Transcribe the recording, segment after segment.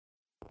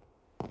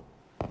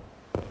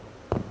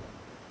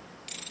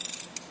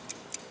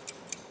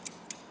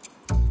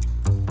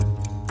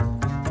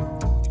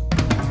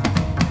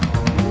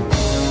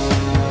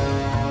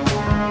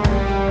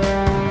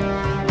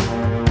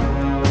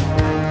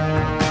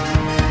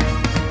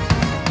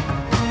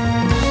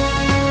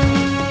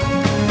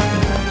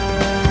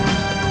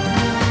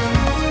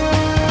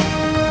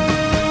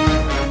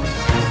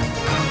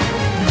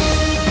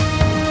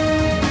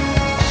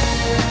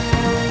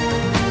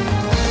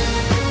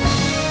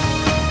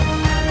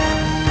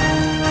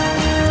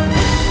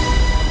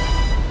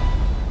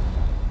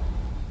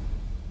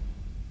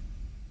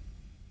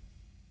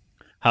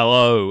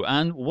Hello,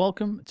 and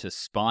welcome to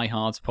Spy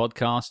Hard's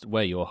podcast,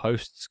 where your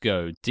hosts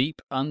go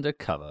deep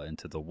undercover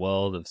into the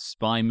world of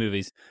spy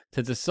movies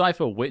to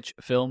decipher which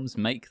films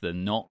make the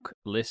knock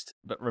list.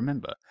 But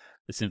remember,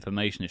 this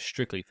information is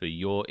strictly for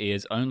your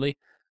ears only.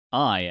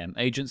 I am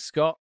Agent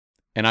Scott.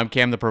 And I'm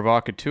Cam the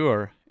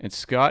Provocateur. And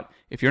Scott,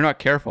 if you're not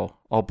careful,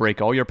 I'll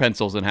break all your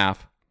pencils in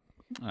half.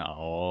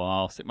 Oh,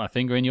 I'll stick my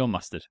finger in your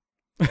mustard.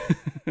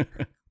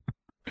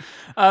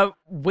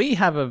 We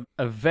have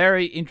a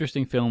very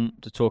interesting film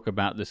to talk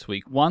about this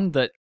week. One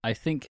that I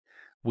think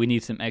we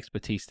need some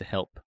expertise to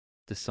help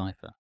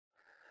decipher.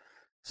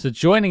 So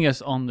joining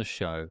us on the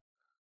show,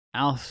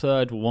 our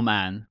third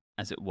woman,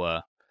 as it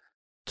were,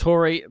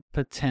 Tori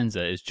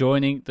Potenza is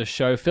joining the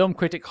show. Film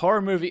critic,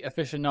 horror movie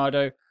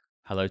aficionado.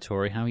 Hello,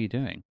 Tori. How are you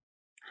doing?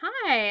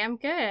 Hi, I'm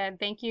good.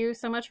 Thank you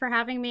so much for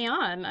having me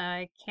on.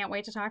 I can't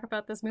wait to talk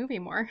about this movie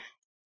more.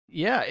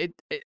 Yeah,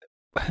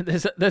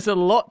 there's a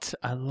lot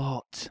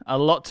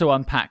to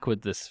unpack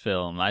with this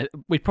film.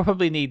 We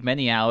probably need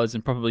many hours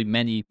and probably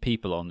many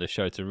people on the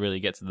show to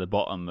really get to the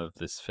bottom of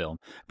this film.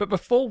 But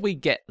before we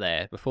get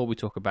there, before we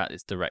talk about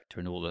its director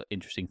and all the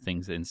interesting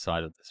things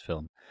inside of this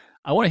film,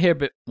 I want to hear a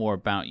bit more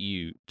about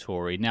you,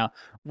 Tori. Now,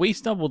 we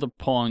stumbled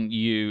upon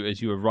you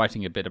as you were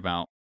writing a bit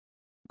about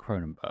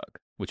Cronenberg,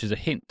 which is a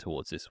hint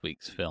towards this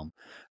week's film.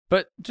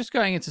 But just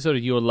going into sort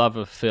of your love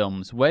of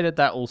films, where did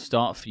that all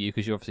start for you?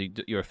 Because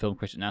you're a film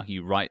critic now,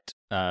 you write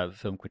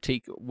film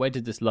critique. Where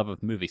did this love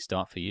of movies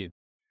start for you?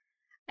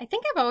 I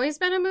think I've always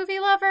been a movie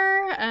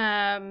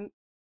lover.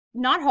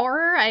 Not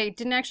horror. I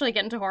didn't actually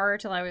get into horror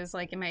till I was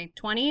like in my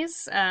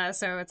 20s.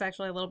 So it's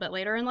actually a little bit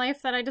later in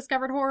life that I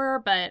discovered horror.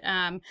 But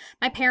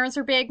my parents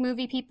are big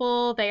movie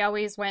people. They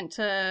always went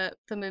to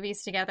the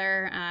movies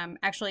together.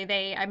 Actually,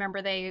 I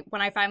remember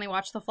when I finally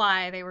watched The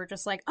Fly, they were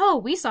just like,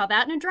 oh, we saw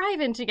that in a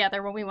drive-in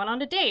together when we went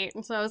on a date.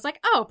 And so I was like,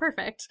 oh,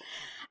 perfect.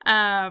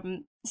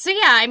 So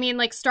yeah, I mean,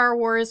 like Star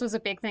Wars was a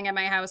big thing in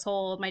my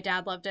household. My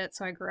dad loved it,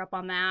 so I grew up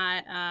on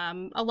that.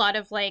 A lot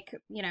of like,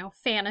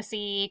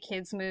 fantasy,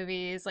 kids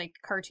movies, like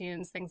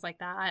cartoons, things like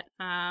that.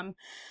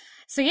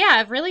 So yeah,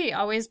 I've really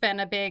always been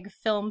a big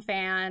film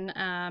fan.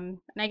 And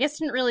I guess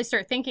didn't really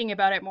start thinking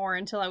about it more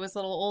until I was a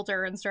little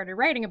older and started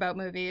writing about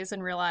movies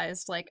and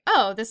realized like,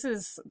 oh, this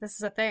is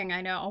a thing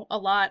I know a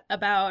lot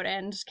about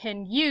and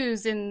can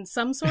use in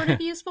some sort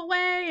of useful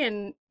way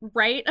and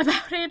write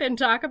about it and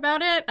talk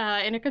about it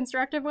in a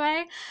constructive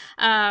way.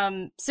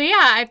 So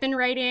yeah, I've been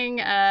writing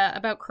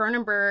about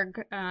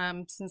Cronenberg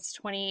since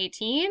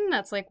 2018.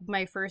 That's like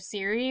my first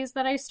series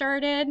that I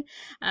started.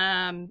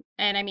 And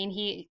I mean,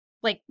 he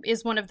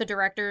is one of the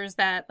directors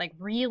that like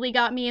really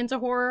got me into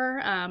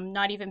horror,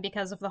 not even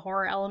because of the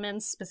horror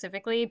elements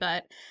specifically,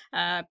 but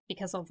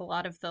because of a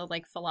lot of the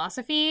like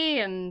philosophy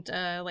and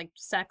like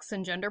sex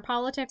and gender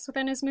politics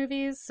within his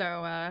movies.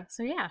 So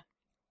yeah.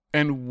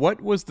 And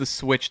what was the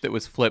switch that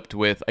was flipped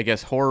with, I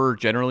guess, horror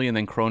generally and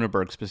then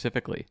Cronenberg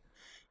specifically?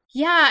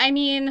 Yeah, I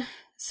mean,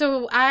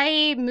 so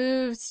I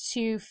moved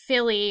to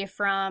Philly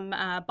from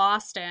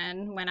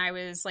Boston when I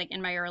was like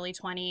in my early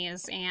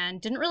 20s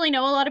and didn't really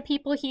know a lot of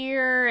people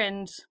here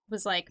and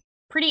was like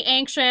pretty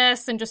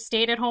anxious and just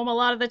stayed at home a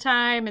lot of the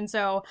time. And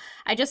so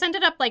I just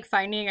ended up like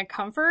finding a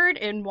comfort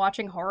in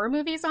watching horror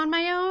movies on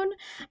my own.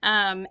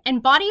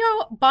 And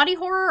body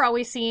horror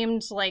always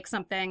seemed like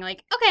something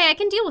like, okay, I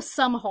can deal with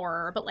some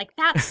horror, but like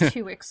that's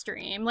too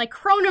extreme. Like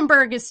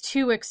Cronenberg is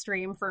too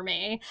extreme for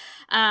me.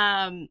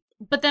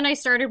 But then I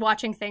started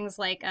watching things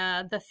like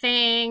The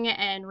Thing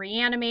and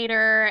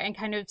Reanimator and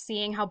kind of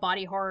seeing how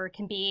body horror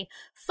can be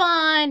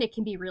fun. It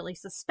can be really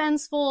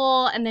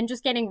suspenseful. And then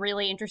just getting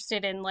really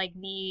interested in like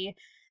the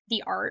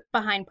art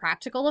behind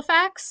practical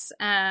effects.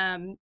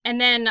 And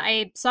then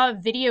I saw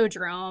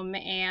Videodrome,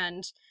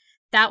 and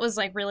that was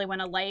like really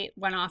when a light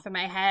went off in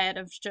my head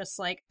of just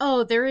like,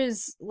 oh, there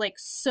is like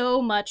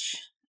so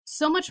much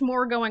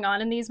more going on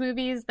in these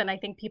movies than I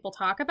think people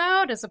talk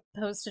about, as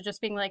opposed to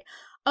just being like,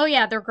 oh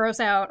yeah, they're gross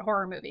out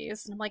horror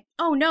movies. And I'm like,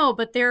 oh no,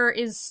 but there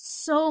is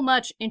so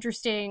much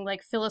interesting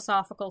like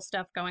philosophical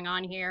stuff going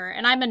on here.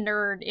 And I'm a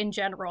nerd in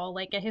general,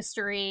 like a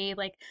history,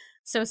 like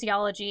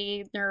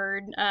sociology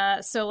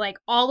nerd. So like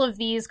all of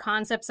these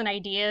concepts and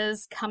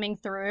ideas coming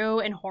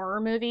through in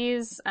horror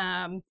movies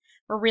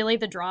were really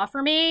the draw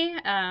for me.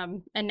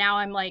 And now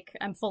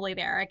I'm fully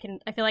there.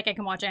 I feel like I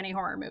can watch any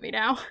horror movie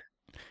now.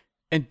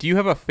 And do you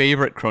have a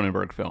favorite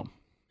Cronenberg film?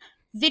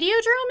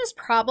 Videodrome is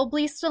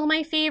probably still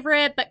my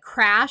favorite, but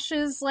Crash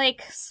is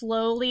like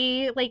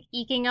slowly like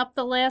eking up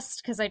the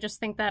list because I just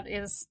think that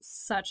is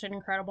such an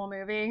incredible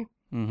movie.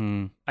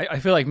 Mm-hmm. I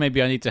feel like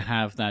maybe I need to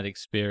have that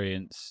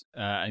experience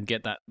and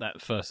get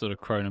that first sort of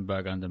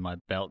Cronenberg under my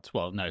belt.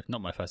 Well, no,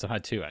 not my first. I've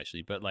had two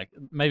actually, but like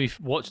maybe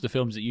watch the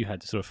films that you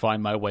had to sort of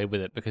find my way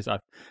with it, because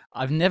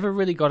I've never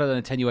really got an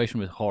attenuation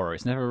with horror.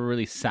 It's never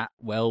really sat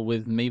well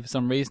with me for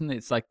some reason.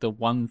 It's like the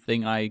one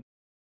thing I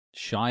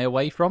shy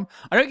away from.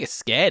 I don't get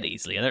scared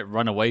easily. I don't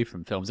run away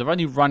from films. I've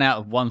only run out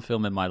of one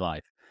film in my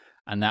life,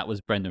 and that was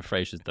Brendan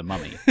Fraser's The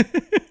Mummy.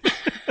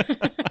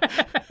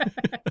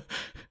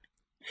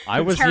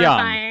 I was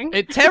terrifying.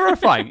 young.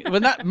 Terrifying.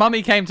 When that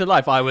mummy came to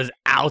life, I was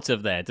out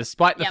of there,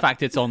 despite the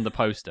fact it's on the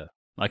poster.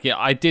 Like, yeah,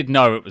 I did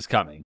know it was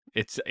coming.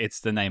 It's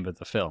the name of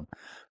the film.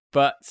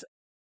 But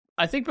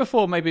I think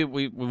before, maybe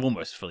we've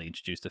almost fully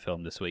introduced the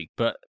film this week,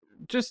 but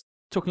just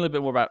talking a little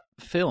bit more about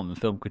film and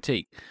film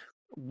critique.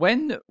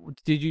 When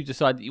did you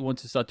decide that you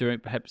wanted to start doing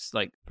it perhaps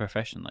like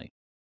professionally?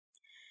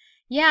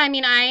 Yeah, I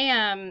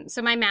mean,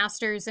 so my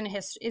master's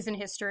is in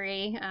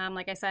history.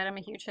 Like I said, I'm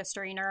a huge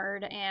history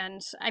nerd,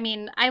 and I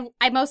mean,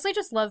 I mostly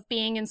just love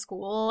being in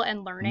school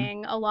and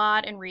learning a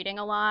lot and reading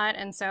a lot,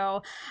 and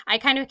so I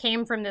kind of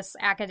came from this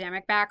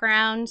academic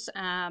background,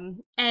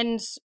 and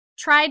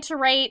tried to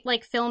write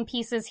like film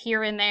pieces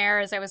here and there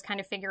as I was kind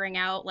of figuring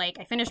out, like,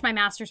 I finished my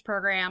master's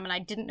program and I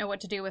didn't know what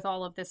to do with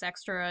all of this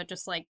extra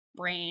just like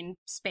brain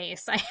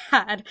space I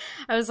had.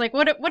 I was like,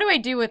 what do I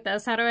do with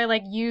this? How do I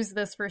like use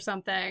this for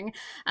something?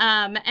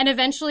 And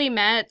eventually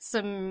met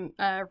some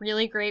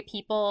really great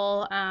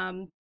people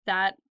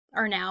that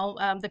are now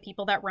the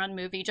people that run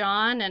Movie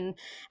John. And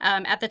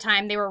at the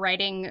time they were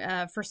writing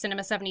for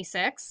Cinema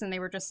 76, and they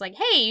were just like,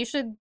 hey, you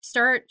should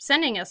start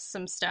sending us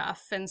some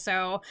stuff. And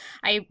so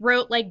I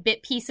wrote like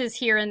bit pieces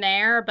here and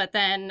there, but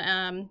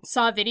then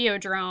saw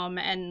Videodrome,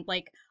 and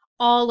like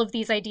all of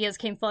these ideas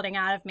came flooding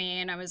out of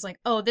me. And I was like,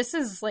 oh, this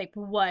is like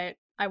what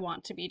I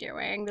want to be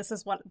doing. This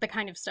is what the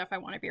kind of stuff I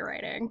want to be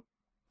writing.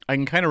 I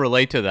can kind of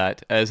relate to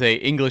that as a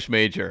English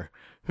major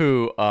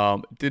who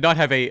did not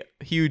have a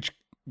huge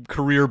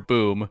career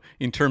boom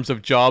in terms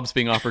of jobs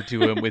being offered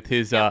to him with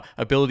his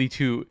ability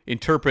to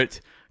interpret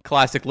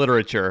classic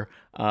literature.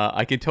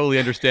 I can totally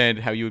understand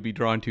how you would be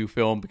drawn to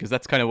film, because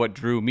that's kind of what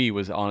drew me,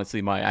 was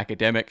honestly my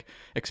academic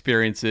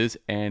experiences.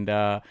 And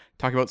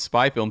talking about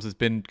spy films has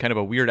been kind of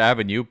a weird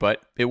avenue,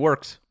 but it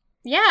works.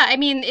 Yeah, I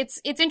mean,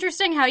 it's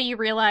interesting how you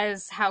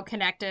realize how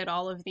connected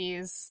all of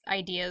these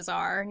ideas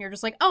are. And you're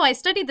just like, oh, I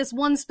studied this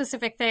one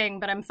specific thing,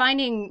 but I'm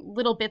finding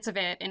little bits of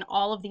it in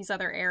all of these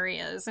other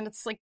areas. And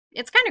it's like,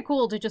 it's kind of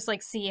cool to just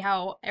like see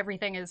how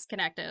everything is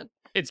connected.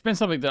 It's been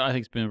something that I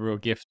think has been a real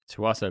gift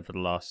to us over the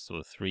last sort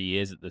of 3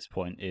 years at this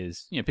point.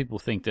 Is, you know, people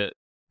think that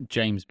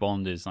James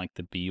Bond is like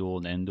the be all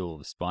and end all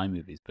of spy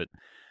movies, but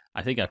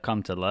I think I've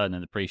come to learn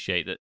and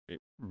appreciate that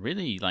it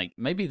really, like,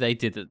 maybe they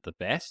did it the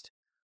best,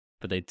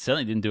 but they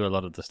certainly didn't do a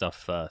lot of the stuff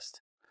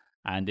first.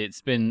 And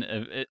it's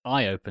been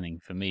eye-opening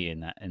for me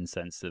in that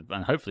sense of,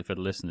 and hopefully for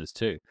the listeners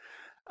too.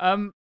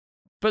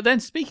 But then,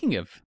 speaking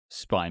of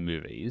spy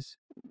movies,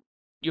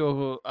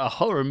 you're a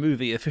horror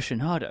movie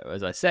aficionado,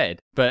 as I said,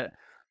 but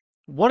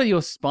what are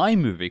your spy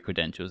movie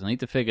credentials? I need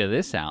to figure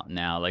this out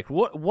now. Like,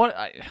 what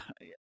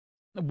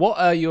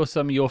are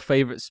some of your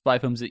favorite spy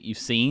films that you've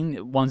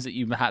seen? Ones that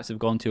you perhaps have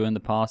gone to in the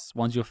past?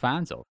 Ones you're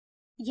fans of?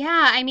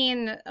 Yeah, I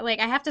mean, like,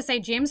 I have to say,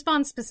 James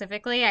Bond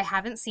specifically, I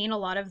haven't seen a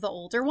lot of the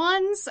older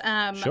ones.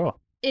 Sure.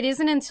 It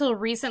isn't until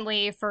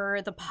recently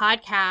for the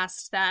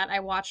podcast that I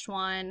watched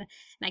one, and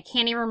I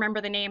can't even remember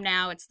the name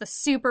now. It's the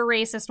super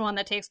racist one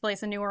that takes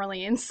place in New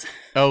Orleans.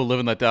 Oh, Live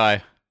and Let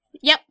Die.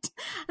 Yep.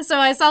 So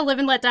I saw Live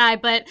and Let Die,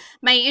 but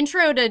my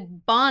intro to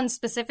Bond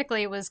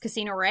specifically was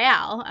Casino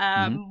Royale.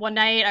 One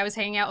night I was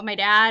hanging out with my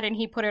dad and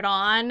he put it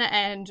on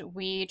and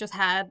we just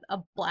had a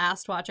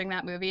blast watching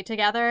that movie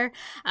together.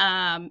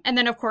 And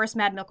then of course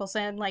Mads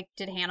Mikkelsen like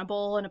did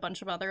Hannibal and a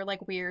bunch of other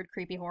like weird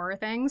creepy horror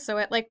things. So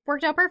it like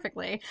worked out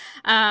perfectly.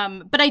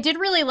 But I did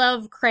really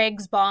love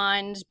Craig's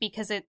Bond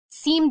because it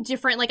seemed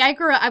different. Like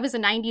I was a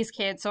 90s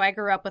kid, so I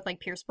grew up with like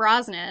Pierce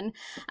Brosnan.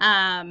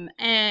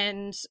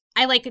 And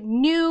I like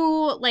knew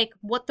like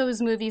what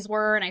those movies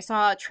were, and I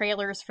saw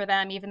trailers for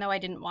them even though I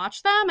didn't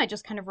watch them. I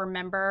just kind of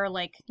remember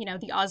like, you know,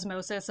 the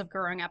osmosis of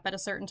growing up at a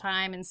certain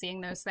time and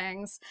seeing those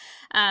things.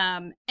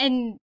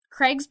 And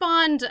Craig's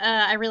Bond,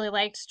 I really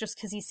liked just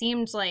because he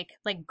seemed like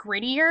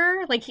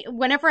grittier. Like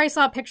whenever I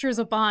saw pictures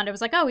of Bond, I was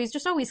like, oh, he's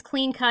just always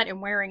clean cut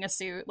and wearing a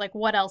suit. Like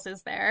what else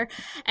is there?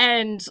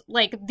 And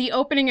like the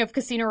opening of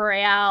Casino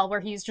Royale,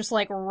 where he's just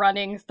like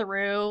running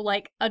through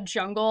like a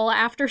jungle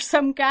after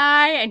some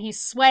guy, and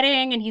he's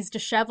sweating and he's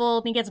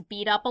disheveled and he gets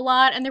beat up a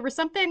lot. And there was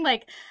something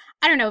like,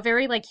 I don't know,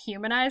 very like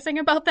humanizing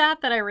about that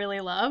I really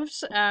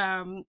loved.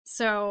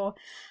 So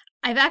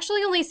I've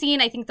actually only seen,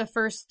 I think, the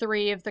first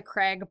 3 of the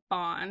Craig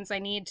Bonds. I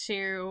need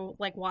to,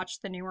 like, watch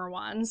the newer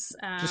ones.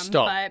 Just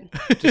stop.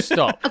 But... Just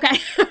stop. Okay.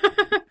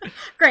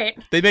 Great.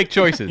 They make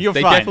choices. They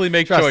fine. definitely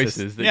make Trust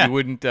choices that you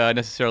wouldn't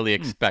necessarily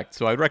expect.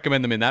 So I'd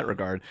recommend them in that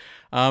regard.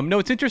 No,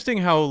 it's interesting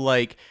how,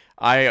 like,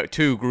 I,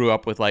 too, grew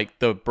up with, like,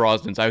 the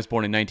Brosnans. I was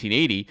born in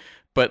 1980,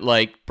 but,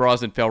 like,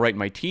 Brosnan fell right in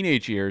my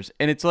teenage years.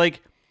 And it's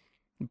like,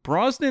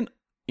 Brosnan...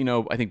 You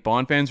know, I think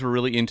Bond fans were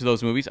really into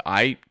those movies.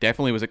 I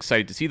definitely was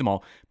excited to see them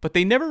all, but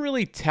they never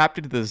really tapped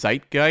into the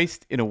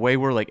zeitgeist in a way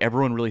where like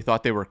everyone really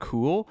thought they were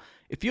cool.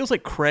 It feels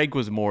like Craig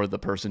was more the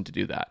person to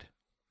do that.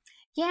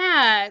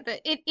 Yeah,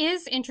 it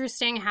is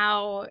interesting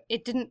how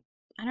it didn't,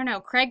 I don't know,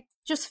 Craig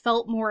just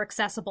felt more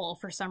accessible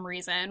for some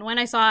reason. When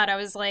I saw it, I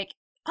was like,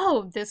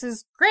 oh, this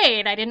is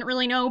great. I didn't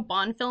really know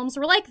Bond films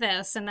were like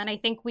this. And then I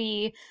think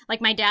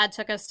my dad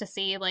took us to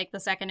see like the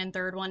second and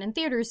third one in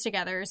theaters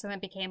together. So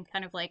that became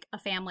kind of like a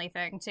family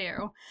thing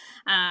too.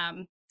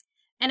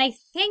 And I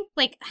think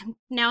like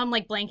now I'm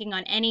like blanking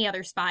on any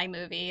other spy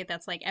movie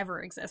that's like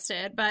ever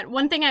existed. But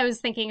one thing I was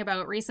thinking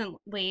about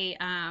recently,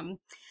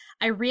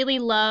 I really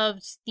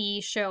loved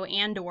the show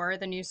Andor,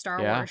 the new Star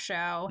Yeah. Wars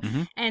show.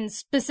 Hmm. And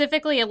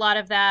specifically a lot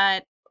of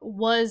that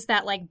was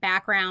that like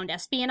background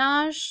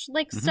espionage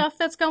like Mhm. stuff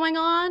that's going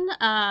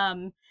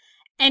on.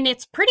 And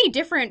it's pretty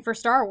different for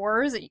Star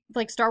Wars.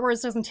 Like Star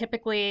Wars doesn't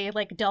typically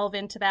like delve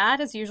into that.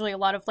 It's usually a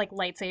lot of like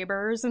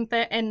lightsabers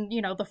and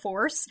you know the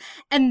Force.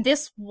 And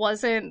this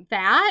wasn't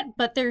that,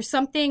 but there's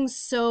something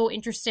so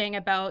interesting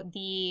about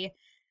the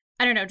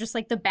I don't know, just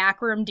like the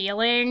backroom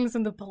dealings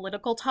and the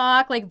political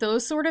talk, like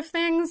those sort of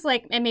things.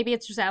 Like, and maybe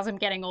it's just as I'm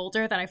getting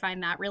older that I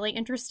find that really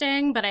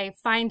interesting, but I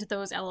find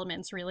those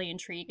elements really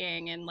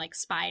intriguing in like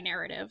spy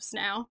narratives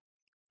now.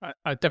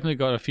 I've definitely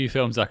got a few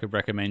films I could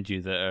recommend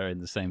you that are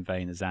in the same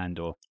vein as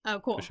Andor, Oh,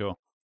 cool. for sure.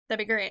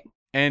 That'd be great.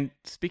 And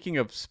speaking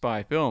of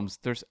spy films,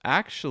 there's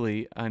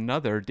actually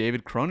another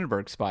David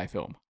Cronenberg spy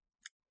film.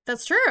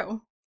 That's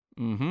true.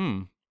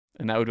 Mm-hmm.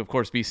 And that would, of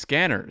course, be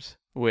Scanners,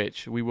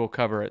 which we will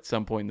cover at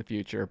some point in the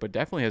future, but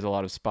definitely has a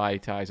lot of spy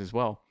ties as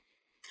well.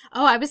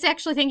 Oh, I was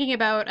actually thinking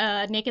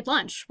about Naked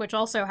Lunch, which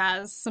also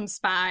has some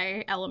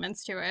spy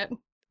elements to it.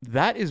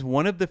 That is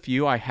one of the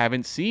few I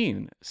haven't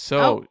seen. So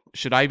Oh.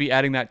 should I be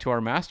adding that to our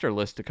master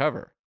list to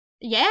cover?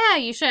 Yeah,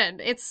 you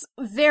should. It's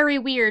very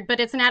weird, but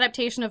it's an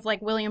adaptation of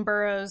like William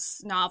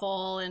Burroughs'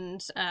 novel,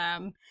 and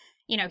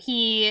you know,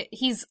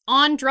 he's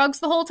on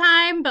drugs the whole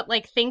time, but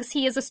like thinks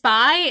he is a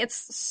spy.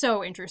 It's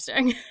so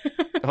interesting.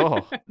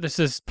 Oh, This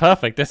is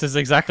perfect. This is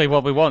exactly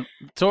what we want.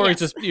 Tori,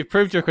 Yes. you've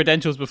proved your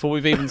credentials before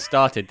we've even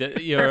started.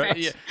 Perfect. You're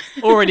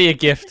already a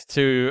gift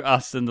to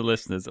us and the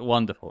listeners.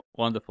 Wonderful,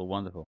 wonderful,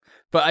 wonderful.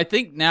 But I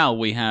think now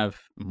we have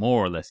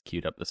more or less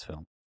queued up this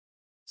film.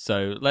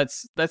 So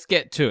let's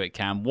get to it,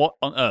 Cam. What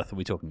on earth are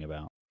we talking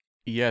about?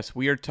 yes,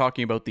 we are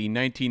talking about the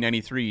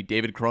 1993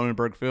 David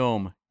Cronenberg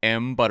film,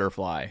 M.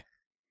 Butterfly.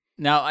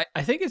 Now,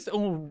 I think it's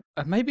all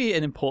maybe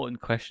an important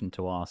question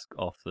to ask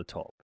off the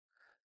top.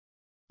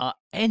 Are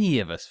any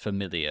of us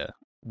familiar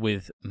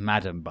with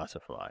Madame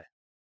Butterfly?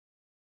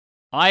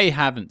 I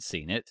haven't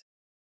seen it.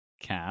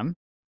 Cam,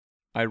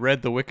 I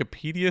read the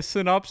Wikipedia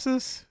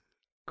synopsis.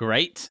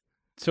 great.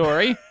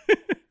 Tori,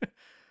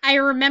 I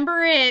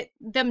remember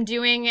them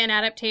doing an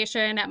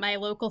adaptation at my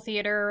local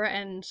theater,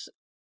 and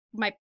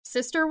my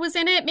sister was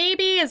in it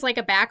maybe as like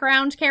a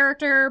background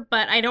character,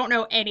 but I don't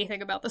know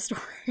anything about the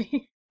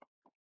story.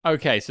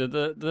 okay, so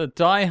the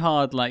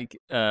diehard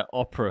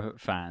opera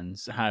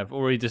fans have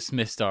already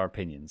dismissed our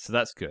opinions, so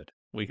that's good.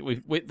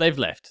 We they've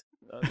left.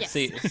 Yes.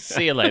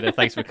 See you later.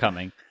 Thanks for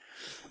coming.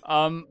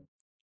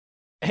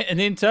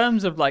 And in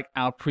terms of like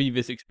our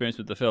previous experience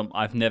with the film,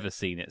 I've never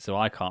seen it, so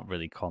I can't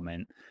really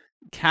comment.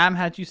 Cam,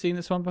 had you seen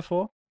this one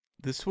before?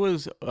 This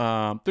was,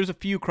 there's a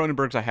few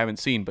Cronenbergs I haven't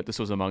seen, but this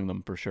was among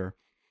them for sure.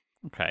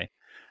 Okay.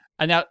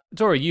 And now,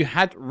 Tori, you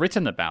had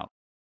written about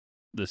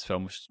this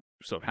film, which is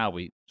sort of how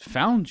we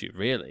found you,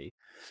 really.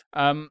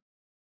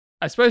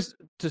 I suppose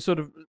to sort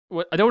of,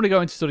 I don't want to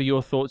go into sort of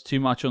your thoughts too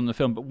much on the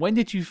film, but when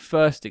did you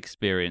first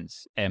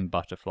experience M.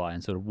 Butterfly,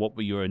 and sort of what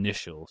were your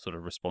initial sort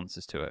of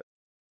responses to it?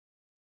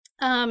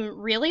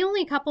 Really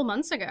only a couple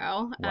months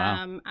ago.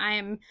 Wow.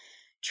 I'm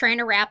trying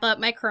to wrap up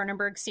my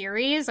Cronenberg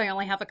series. I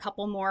only have a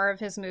couple more of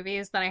his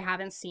movies that I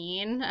haven't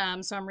seen.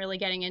 So I'm really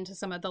getting into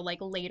some of the like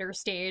later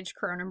stage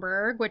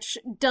Cronenberg, which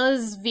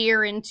does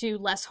veer into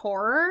less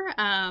horror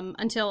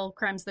until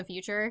Crimes of the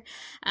Future.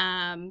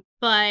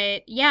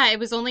 But yeah, it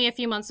was only a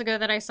few months ago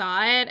that I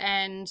saw it,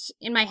 and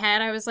in my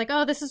head I was like,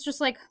 oh, this is just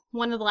like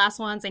one of the last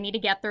ones I need to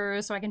get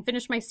through so I can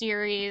finish my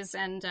series,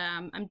 and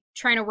I'm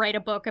trying to write a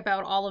book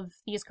about all of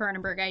these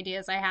Cronenberg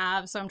ideas I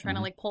have, so I'm trying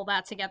to like pull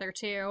that together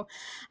too.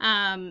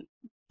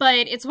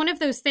 But it's one of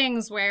those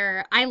things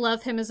where I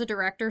love him as a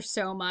director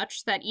so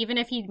much that even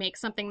if he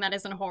makes something that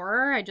isn't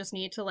horror, I just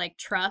need to like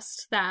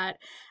trust that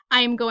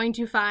I'm going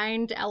to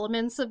find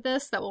elements of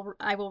this that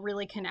I will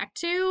really connect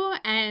to,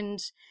 and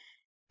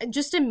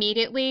just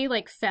immediately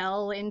like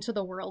fell into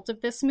the world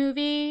of this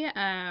movie.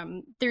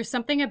 There's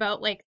something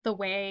about like the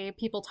way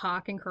people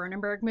talk in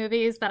Cronenberg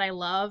movies that I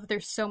love.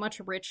 There's so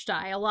much rich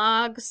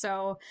dialogue,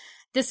 so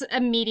this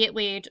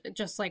immediately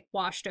just like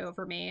washed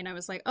over me, and I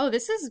was like, oh,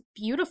 this is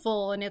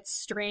beautiful, and it's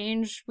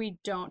strange we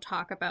don't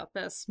talk about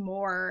this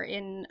more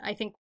in, I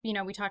think, you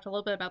know, we talked a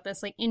little bit about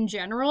this like in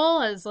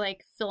general as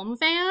like film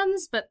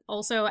fans, but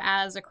also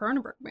as a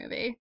Cronenberg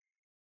movie.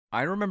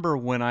 I remember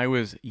when I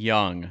was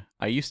young,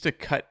 I used to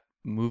cut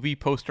movie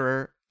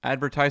poster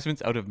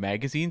advertisements out of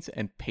magazines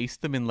and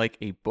paste them in like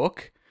a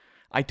book.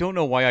 I don't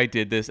know why I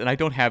did this, and I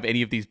don't have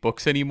any of these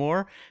books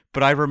anymore,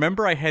 but I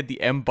remember I had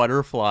the M.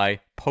 Butterfly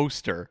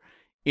poster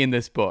in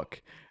this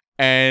book,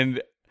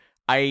 and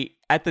I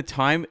at the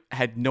time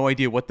had no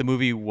idea what the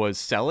movie was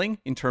selling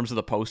in terms of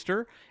the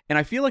poster, and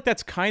I feel like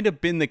that's kind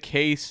of been the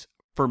case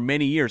for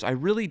many years. I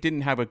really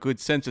didn't have a good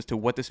sense as to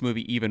what this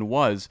movie even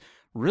was,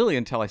 really,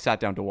 until I sat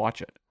down to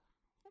watch it.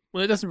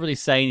 Well, it doesn't really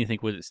say anything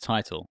with its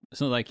title. It's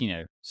not like, you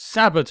know,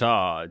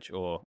 sabotage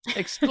or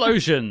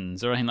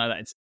explosions or anything like that.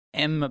 It's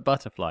M.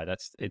 Butterfly.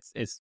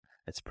 It's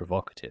it's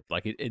provocative.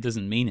 Like it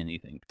doesn't mean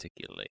anything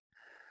particularly.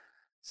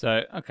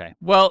 So, okay.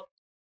 Well,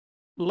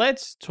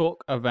 let's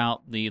talk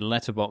about the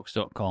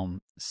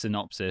Letterboxd.com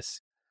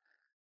synopsis.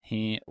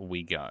 Here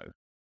we go.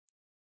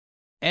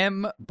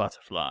 M.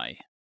 Butterfly.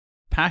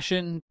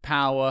 Passion,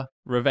 power,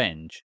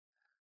 revenge.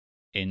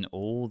 In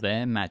all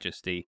their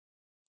majesty.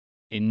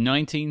 In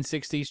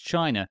 1960s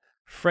China,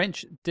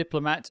 French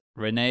diplomat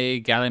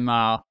René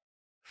Gallimard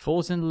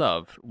falls in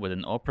love with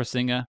an opera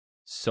singer,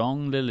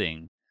 Song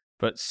Liling.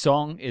 But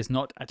Song is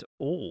not at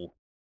all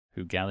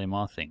who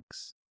Gallimard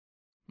thinks.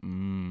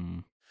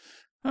 Mm.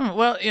 Oh,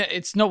 well, yeah,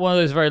 it's not one of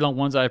those very long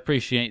ones. I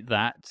appreciate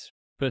that.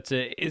 But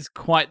it is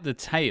quite the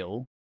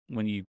tale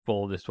when you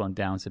boil this one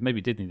down. So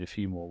maybe did need a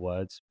few more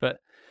words. But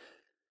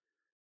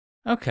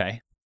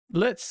okay,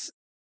 let's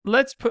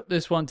put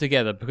this one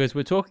together because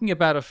we're talking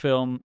about a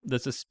film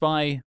that's a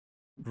spy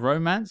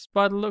romance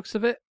by the looks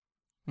of it.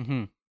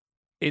 Mm-hmm.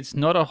 It's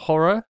not a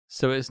horror,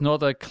 so it's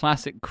not a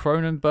classic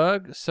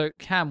Cronenberg. So,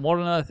 Cam, what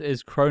on earth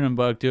is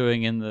Cronenberg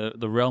doing in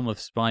the realm of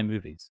spy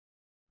movies?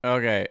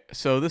 Okay,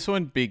 so this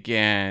one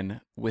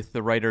began with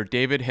the writer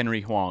David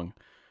Henry Hwang,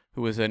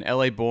 who was an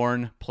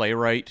LA-born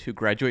playwright who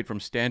graduated from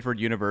Stanford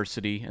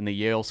University and the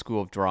Yale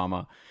School of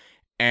Drama,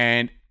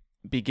 and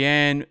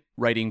began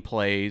writing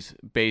plays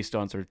based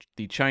on sort of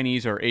the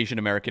Chinese or Asian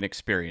American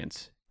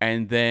experience.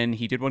 And then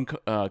he did one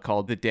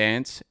called The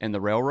Dance and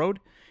the Railroad,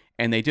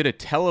 and they did a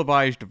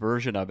televised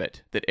version of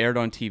it that aired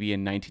on TV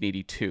in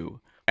 1982.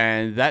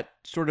 And that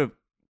sort of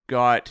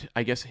got,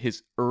 I guess,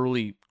 his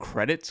early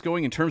credits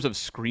going in terms of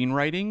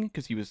screenwriting,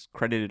 because he was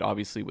credited,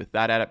 obviously, with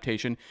that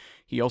adaptation.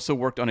 He also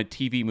worked on a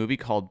TV movie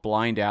called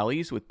Blind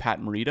Alleys with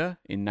Pat Morita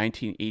in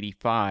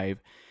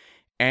 1985.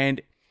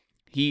 And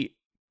he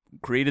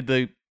created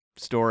the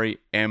story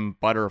M.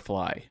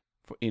 Butterfly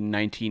in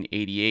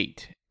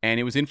 1988. And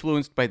it was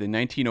influenced by the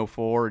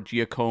 1904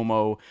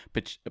 Giacomo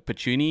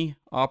Puccini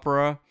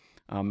opera,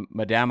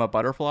 Madama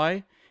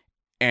Butterfly,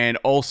 and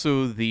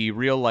also the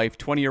real-life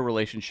 20-year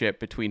relationship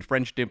between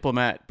French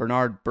diplomat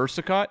Bernard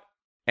Boursiquot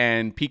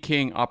and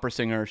Peking opera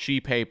singer Shi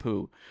Pei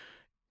Pu.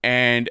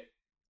 And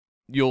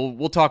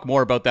we'll talk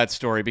more about that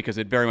story because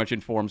it very much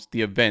informs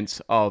the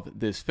events of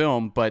this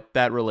film. But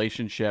that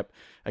relationship,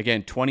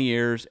 again, 20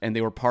 years, and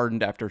they were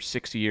pardoned after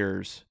 6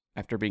 years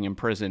after being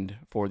imprisoned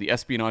for the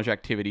espionage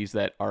activities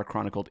that are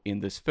chronicled in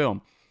this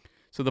film.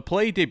 So the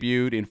play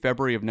debuted in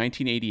February of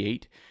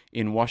 1988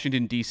 in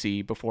Washington,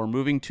 D.C., before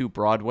moving to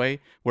Broadway,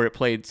 where it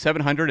played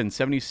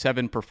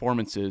 777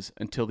 performances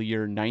until the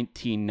year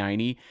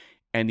 1990.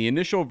 And the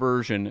initial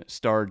version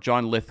starred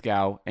John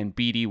Lithgow and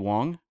B.D.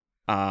 Wong.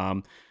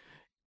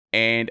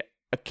 And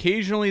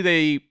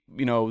occasionally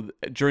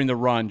during the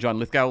run, John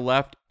Lithgow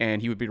left,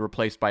 and he would be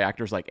replaced by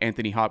actors like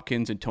Anthony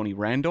Hopkins and Tony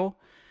Randall.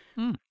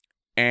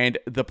 And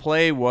the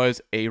play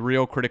was a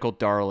real critical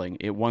darling.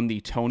 It won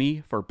the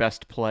Tony for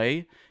Best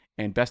Play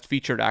and Best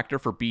Featured Actor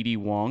for B.D.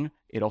 Wong.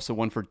 It also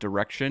won for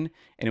Direction,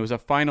 and it was a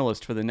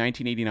finalist for the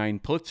 1989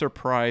 Pulitzer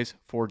Prize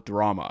for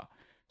Drama.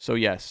 So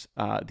yes,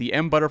 the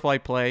M. Butterfly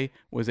play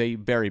was a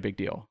very big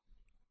deal.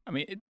 I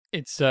mean,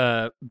 it's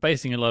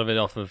basing a lot of it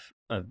off of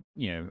a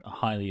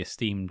highly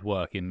esteemed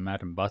work in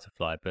Madame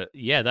Butterfly, but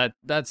yeah,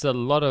 that's a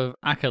lot of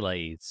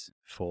accolades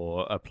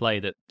for a play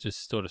that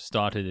just sort of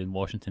started in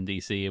Washington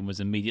D.C. and was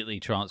immediately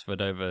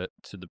transferred over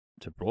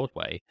to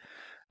Broadway.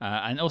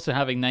 And also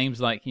having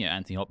names like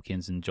Anthony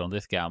Hopkins and John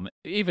Lithgow,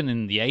 even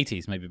in the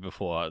 80s, maybe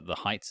before the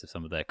heights of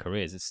some of their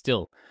careers, it's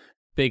still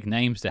big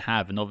names to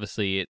have. And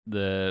obviously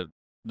the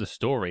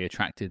story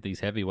attracted these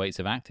heavyweights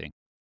of acting.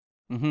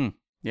 Mm-hmm.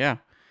 Yeah.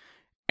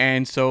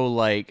 And so,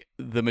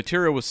 the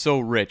material was so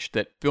rich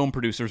that film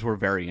producers were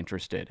very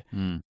interested.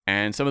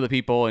 And some of the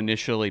people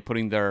initially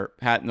putting their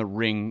hat in the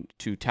ring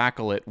to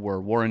tackle it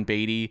were Warren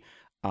Beatty,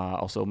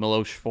 also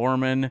Milos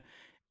Forman,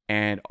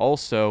 and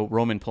also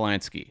Roman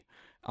Polanski,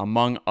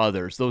 among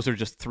others. Those are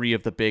just three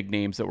of the big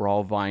names that were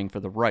all vying for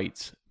the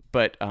rights.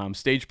 But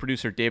stage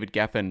producer David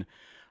Geffen,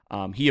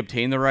 he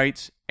obtained the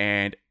rights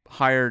and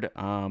hired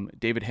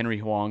David Henry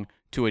Hwang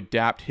to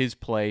adapt his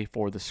play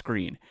for the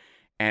screen.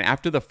 And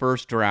after the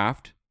first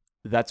draft,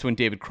 that's when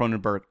David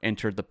Cronenberg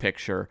entered the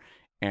picture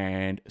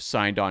and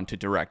signed on to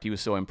direct. He was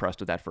so impressed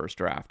with that first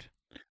draft.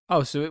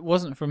 Oh, so it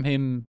wasn't from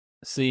him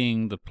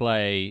seeing the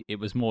play. It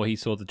was more he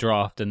saw the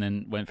draft and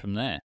then went from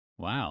there.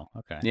 Wow.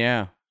 Okay.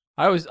 Yeah.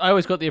 I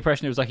always got the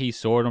impression it was like he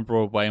saw it on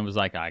Broadway and was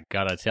like, I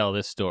gotta tell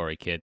this story,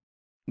 kid.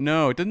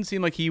 No, it didn't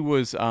seem like he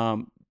was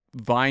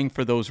vying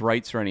for those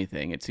rights or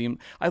anything. It seemed,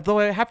 although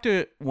I have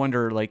to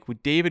wonder,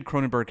 with David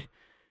Cronenberg,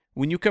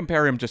 when you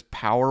compare him just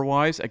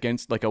power-wise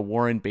against a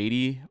Warren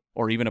Beatty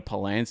or even a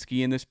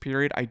Polanski in this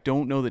period, I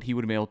don't know that he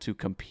would have been able to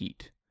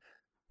compete.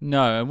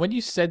 No, and when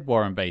you said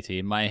Warren Beatty,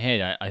 in my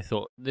head, I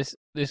thought this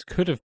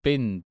could have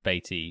been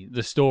Beatty.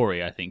 The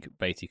story, I think,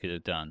 Beatty could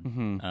have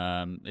done.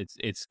 Mm-hmm.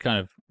 It's kind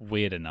of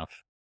weird enough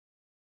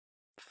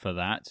for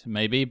that,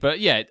 maybe. But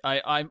yeah,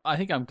 I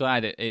think I'm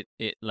glad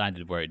it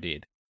landed where it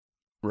did.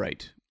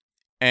 Right.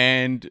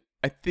 And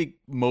I think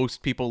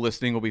most people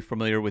listening will be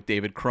familiar with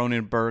David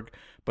Cronenberg,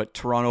 but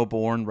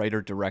Toronto-born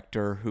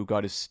writer-director who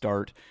got his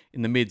start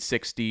in the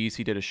mid-'60s.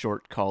 He did a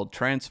short called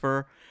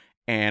Transfer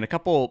and a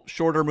couple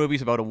shorter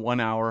movies about a 1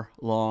 hour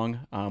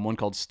long, one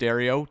called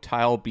Stereo,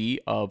 Tile B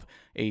of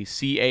a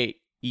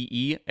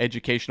CAEE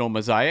educational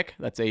mosaic.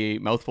 That's a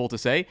mouthful to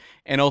say.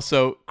 And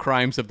also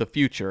Crimes of the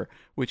Future,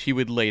 which he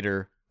would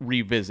later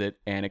revisit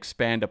and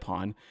expand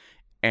upon.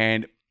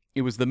 And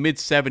it was the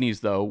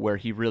mid-'70s, though, where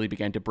he really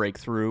began to break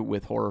through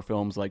with horror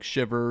films like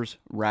Shivers,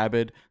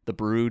 Rabid, The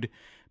Brood,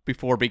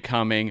 before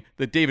becoming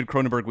the David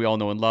Cronenberg we all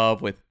know and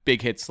love, with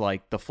big hits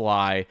like The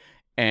Fly,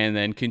 and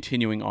then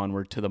continuing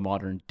onward to the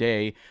modern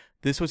day.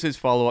 This was his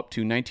follow-up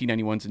to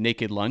 1991's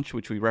Naked Lunch,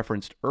 which we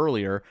referenced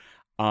earlier.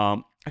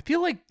 I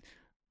feel like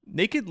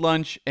Naked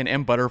Lunch and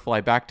M.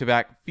 Butterfly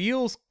back-to-back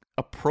feels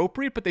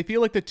appropriate, but they feel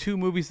like the two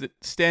movies that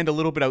stand a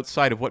little bit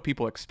outside of what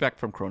people expect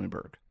from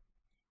Cronenberg.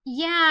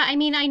 Yeah, I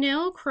mean, I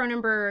know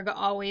Cronenberg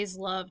always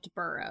loved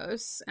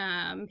Burroughs.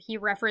 He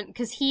referenced,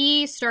 because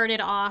he started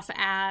off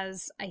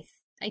as, I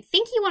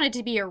think he wanted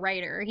to be a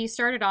writer. He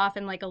started off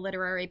in like a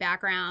literary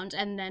background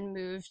and then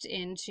moved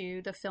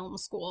into the film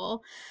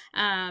school.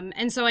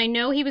 And so I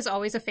know he was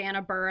always a fan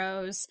of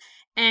Burroughs,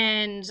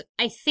 and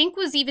I think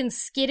was even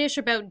skittish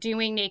about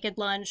doing Naked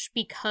Lunch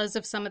because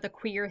of some of the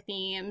queer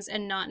themes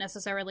and not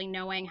necessarily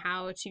knowing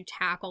how to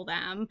tackle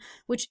them,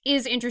 which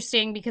is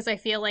interesting because I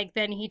feel like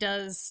then he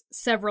does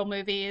several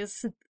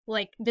movies,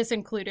 like this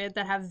included,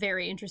 that have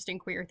very interesting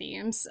queer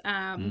themes.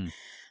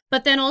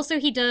 But then also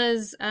he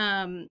does...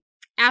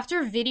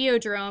 after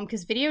Videodrome,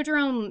 because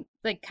Videodrome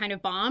like kind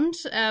of bombed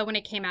when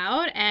it came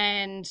out,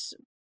 and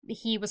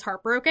he was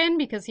heartbroken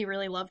because he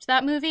really loved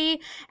that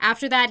movie.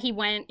 After that, he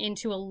went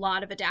into a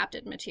lot of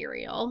adapted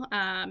material,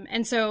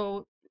 and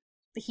so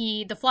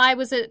The Fly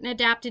was an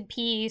adapted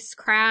piece.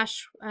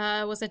 Crash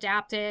was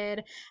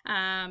adapted.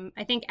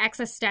 I think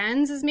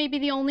Existenz is maybe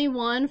the only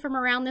one from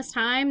around this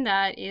time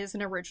that is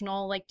an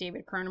original, like,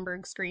 David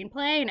Cronenberg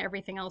screenplay, and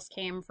everything else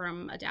came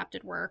from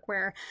adapted work,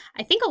 where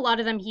I think a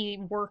lot of them he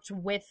worked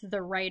with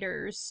the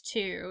writers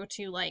too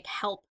to like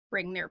help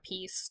bring their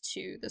piece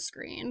to the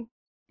screen.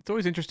 It's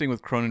always interesting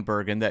with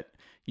Cronenberg in that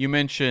you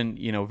mentioned,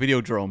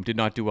 Videodrome did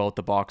not do well at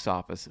the box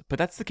office, but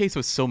that's the case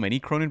with so many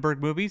Cronenberg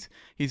movies.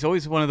 He's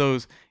always one of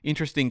those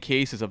interesting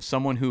cases of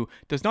someone who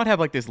does not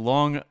have like this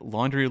long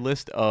laundry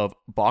list of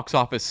box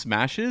office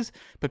smashes,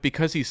 but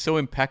because he's so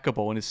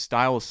impeccable and his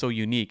style is so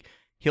unique,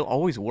 he'll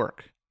always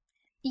work.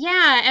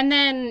 Yeah, and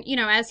then,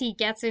 as he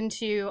gets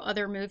into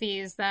other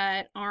movies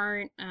that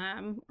aren't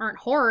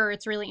horror,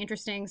 it's really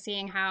interesting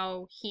seeing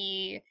how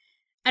he,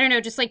 I don't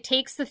know, just like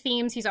takes the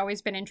themes he's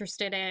always been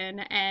interested in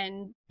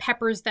and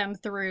peppers them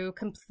through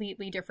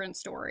completely different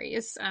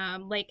stories.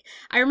 Like,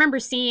 I remember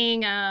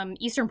seeing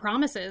Eastern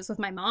Promises with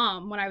my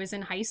mom when I was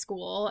in high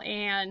school,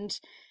 and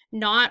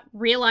not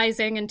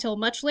realizing until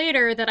much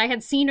later that I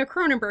had seen a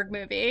Cronenberg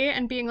movie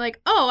and being like,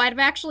 oh, I've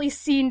actually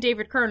seen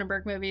David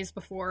Cronenberg movies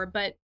before,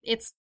 but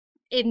it's,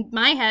 in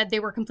my head, they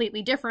were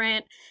completely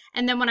different.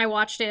 And then when I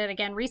watched it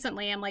again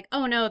recently, I'm like,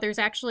 oh no, there's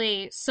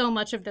actually so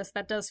much of this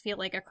that does feel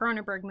like a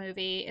Cronenberg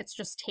movie. It's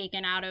just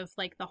taken out of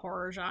like the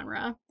horror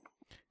genre.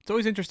 It's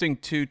always interesting,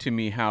 too, to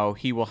me how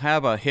he will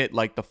have a hit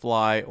like The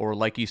Fly or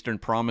like Eastern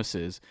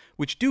Promises,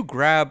 which do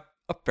grab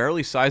a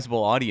fairly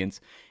sizable audience.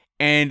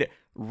 And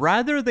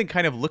rather than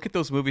kind of look at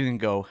those movies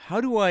and go,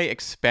 how do I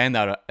expand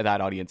that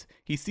audience?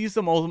 He sees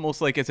them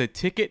almost like as a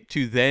ticket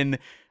to then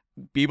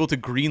be able to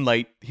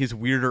greenlight his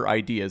weirder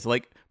ideas.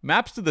 Like,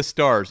 Maps to the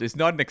Stars is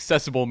not an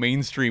accessible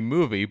mainstream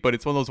movie, but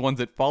it's one of those ones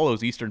that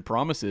follows Eastern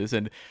Promises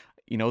and,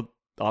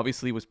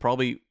 obviously was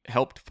probably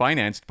helped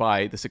financed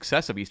by the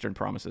success of Eastern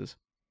Promises.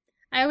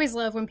 I always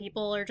love when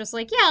people are just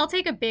like, yeah, I'll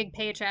take a big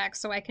paycheck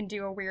so I can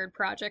do a weird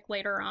project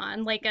later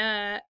on. Like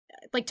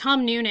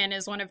Tom Noonan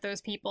is one of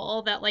those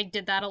people that like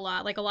did that a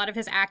lot. Like, a lot of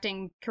his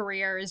acting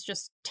career is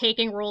just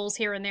taking roles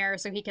here and there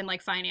so he can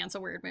like finance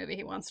a weird movie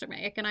he wants to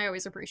make. And I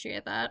always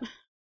appreciate that.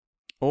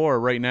 Or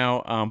right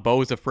now,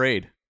 Beau is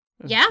Afraid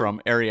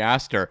from Ari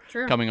Aster,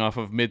 True. Coming off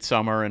of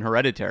Midsommar and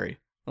Hereditary.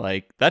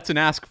 Like, that's an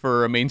ask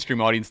for a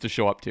mainstream audience to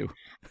show up to.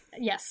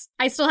 Yes.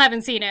 I still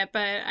haven't seen it,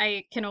 but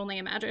I can only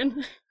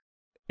imagine.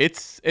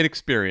 It's an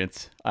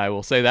experience, I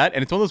will say that.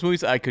 And it's one of those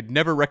movies I could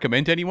never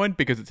recommend to anyone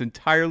because it's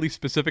entirely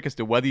specific as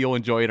to whether you'll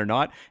enjoy it or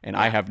not, and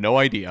I have no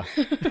idea.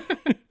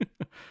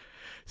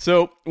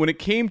 So when it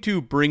came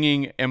to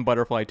bringing M.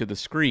 Butterfly to the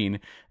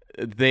screen,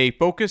 they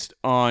focused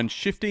on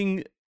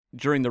shifting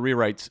during the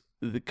rewrites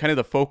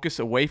the focus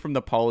away from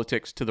the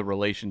politics to the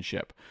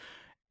relationship.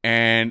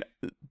 And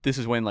this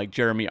is when like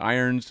Jeremy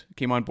Irons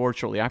came on board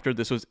shortly after.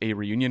 This was a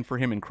reunion for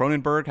him and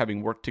Cronenberg,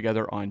 having worked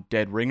together on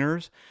Dead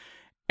Ringers.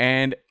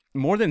 And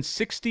more than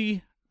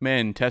 60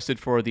 men tested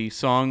for the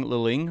Song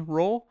Liling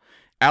role.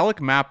 Alec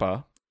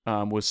Mapa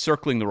was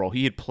circling the role.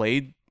 He had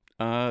played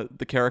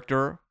the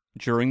character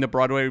during the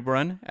Broadway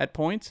run at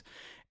points.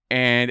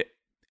 And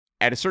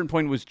at a certain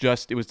point,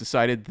 it was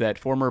decided that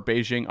former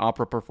Beijing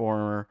opera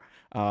performer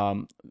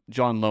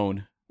John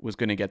Lone was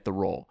going to get the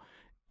role.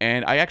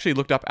 And I actually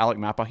looked up Alec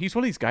Mappa. He's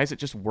one of these guys that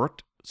just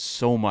worked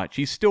so much.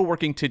 He's still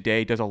working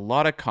today, does a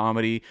lot of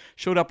comedy,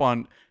 showed up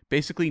on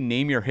basically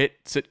name your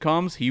hit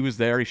sitcoms. He was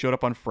there. He showed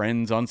up on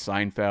Friends, on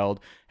Seinfeld,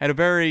 had a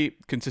very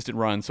consistent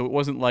run. So it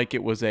wasn't like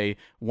it was a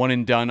one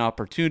and done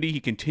opportunity. He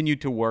continued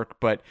to work,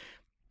 but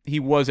he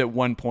was at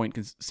one point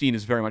seen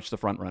as very much the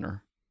front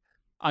runner.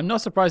 I'm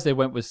not surprised they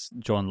went with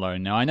John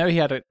Lone. Now, I know he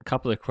had a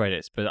couple of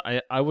credits, but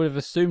I would have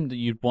assumed that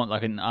you'd want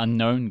like an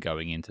unknown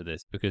going into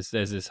this, because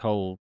there's this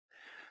whole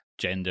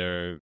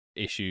gender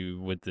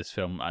issue with this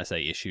film. I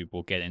say issue,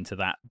 we'll get into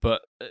that,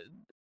 but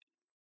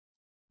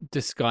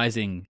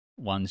disguising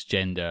one's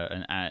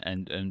gender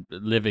and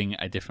living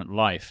a different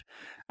life.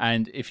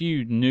 And if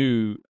you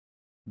knew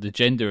the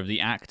gender of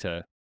the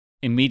actor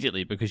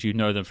immediately because you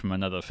know them from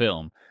another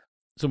film,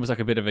 it's almost like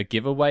a bit of a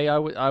giveaway,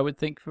 I would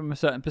think, from a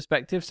certain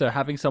perspective. So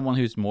having someone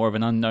who's more of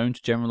an unknown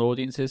to general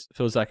audiences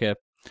feels like an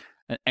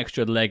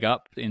extra leg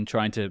up in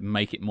trying to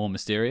make it more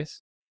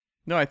mysterious.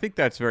 No, I think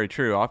that's very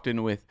true.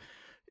 Often with,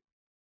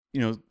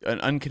 an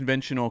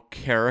unconventional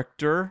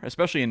character,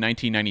 especially in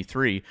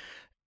 1993,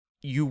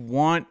 you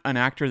want an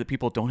actor that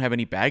people don't have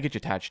any baggage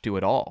attached to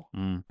at all.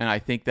 And I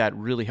think that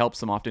really helps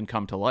them often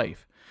come to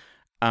life.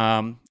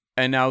 And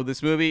now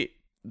this movie,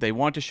 they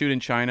want to shoot in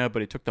China,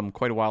 but it took them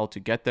quite a while to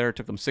get there. It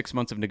took them 6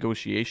 months of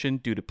negotiation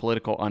due to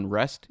political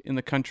unrest in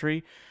the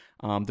country.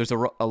 There's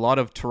a lot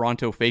of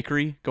Toronto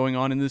fakery going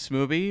on in this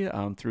movie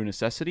through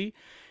necessity.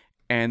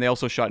 And they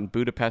also shot in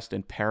Budapest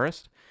and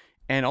Paris.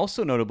 And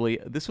also notably,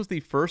 this was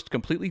the first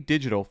completely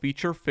digital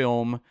feature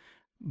film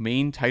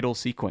main title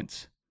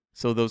sequence.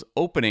 So those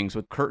openings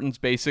with curtains,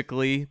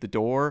 basically, the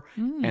door,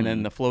 and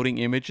then the floating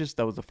images,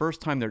 that was the first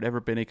time there'd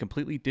ever been a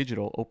completely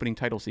digital opening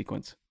title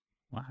sequence.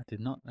 Wow, I did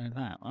not know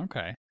that.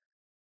 Okay.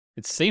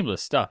 It's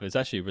seamless stuff. It's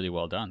actually really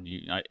well done.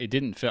 It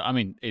didn't feel,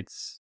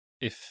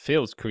 it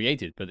feels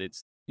created, but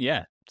it's,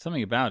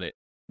 something about it.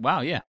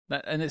 Wow, yeah.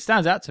 And it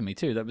stands out to me,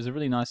 too. That was a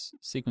really nice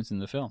sequence in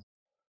the film.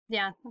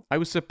 Yeah. I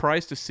was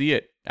surprised to see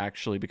it,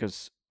 actually,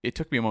 because it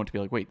took me a moment to be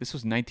like, wait, this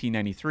was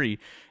 1993.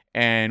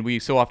 And we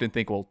so often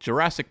think, well,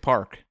 Jurassic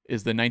Park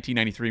is the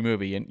 1993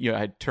 movie. And I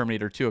had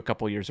Terminator 2 a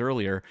couple years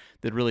earlier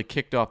that really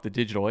kicked off the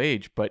digital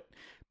age. But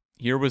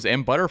here was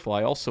M.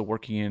 Butterfly also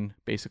working in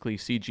basically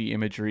CG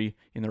imagery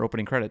in their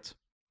opening credits.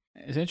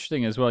 It's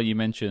interesting as well, you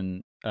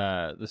mentioned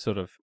the sort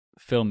of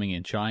filming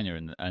in China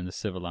and the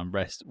civil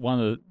unrest. One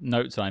of the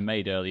notes I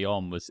made early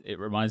on was it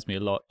reminds me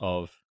a lot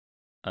of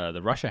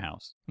the Russia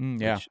House,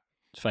 which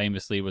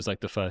famously was like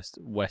the first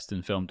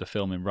Western film to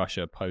film in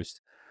Russia post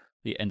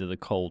the end of the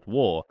Cold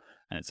War.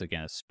 And it's,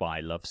 again, a spy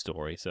love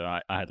story. So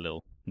I had a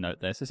little note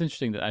there. So it's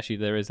interesting that actually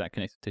there is that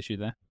connective tissue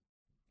there.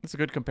 That's a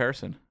good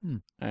comparison.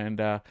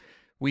 And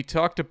we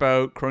talked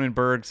about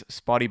Cronenberg's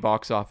spotty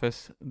box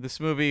office. This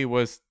movie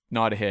was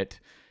not a hit.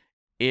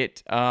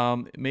 It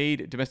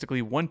made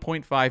domestically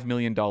 $1.5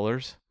 million.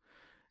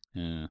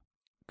 Yeah.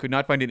 Could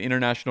not find an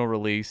international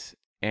release,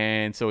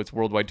 and so its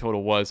worldwide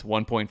total was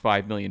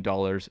 $1.5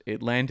 million.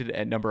 It landed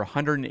at number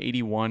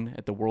 181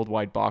 at the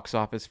worldwide box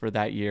office for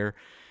that year,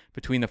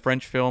 between the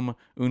French film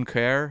Un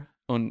Coeur,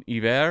 Un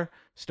Hiver,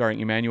 starring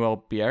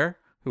Emmanuelle Bier,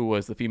 who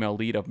was the female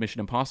lead of Mission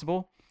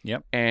Impossible,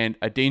 and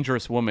A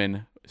Dangerous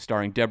Woman,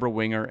 starring Deborah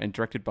Winger and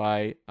directed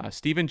by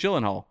Stephen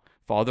Gyllenhaal,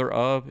 father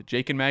of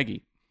Jake and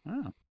Maggie.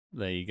 Oh,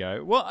 there you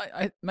go. Well,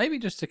 I maybe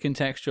just to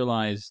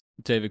contextualize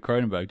David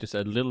Cronenberg just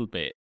a little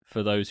bit,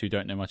 for those who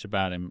don't know much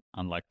about him,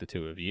 unlike the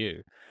two of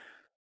you,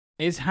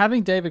 is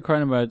having David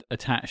Cronenberg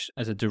attached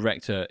as a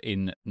director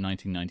in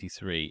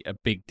 1993 a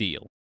big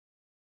deal?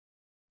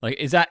 Like,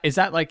 is that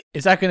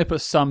going to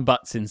put some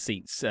butts in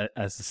seats,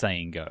 as the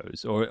saying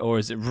goes, or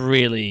is it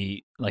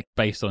really like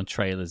based on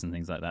trailers and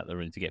things like that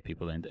really to get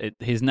people in?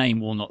 His name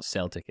will not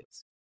sell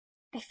tickets.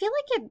 I feel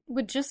like it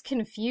would just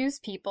confuse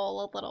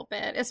people a little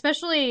bit,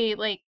 especially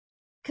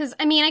because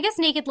I guess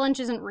Naked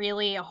Lunch isn't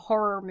really a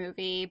horror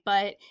movie,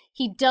 but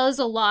he does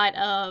a lot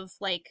of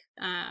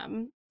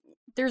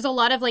there's a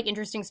lot of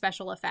interesting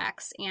special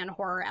effects and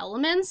horror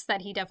elements that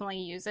he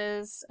definitely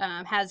uses,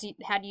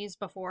 had used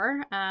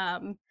before.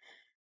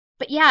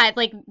 But yeah,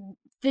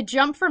 the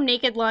jump from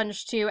Naked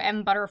Lunch to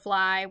M.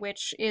 Butterfly,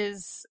 which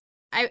is,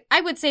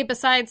 I would say,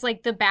 besides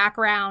the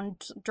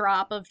background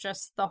drop of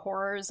just the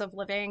horrors of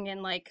living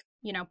in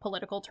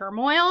political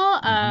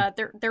turmoil,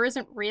 there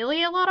isn't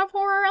really a lot of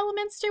horror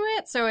elements to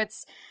it. So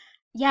it's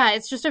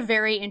just a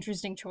very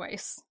interesting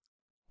choice.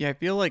 Yeah, I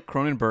feel like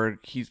Cronenberg,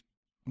 he's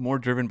more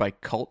driven by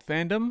cult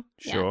fandom.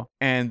 Sure.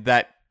 And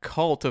that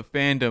cult of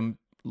fandom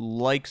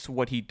likes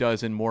what he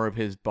does in more of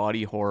his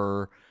body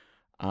horror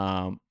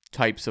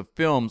types of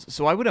films.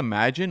 So I would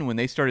imagine when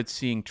they started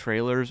seeing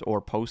trailers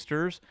or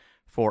posters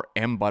for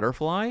M.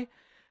 Butterfly,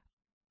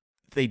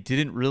 they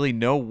didn't really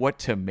know what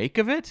to make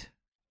of it.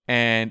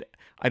 And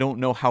I don't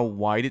know how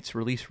wide its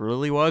release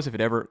really was, if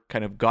it ever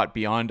kind of got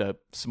beyond a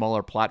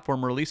smaller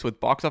platform release. With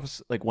box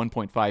office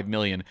 1.5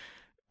 million,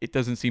 it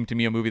doesn't seem to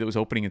me a movie that was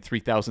opening in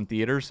 3,000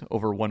 theaters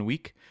over 1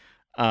 week.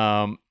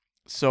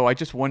 So I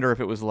just wonder if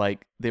it was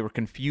they were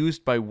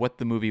confused by what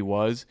the movie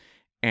was,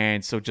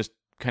 and so just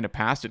kind of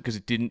passed it because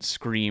it didn't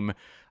scream,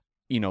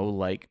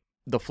 like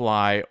The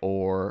Fly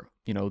or,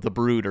 The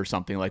Brood or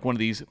something, like one of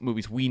these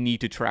movies we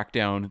need to track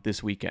down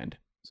this weekend.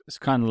 It's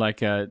kind of like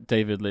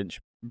David Lynch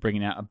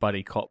bringing out a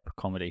buddy cop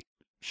comedy.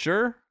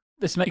 Sure.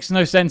 This makes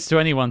no sense to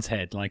anyone's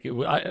head. Like,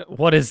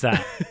 what is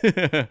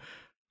that?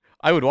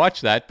 I would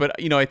watch that, but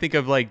I think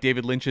of like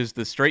David Lynch's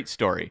The Straight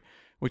Story,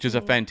 which is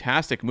a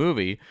fantastic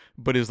movie,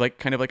 but is like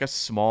kind of like a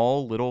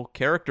small little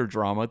character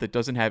drama that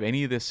doesn't have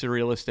any of the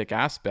surrealistic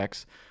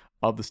aspects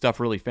of the stuff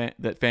really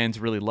that fans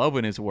really love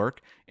in his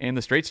work. And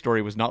The Straight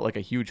Story was not like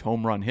a huge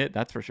home run hit,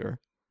 that's for sure.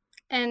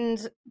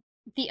 And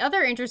the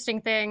other interesting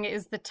thing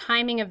is the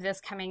timing of this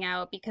coming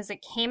out, because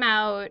it came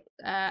out,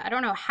 I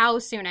don't know how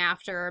soon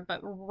after, but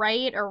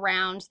right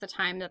around the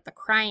time that The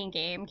Crying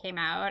Game came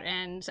out.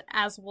 And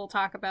as we'll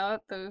talk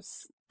about,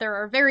 there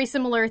are very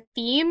similar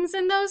themes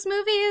in those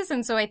movies.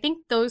 And so I think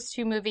those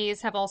two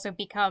movies have also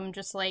become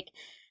just like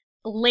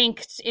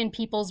linked in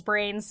people's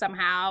brains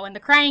somehow. And The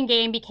Crying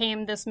Game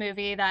became this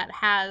movie that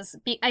has,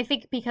 I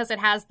think because it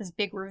has this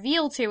big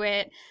reveal to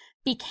it,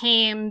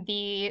 became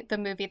the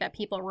movie that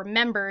people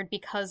remembered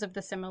because of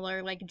the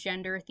similar like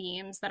gender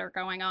themes that are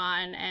going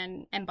on,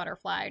 and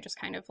Butterfly just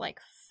kind of like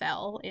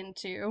fell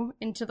into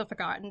the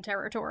forgotten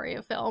territory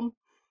of film.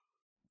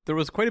 There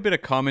was quite a bit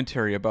of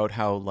commentary about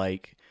how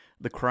like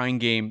The Crying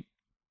Game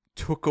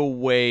took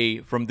away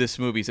from this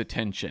movie's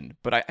attention,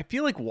 but I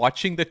feel like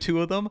watching the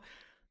two of them,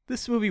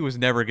 this movie was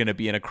never going to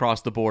be an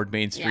across-the-board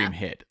mainstream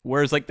hit.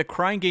 Whereas, like, The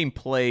Crying Game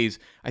plays,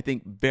 I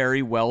think,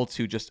 very well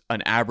to just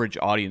an average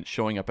audience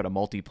showing up at a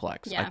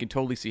multiplex. Yeah. I can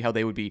totally see how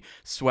they would be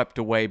swept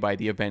away by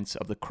the events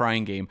of The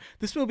Crying Game.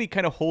 This movie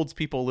kind of holds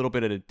people a little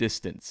bit at a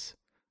distance.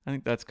 I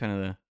think that's kind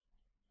of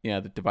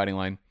the dividing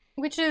line.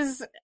 Which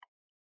is,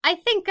 I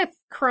think, a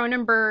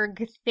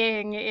Cronenberg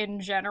thing in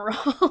general.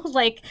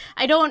 Like,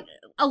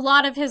 a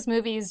lot of his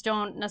movies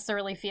don't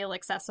necessarily feel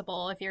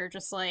accessible if you're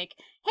just like,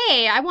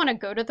 hey, I want to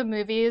go to the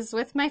movies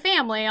with my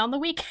family on the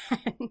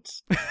weekend.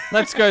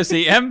 Let's go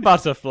see M.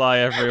 Butterfly,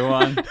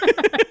 everyone.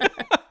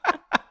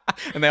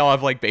 And they all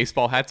have like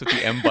baseball hats with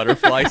the M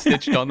Butterfly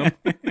stitched on them.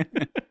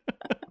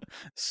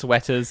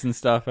 Sweaters and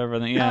stuff,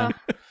 everything. Yeah.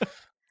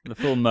 The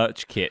full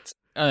merch kit.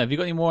 Have you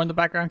got any more in the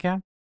background,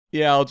 Cam?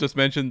 Yeah, I'll just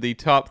mention the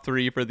top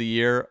 3 for the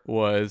year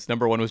was,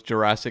 number 1 was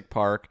Jurassic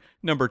Park,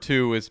 number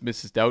 2 was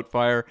Mrs.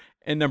 Doubtfire,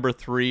 and number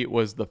 3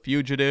 was The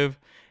Fugitive.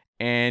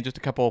 And just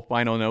a couple of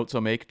final notes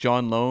I'll make.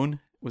 John Lone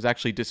was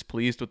actually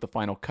displeased with the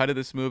final cut of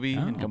this movie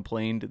and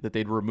complained that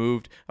they'd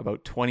removed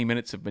about 20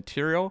 minutes of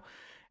material.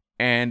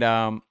 And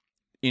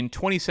in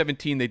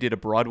 2017, they did a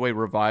Broadway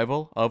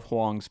revival of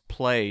Huang's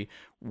play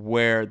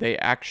where they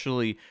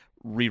actually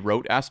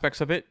rewrote aspects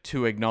of it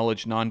to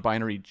acknowledge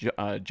non-binary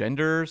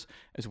genders,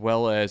 as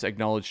well as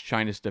acknowledge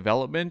China's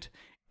development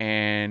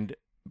and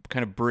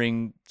kind of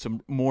bring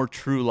some more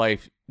true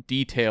life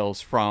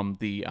details from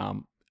the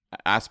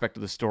aspect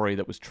of the story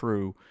that was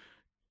true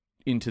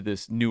into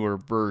this newer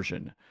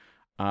version.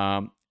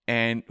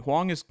 And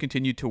Huang has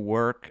continued to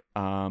work.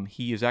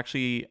 He is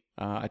actually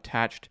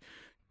attached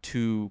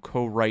to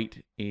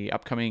co-write a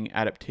upcoming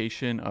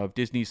adaptation of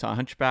Disney's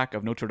Hunchback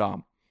of Notre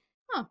Dame.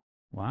 Huh.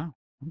 Wow.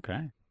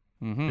 Okay.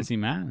 Mm-hmm. Busy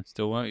man.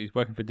 He's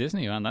working for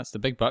Disney, man. That's the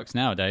big bucks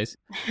nowadays.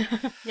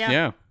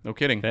 Yeah, no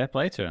kidding. Fair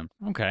play to him.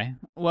 Okay.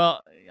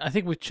 Well, I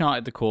think we've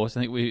charted the course. I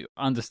think we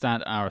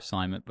understand our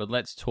assignment, but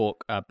let's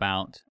talk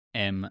about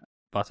M.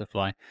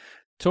 Butterfly.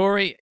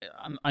 Tori,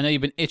 I know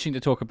you've been itching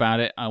to talk about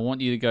it. I want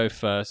you to go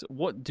first.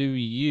 What do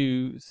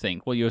you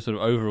think? What are your sort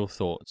of overall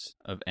thoughts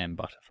of M.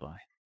 Butterfly?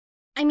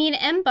 I mean,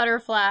 M.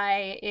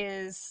 Butterfly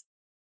is,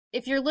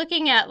 if you're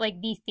looking at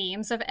like the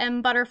themes of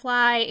M.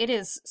 Butterfly, it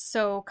is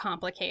so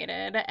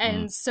complicated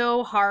and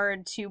so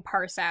hard to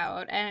parse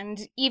out.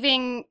 And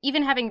even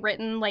having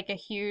written like a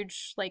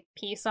huge like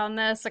piece on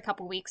this a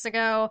couple weeks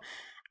ago,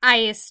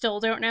 I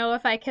still don't know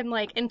if I can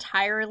like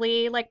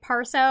entirely like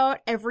parse out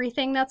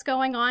everything that's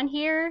going on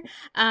here,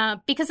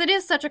 because it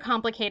is such a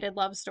complicated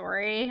love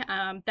story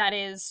that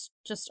is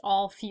just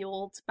all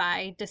fueled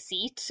by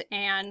deceit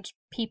and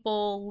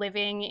people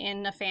living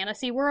in a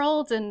fantasy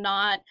world and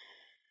not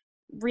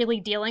really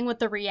dealing with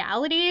the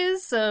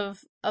realities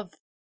of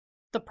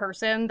the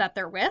person that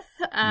they're with.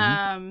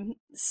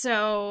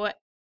 So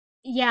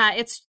yeah,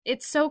 it's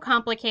so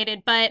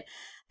complicated, but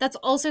that's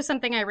also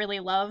something I really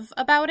love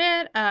about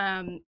it.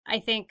 I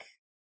think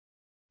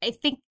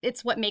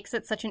it's what makes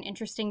it such an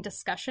interesting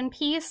discussion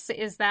piece,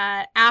 is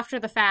that after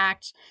the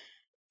fact,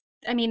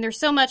 I mean, there's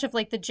so much of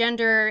like the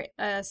gender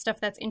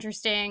stuff that's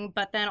interesting,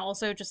 but then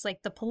also just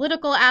like the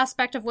political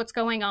aspect of what's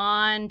going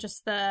on,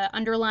 just the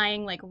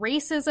underlying like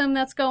racism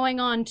that's going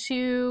on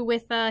too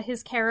with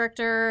his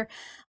character.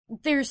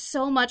 There's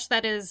so much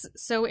that is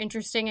so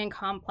interesting and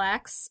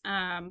complex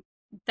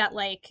that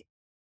like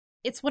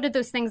it's one of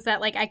those things that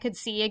like I could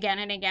see again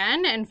and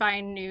again and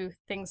find new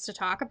things to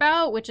talk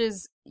about, which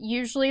is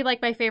usually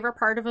like my favorite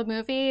part of a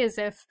movie, is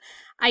if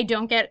I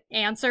don't get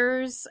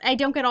answers. I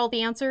don't get all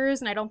the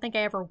answers, and I don't think I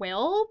ever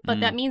will, but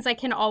that means I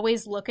can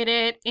always look at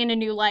it in a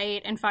new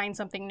light and find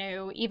something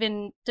new,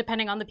 even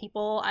depending on the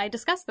people I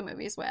discuss the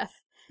movies with.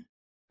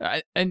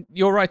 And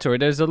you're right, Tori.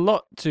 There's a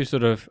lot to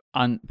sort of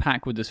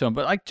unpack with this film,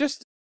 but like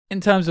just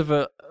in terms of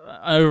an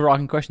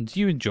overarching question, do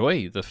you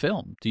enjoy the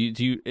film?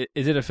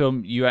 Is it a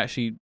film you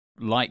actually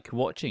like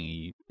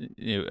watching?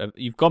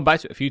 You've gone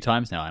back to it a few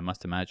times now, I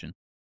must imagine.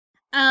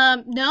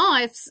 No,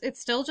 it's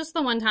still just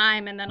the one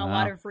time, and then a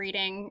lot Wow. of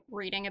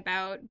reading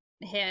about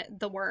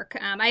the work.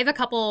 I have a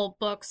couple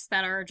books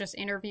that are just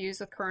interviews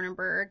with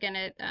Cronenberg,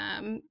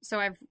 and so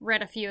I've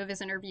read a few of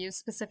his interviews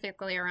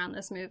specifically around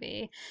this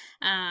movie.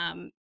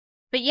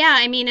 But yeah,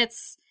 I mean,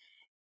 it's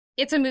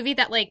a movie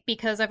that, like,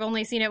 because I've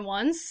only seen it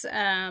once,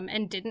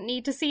 and didn't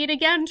need to see it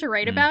again to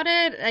write about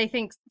it, I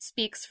think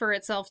speaks for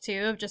itself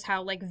too, of just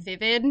how like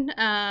vivid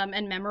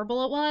and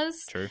memorable it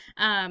was. True.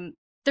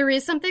 There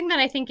is something that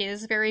I think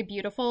is very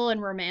beautiful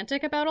and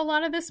romantic about a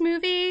lot of this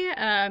movie,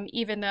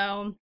 even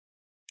though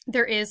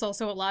there is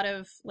also a lot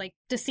of like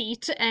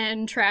deceit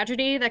and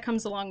tragedy that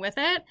comes along with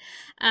it.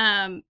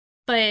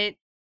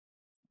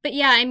 But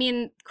yeah, I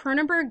mean,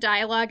 Cronenberg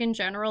dialogue in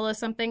general is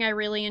something I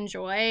really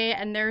enjoy,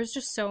 and there's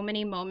just so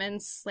many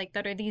moments like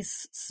that are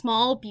these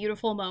small,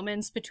 beautiful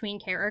moments between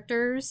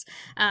characters.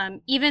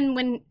 Even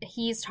when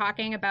he's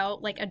talking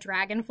about like a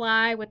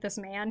dragonfly with this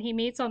man he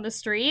meets on the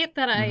street,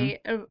 that I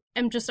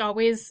am just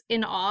always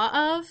in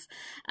awe of.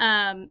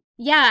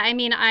 Yeah, I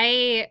mean,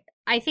 I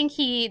think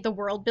the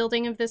world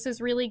building of this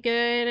is really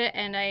good,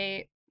 and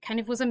I kind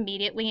of was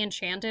immediately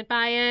enchanted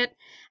by it.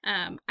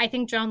 I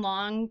think John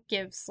Long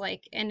gives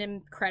like an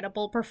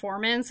incredible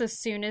performance. As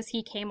soon as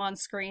he came on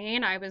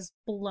screen, I was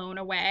blown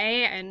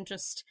away and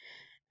just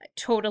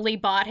totally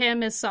bought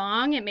him his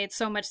song. It made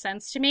so much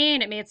sense to me,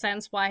 and it made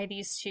sense why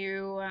these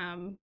two,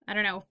 I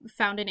don't know,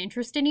 found an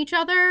interest in each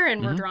other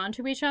and were drawn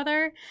to each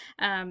other.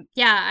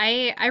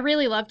 Yeah, I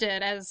really loved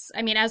it as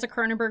a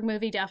Cronenberg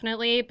movie,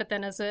 definitely, but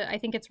then I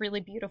think it's really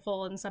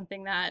beautiful and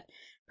something that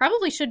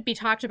probably should be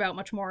talked about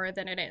much more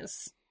than it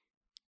is.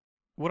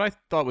 What I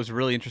thought was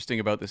really interesting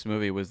about this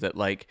movie was that,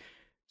 like,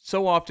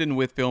 so often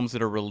with films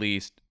that are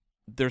released,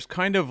 there's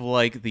kind of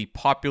like the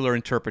popular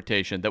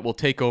interpretation that will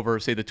take over,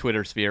 say, the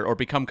Twitter sphere or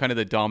become kind of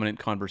the dominant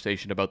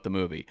conversation about the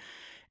movie.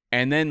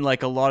 And then,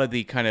 like, a lot of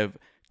the kind of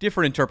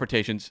different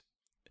interpretations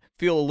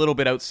feel a little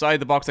bit outside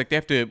the box. Like, they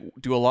have to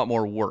do a lot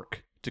more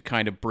work to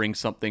kind of bring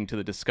something to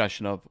the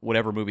discussion of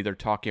whatever movie they're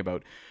talking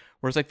about.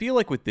 Whereas I feel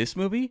like with this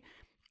movie,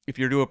 if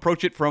you're to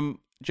approach it from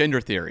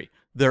gender theory,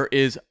 there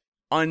is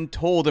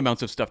untold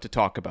amounts of stuff to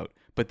talk about.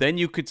 But then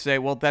you could say,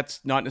 well, that's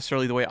not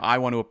necessarily the way I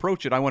want to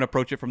approach it. I want to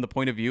approach it from the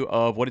point of view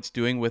of what it's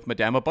doing with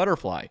Madame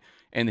Butterfly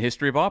and the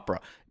history of opera.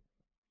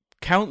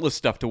 Countless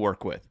stuff to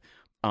work with.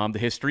 The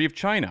history of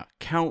China.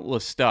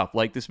 Countless stuff.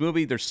 Like this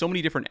movie, there's so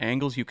many different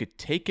angles you could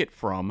take it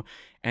from.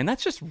 And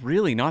that's just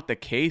really not the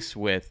case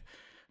with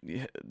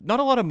not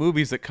a lot of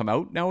movies that come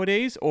out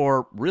nowadays,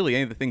 or really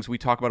any of the things we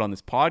talk about on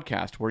this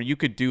podcast, where you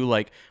could do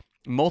like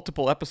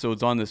multiple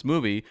episodes on this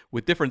movie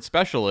with different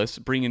specialists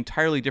bring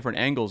entirely different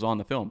angles on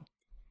the film.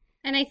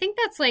 And I think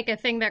that's like a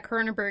thing that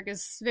Cronenberg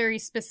is very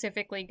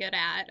specifically good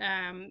at.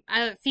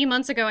 A few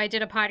months ago, I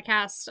did a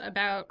podcast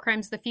about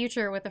Crimes of the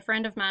Future with a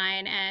friend of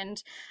mine,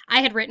 and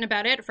I had written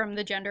about it from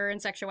the gender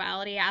and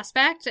sexuality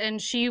aspect,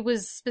 and she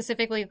was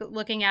specifically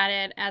looking at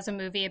it as a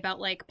movie about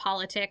like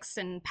politics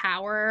and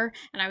power.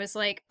 And I was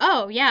like,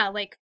 oh yeah,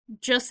 like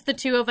just the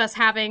two of us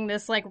having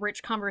this like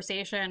rich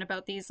conversation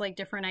about these like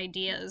different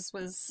ideas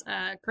was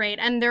great.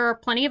 And there are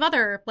plenty of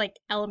other like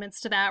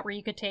elements to that where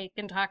you could take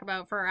and talk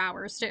about for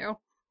hours too.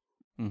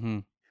 Mm-hmm.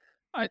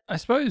 I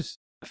suppose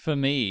for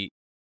me,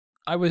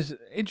 I was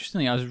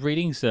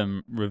reading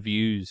some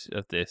reviews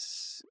of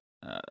this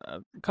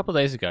a couple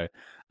of days ago,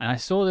 and I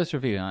saw this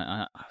review,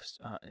 and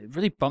it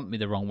really bumped me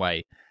the wrong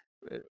way.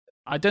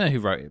 I don't know who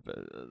wrote it, but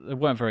they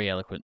weren't very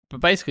eloquent.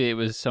 But basically, it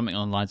was something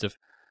on the lines of,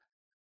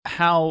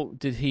 how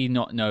did he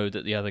not know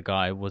that the other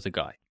guy was a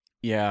guy?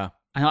 Yeah.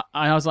 And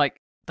I was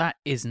like, that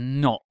is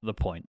not the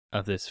point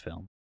of this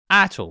film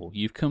at all.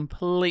 You've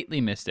completely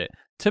missed it.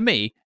 To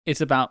me,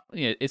 it's about,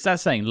 it's that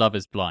saying, love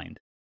is blind.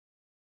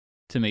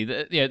 To me,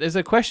 there's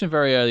a question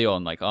very early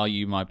on, like, are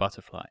you my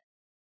butterfly?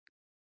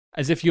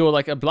 As if you're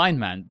like a blind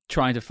man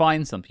trying to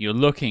find something. You're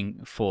looking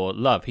for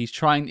love. He's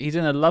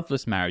in a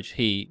loveless marriage,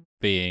 he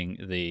being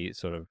the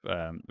sort of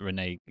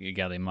Rene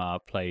Gallimard,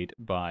 played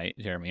by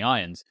Jeremy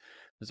Irons,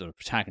 the sort of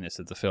protagonist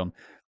of the film.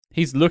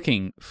 He's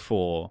looking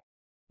for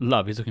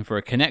love. He's looking for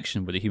a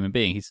connection with a human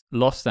being. He's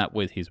lost that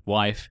with his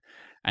wife,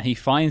 and he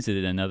finds it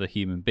in another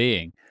human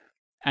being.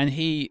 And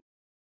he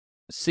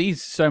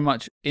sees so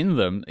much in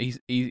them.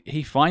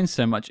 He finds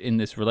so much in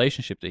this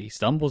relationship that he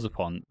stumbles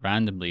upon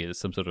randomly as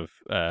some sort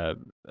of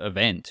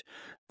event,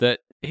 that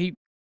he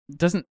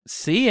doesn't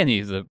see any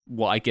of the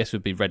what I guess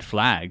would be red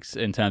flags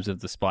in terms of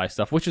the spy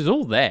stuff, which is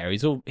all there.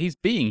 He's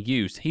being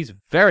used. He's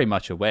very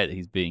much aware that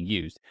he's being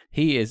used.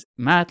 He is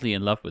madly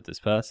in love with this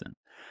person,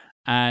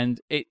 and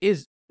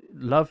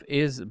love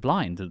is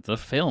blind. The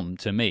film,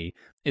 to me,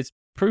 it's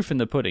proof in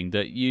the pudding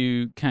that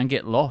you can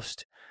get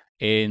lost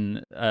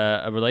in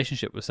a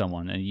relationship with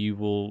someone, and you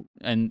will,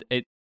 and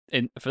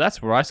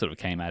that's where I sort of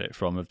came at it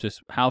from, of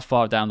just how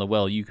far down the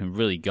well you can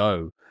really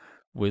go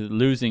with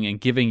losing and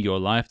giving your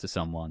life to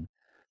someone,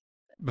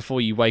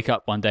 before you wake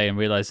up one day and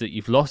realize that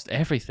you've lost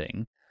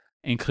everything,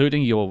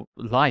 including your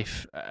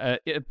life,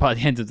 by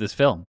the end of this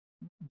film,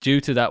 due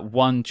to that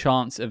one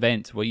chance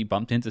event where you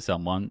bumped into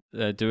someone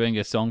doing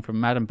a song from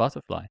Madame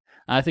Butterfly.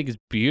 And I think it's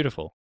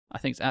beautiful. I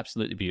think it's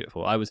absolutely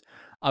beautiful. I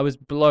was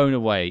blown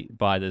away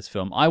by this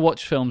film. I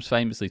watch films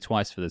famously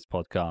twice for this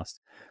podcast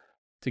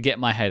to get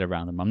my head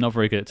around them. I'm not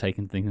very good at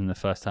taking things in the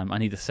first time. I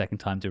need a second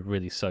time to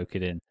really soak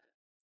it in.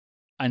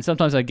 And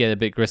sometimes I get a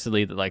bit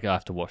gristly that I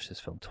have to watch this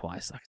film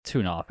twice,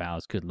 2.5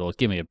 hours. Good Lord,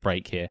 give me a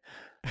break here.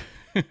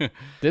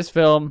 This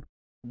film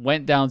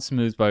went down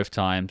smooth both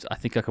times. I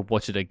think I could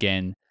watch it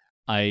again.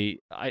 I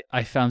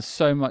found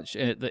so much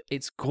in it that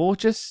it's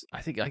gorgeous.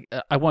 I think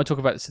I want to talk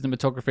about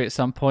cinematography at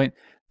some point.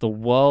 The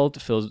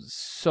world feels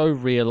so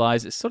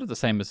realized. It's sort of the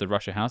same as the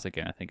Russia House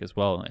again, I think, as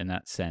well, in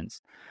that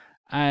sense.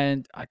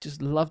 And I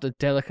just love the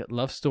delicate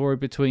love story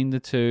between the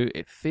two.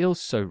 It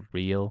feels so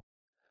real.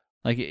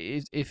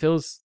 It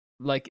feels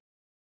like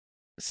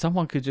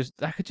that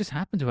could just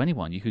happen to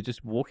anyone. You could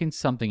just walk in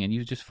something and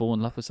you just fall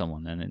in love with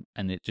someone,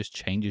 and it just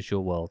changes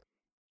your world.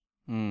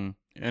 And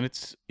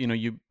it's,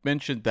 you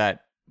mentioned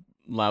that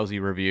lousy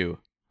review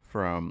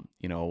from,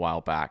 a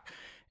while back.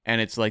 And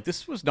it's like,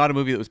 this was not a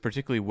movie that was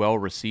particularly well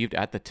received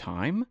at the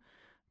time,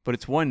 but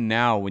it's one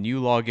now when you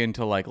log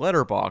into like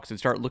Letterboxd and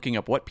start looking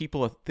up what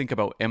people think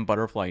about M.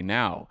 Butterfly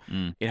now.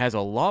 It has a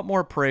lot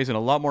more praise and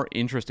a lot more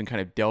interest in kind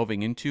of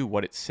delving into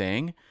what it's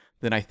saying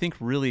than I think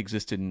really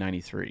existed in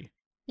 93.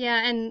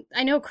 Yeah, and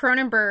I know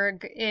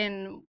Cronenberg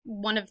in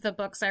one of the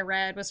books I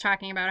read was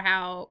talking about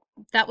how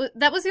that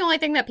was the only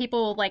thing that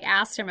people like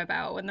asked him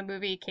about when the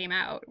movie came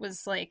out,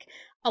 was like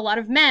a lot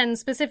of men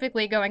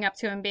specifically going up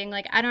to him being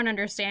like, I don't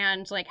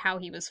understand like how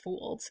he was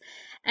fooled.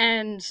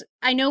 And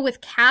I know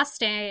with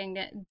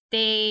casting,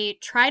 they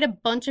tried a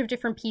bunch of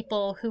different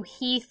people who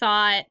he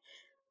thought,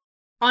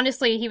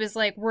 honestly, he was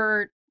like,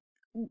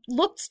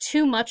 looked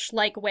too much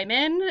like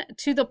women,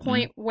 to the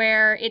point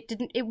where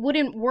it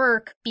wouldn't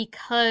work,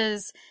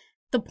 because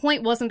the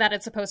point wasn't that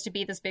it's supposed to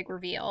be this big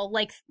reveal,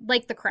 like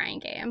The Crying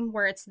Game,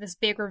 where it's this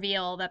big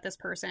reveal that this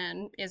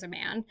person is a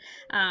man,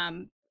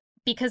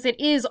 because it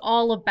is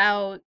all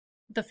about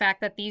the fact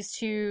that these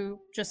two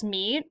just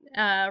meet.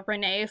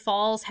 Renee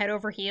falls head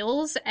over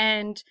heels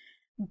and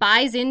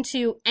buys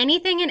into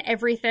anything and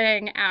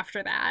everything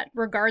after that,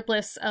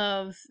 regardless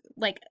of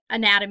like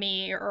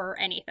anatomy or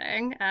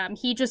anything.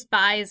 He just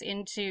buys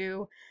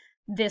into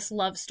this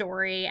love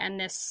story and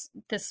this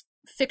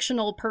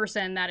fictional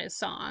person that is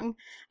Song.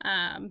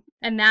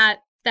 And that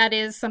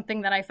is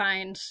something that I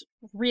find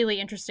really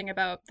interesting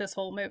about this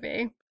whole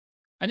movie.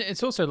 And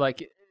it's also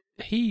like,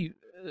 he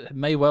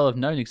may well have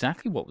known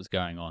exactly what was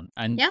going on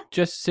and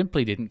just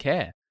simply didn't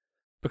care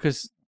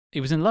because he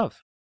was in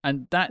love.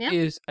 And that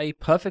is a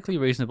perfectly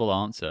reasonable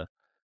answer.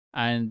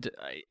 And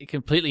it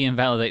completely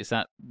invalidates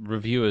that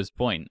reviewer's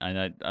point.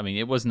 And I mean,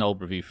 it was an old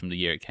review from the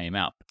year it came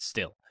out, but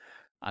still,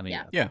 I mean,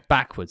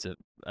 backwards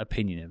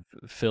opinion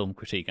of film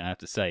critique, I have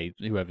to say,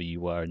 whoever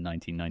you were in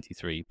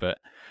 1993. But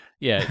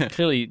yeah,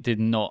 clearly did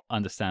not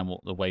understand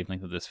what the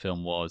wavelength of this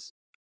film was.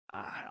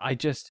 I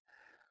just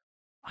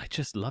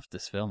loved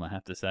this film, I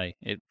have to say.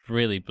 It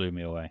really blew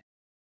me away.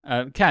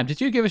 Cam,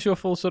 did you give us your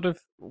full sort of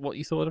what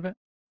you thought of it?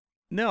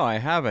 No, I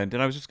haven't.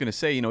 And I was just going to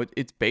say,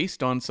 it's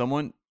based on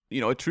someone,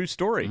 a true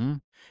story.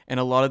 And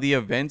a lot of the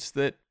events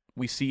that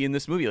we see in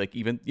this movie, like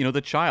even,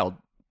 the child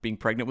being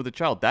pregnant with a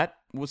child, that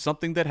was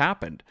something that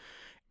happened.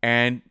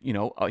 And,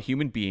 a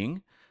human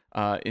being,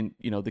 in,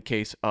 the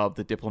case of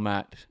the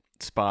diplomat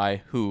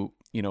spy who,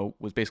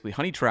 was basically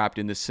honey trapped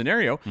in this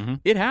scenario,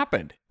 it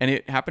happened. And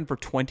it happened for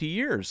 20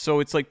 years. So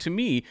it's like, to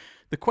me,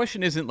 the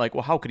question isn't like,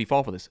 well, how could he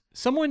fall for this?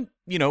 Someone,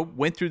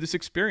 went through this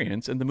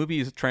experience, and the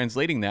movie is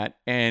translating that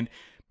and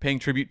paying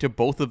tribute to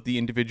both of the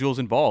individuals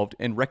involved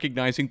and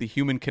recognizing the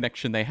human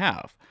connection they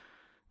have.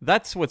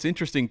 That's what's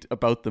interesting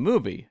about the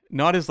movie,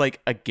 not as like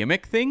a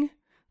gimmick thing,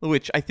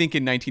 which I think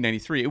in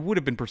 1993, it would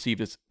have been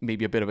perceived as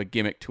maybe a bit of a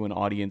gimmick to an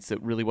audience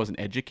that really wasn't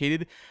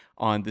educated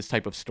on this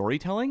type of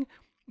storytelling.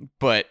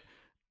 But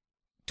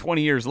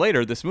 20 years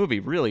later, this movie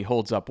really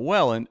holds up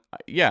well. And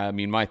yeah, I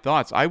mean, my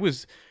thoughts, I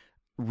was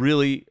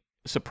really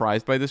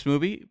surprised by this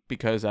movie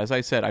because, as I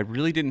said, I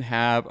really didn't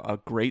have a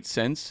great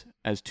sense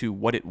as to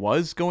what it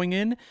was going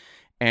in.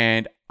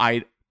 And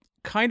I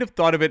kind of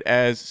thought of it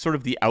as sort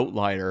of the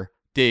outlier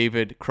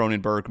David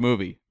Cronenberg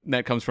movie. And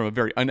that comes from a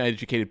very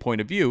uneducated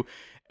point of view.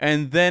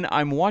 And then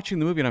I'm watching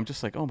the movie and I'm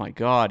just like, oh my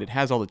God, it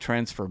has all the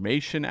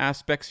transformation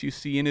aspects you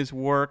see in his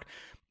work.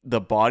 The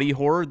body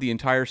horror, the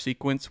entire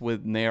sequence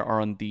when they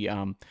are on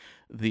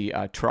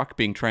the truck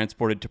being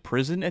transported to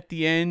prison at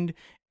the end.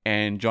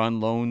 And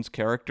John Lone's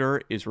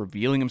character is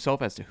revealing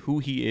himself as to who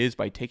he is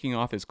by taking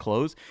off his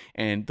clothes,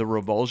 and the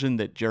revulsion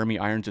that Jeremy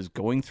Irons is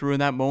going through in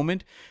that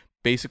moment,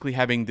 basically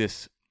having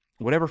this,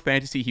 whatever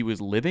fantasy he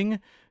was living,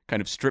 kind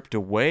of stripped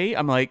away.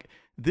 I'm like,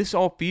 this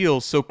all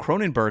feels so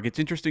Cronenberg. It's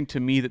interesting to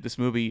me that this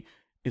movie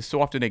is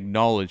so often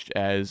acknowledged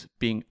as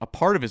being a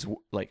part of his,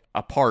 like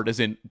a part as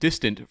in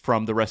distant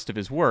from the rest of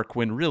his work,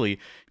 when really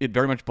it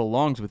very much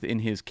belongs within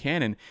his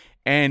canon.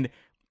 And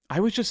I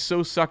was just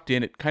so sucked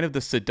in at kind of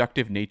the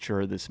seductive nature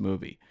of this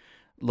movie.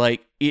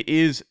 Like, it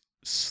is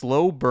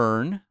slow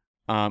burn.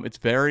 It's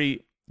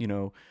very,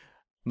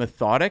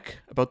 methodic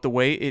about the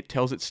way it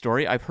tells its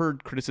story. I've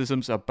heard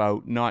criticisms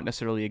about not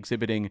necessarily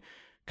exhibiting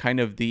kind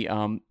of the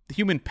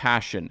human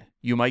passion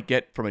you might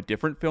get from a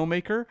different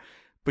filmmaker,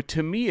 but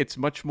to me it's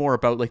much more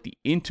about like the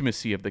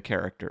intimacy of the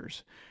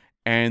characters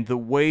and the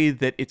way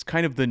that it's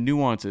kind of the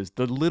nuances,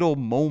 the little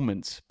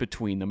moments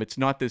between them. It's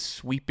not this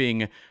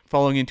sweeping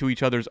falling into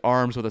each other's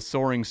arms with a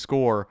soaring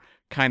score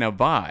kind of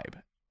vibe.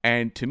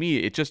 And to me,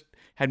 it just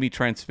had me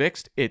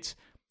transfixed. It's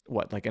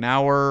like an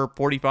hour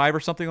 45 or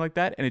something like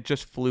that, and it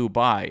just flew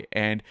by.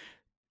 And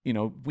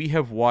we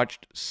have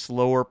watched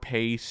slower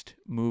paced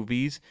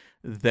movies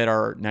that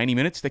are 90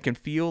 minutes that can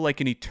feel like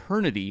an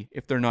eternity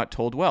if they're not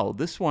told well.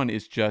 This one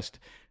is just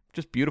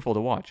beautiful to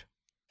watch.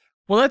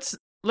 Well,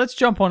 let's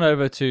jump on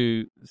over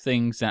to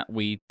things that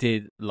we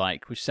did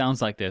like, which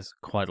sounds like there's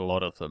quite a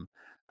lot of them.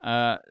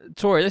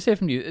 Tori, let's hear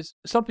from you. Is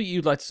something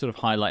you'd like to sort of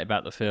highlight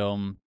about the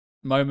film?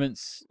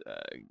 Moments,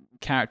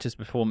 characters,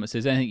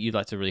 performances, anything you'd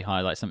like to really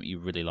highlight, something you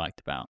really liked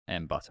about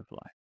M.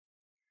 Butterfly?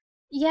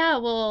 Yeah,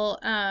 well,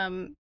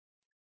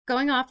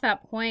 going off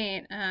that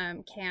point,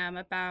 Cam,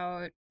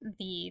 about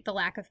the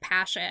lack of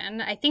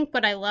passion, I think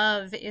what I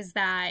love is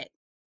that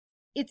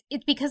it's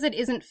because it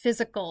isn't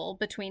physical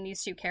between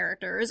these two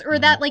characters, or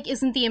that like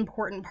isn't the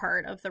important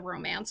part of the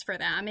romance for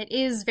them. It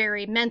is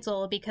very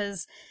mental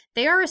because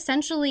they are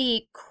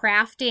essentially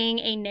crafting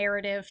a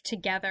narrative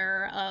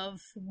together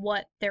of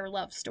what their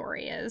love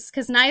story is,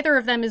 because neither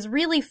of them is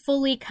really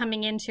fully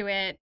coming into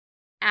it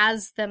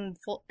as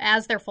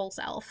their full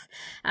self.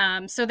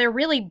 So they're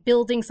really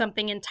building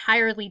something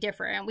entirely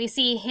different. We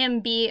see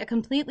him be a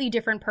completely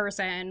different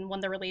person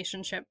when the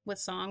relationship with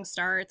Song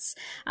starts.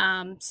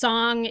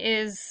 Song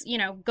is,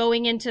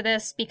 going into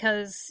this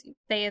because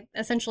they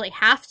essentially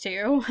have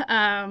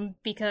to,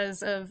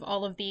 because of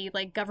all of the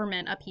like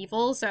government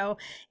upheaval. So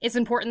it's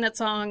important that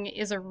Song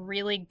is a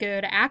really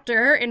good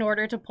actor in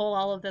order to pull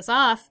all of this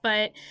off.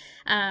 But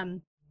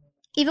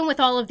even with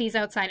all of these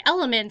outside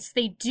elements,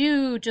 they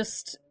do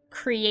just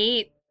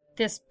create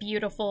this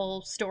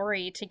beautiful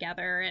story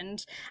together.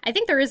 And I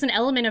think there is an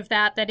element of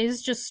that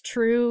is just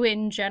true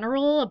in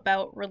general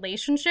about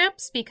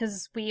relationships,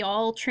 because we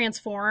all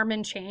transform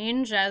and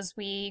change as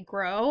we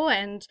grow,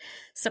 and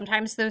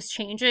sometimes those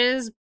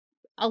changes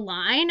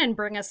align and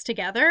bring us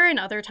together, and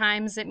other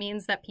times it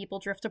means that people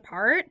drift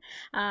apart.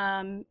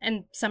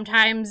 And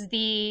sometimes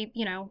the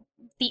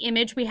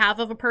image we have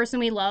of a person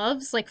we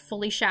love like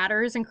fully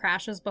shatters and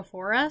crashes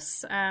before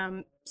us.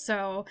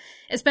 So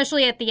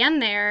especially at the end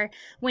there,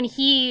 when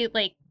he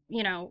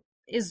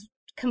is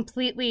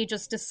completely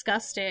just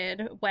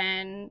disgusted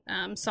when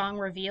Song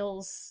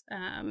reveals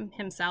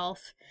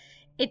himself,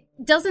 it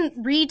doesn't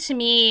read to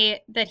me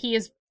that he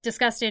is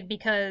disgusted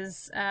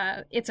because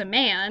it's a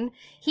man.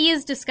 He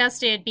is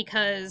disgusted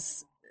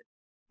because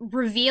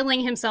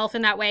revealing himself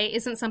in that way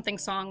isn't something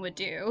Song would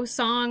do.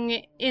 Song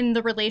in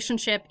the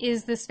relationship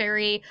is this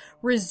very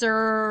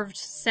reserved,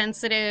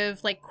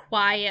 sensitive, like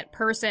quiet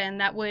person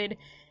that would,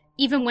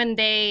 even when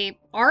they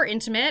are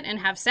intimate and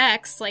have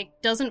sex, like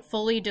doesn't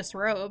fully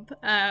disrobe.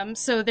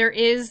 So there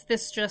is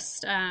this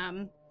just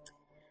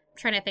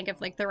trying to think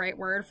of like the right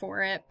word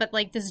for it, but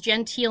like this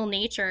genteel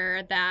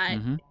nature that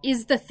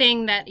is the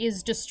thing that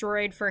is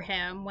destroyed for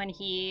him when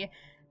he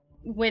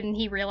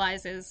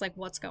realizes like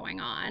what's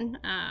going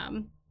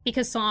on,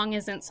 because Song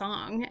isn't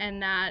Song.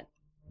 And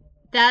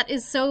that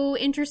is so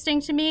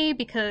interesting to me,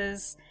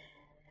 because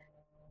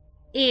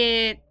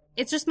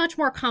it's just much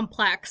more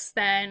complex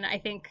than I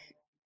think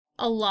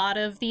a lot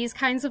of these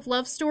kinds of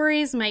love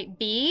stories might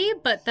be,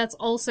 but that's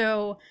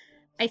also,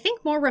 I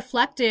think, more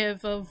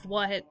reflective of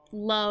what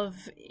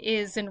love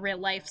is in real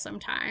life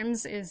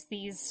sometimes, is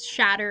these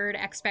shattered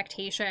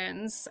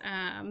expectations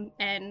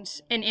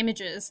and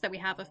images that we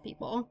have of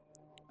people.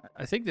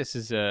 I think this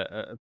is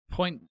a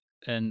point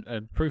and a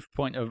proof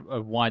point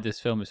of why this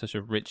film is such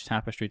a rich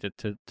tapestry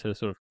to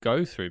sort of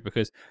go through,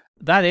 because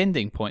that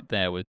ending point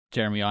there with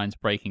Jeremy Irons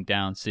breaking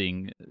down,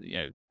 seeing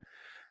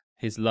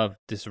his love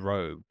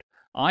disrobed,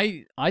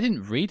 I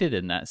didn't read it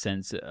in that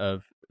sense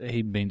of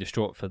him being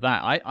distraught for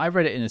that. I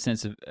read it in the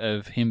sense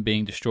of him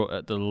being distraught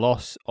at the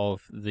loss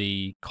of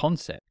the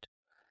concept.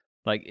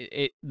 Like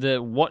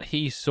what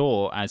he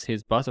saw as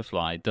his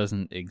butterfly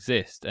doesn't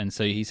exist, and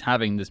so he's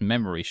having this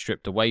memory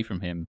stripped away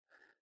from him,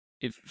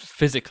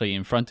 physically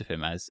in front of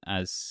him as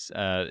it's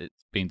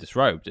being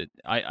disrobed.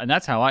 And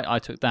that's how I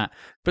took that.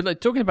 But like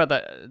talking about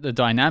the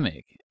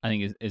dynamic, I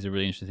think is a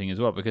really interesting thing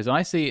as well, because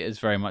I see it as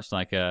very much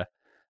like a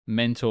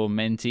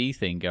mentor-mentee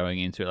thing going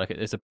into it. Like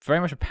there's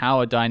very much a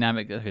power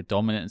dynamic, like a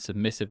dominant and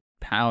submissive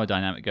power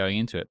dynamic going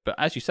into it. But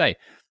as you say,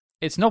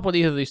 it's not what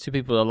either of these two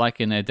people are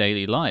like in their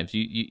daily lives.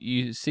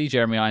 You see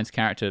Jeremy Irons'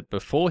 character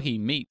before he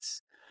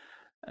meets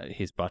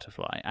his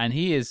butterfly, and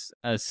he is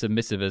as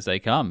submissive as they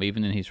come.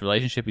 Even in his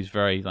relationship, he's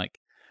very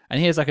and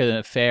he has like an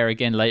affair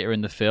again later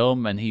in the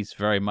film, and he's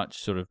very much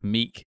sort of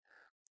meek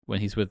when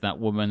he's with that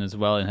woman as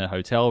well in her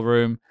hotel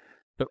room.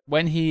 But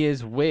when he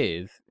is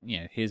with,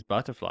 his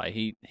butterfly,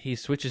 he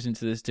switches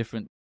into this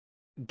different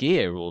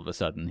gear all of a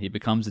sudden. He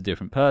becomes a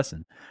different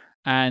person.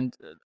 And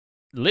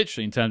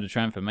literally in terms of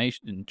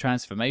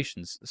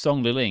transformations,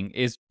 Song Liling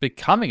is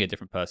becoming a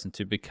different person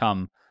to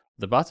become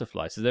the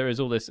butterfly. So there is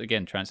all this,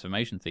 again,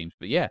 transformation themes.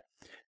 But yeah,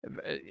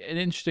 an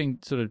interesting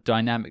sort of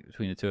dynamic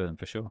between the two of them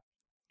for sure.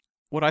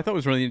 What I thought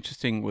was really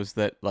interesting was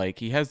that like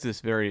he has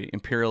this very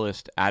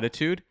imperialist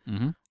attitude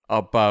Mm-hmm.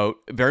 about,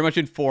 very much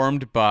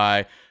informed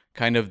by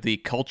kind of the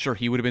culture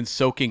he would have been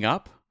soaking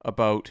up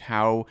about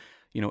how,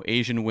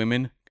 Asian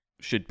women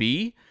should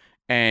be.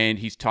 And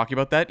he's talking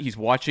about that. He's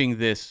watching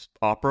this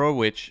opera,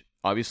 which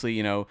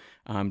obviously,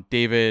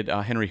 David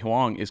Henry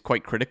Hwang is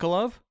quite critical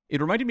of. It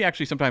reminded me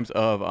actually sometimes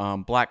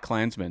of Black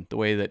Klansman, the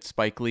way that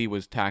Spike Lee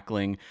was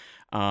tackling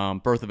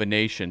Birth of a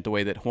Nation, the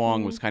way that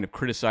Hwang was kind of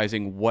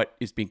criticizing what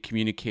is being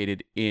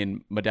communicated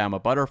in Madama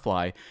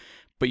Butterfly.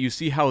 But you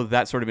see how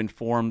that sort of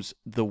informs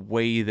the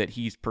way that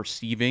he's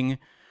perceiving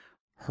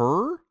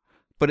her.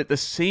 But at the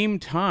same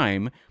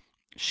time,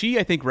 she,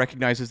 I think,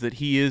 recognizes that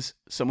he is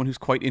someone who's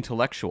quite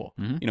intellectual.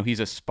 Mm-hmm. He's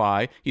a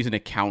spy. He's an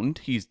accountant.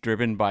 He's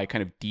driven by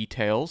kind of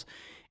details.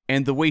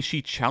 And the way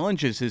she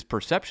challenges his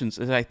perceptions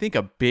is, I think,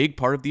 a big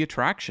part of the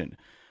attraction,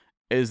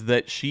 is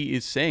that she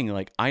is saying,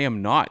 like, I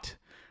am not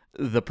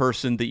the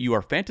person that you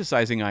are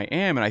fantasizing I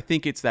am. And I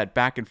think it's that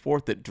back and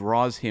forth that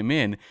draws him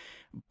in.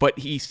 But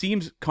he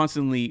seems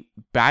constantly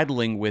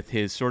battling with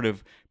his sort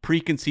of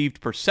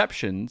preconceived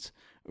perceptions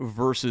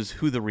versus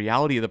who the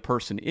reality of the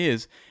person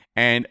is.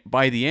 And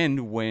by the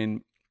end,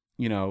 when,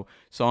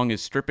 Song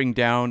is stripping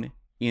down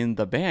in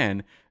the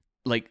band,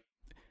 like,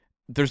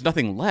 there's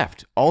nothing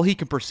left. All he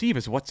can perceive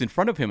is what's in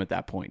front of him at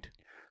that point.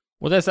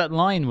 Well, there's that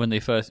line when they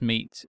first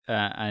meet,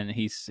 and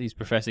he's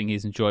professing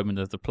his enjoyment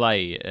of the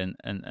play,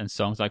 and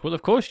Song's like, "Well,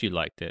 of course you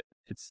liked it.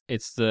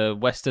 It's the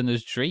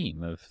Westerner's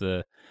dream of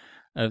the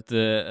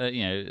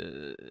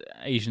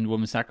Asian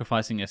woman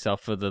sacrificing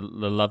herself for the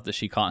love that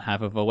she can't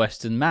have of a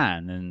Western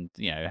man, and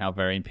how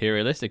very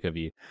imperialistic of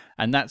you."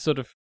 And that sort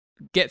of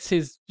gets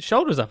his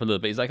shoulders up a little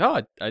bit. He's like,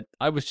 "Oh,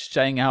 I was just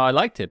saying how I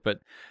liked it," but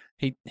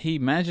he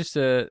manages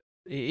to.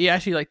 He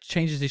actually like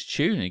changes his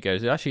tune and he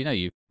goes, "Actually, no,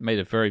 you've made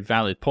a very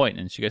valid point."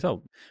 And she goes,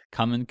 "Oh,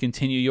 come and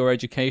continue your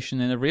education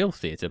in a real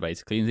theatre,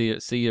 basically,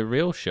 and see a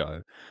real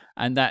show."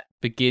 And that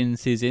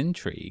begins his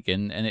intrigue,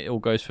 and it all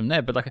goes from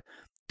there. But like a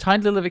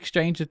tiny little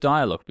exchange of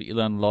dialogue, but you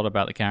learn a lot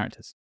about the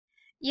characters.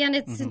 Yeah, and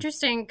it's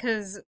interesting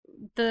because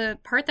the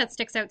part that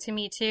sticks out to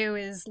me too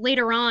is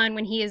later on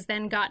when he has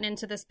then gotten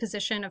into this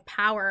position of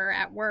power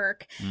at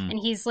work and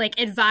he's like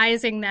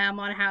advising them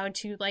on how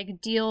to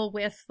like deal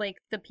with like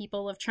the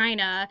people of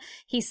China.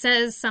 He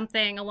says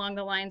something along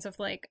the lines of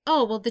like,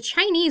 "Oh, well, the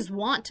Chinese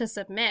want to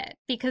submit,"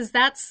 because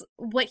that's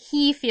what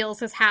he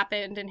feels has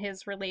happened in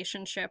his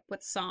relationship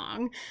with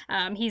Song.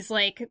 He's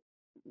like,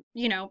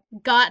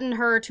 gotten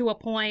her to a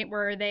point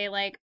where they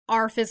like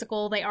are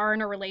physical, they are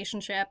in a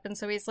relationship. And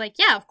so he's like,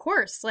 yeah, of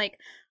course, like,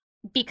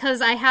 because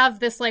I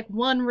have this like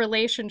one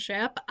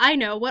relationship, I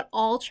know what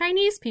all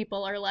Chinese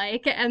people are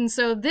like. And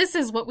so this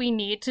is what we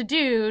need to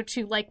do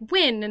to like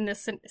win in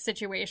this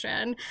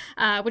situation,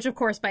 which of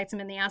course bites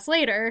him in the ass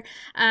later.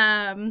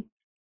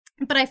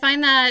 But I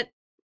find that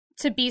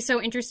to be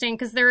so interesting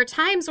because there are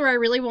times where I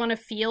really want to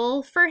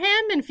feel for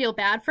him and feel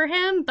bad for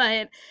him.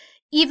 But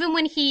even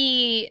when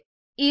he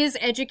is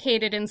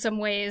educated in some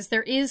ways,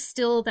 there is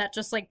still that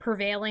just like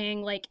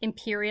prevailing like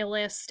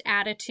imperialist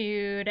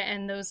attitude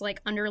and those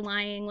like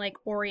underlying like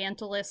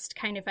orientalist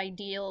kind of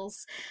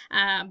ideals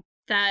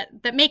that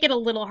make it a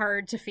little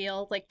hard to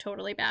feel like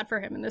totally bad for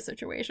him in this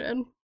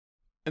situation.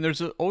 And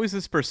there's always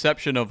this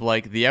perception of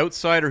like the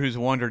outsider who's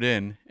wandered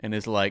in and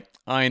is like,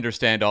 I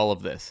understand all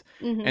of this.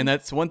 And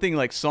that's one thing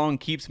like Song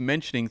keeps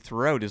mentioning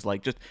throughout is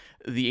like just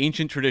the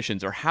ancient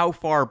traditions or how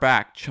far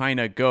back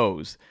China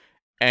goes.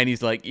 And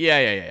he's like,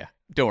 yeah.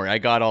 Don't worry, I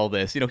got all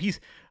this.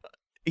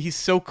 He's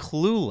so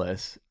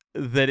clueless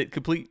that it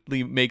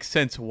completely makes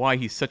sense why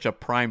he's such a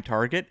prime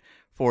target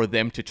for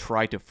them to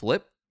try to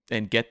flip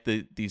and get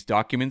these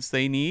documents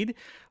they need.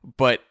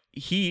 But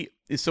he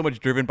is so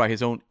much driven by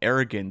his own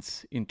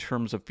arrogance in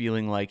terms of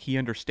feeling like he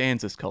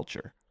understands this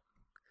culture.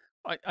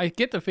 I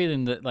get the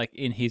feeling that like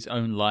in his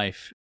own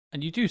life,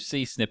 and you do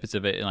see snippets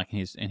of it like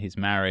in his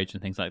marriage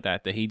and things like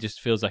that he just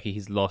feels like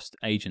he's lost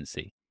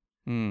agency.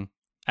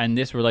 And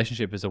this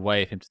relationship is a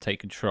way of him to take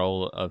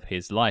control of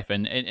his life.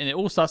 And it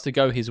all starts to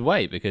go his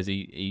way because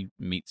he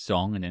meets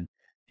Song and then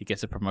he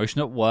gets a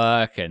promotion at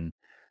work and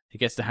he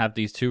gets to have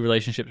these two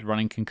relationships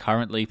running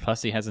concurrently.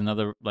 Plus he has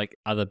another like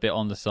other bit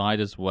on the side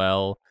as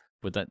well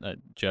with that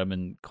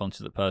German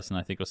consulate person,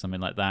 I think, or something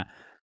like that.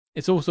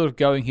 It's all sort of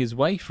going his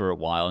way for a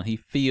while and he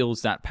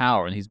feels that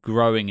power and he's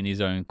growing in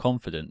his own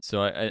confidence.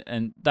 So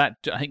and that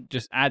I think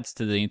just adds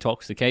to the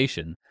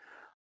intoxication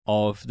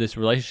of this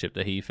relationship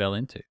that he fell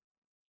into.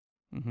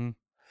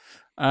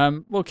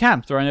 Well,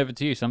 Cam, throwing over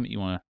to you, something you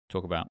want to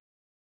talk about?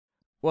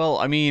 Well,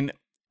 I mean,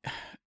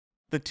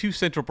 the two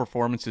central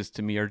performances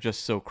to me are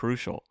just so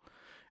crucial.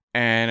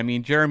 And I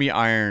mean, Jeremy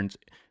Irons,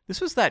 this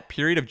was that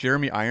period of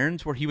Jeremy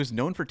Irons where he was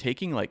known for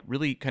taking like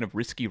really kind of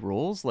risky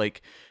roles,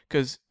 like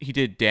because he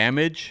did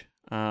Damage,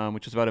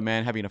 which was about a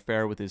man having an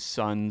affair with his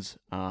son's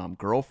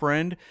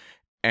girlfriend,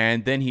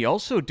 and then he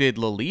also did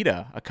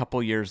Lolita a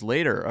couple years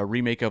later, a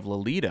remake of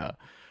Lolita,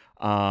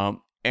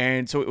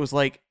 and so it was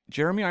like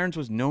Jeremy Irons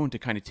was known to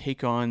kind of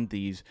take on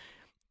these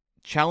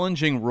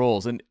challenging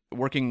roles, and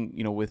working,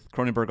 with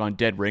Cronenberg on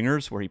Dead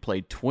Ringers, where he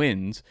played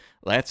twins,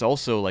 that's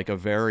also like a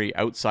very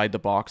outside the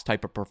box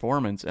type of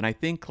performance. And I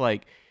think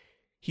like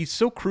he's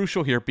so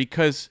crucial here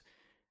because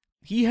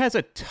he has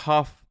a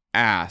tough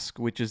ask,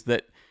 which is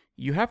that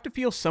you have to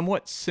feel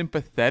somewhat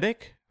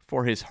sympathetic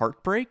for his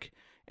heartbreak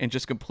and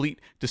just complete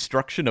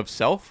destruction of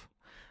self.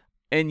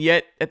 And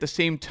yet, at the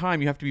same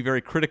time, you have to be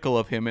very critical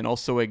of him and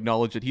also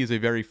acknowledge that he is a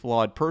very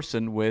flawed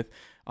person with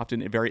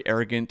often very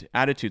arrogant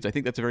attitudes. I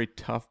think that's a very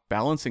tough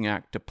balancing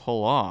act to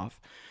pull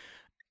off.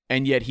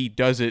 And yet he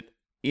does it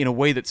in a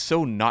way that's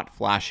so not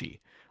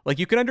flashy. Like,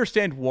 you can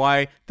understand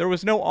why there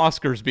was no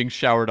Oscars being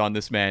showered on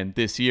this man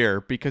this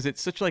year, because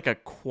it's such like a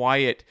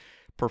quiet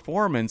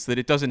performance that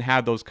it doesn't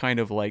have those kind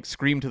of like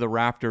scream to the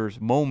rafters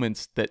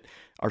moments that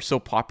are so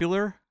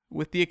popular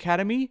with the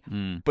Academy.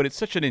 But it's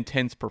such an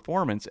intense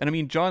performance. And I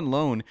mean, John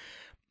Lone,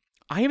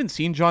 I haven't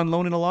seen John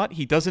Lone in a lot.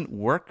 He doesn't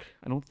work,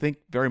 I don't think,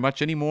 very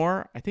much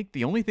anymore. I think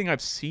the only thing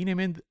I've seen him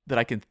in that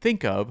I can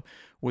think of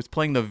was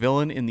playing the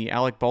villain in the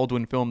Alec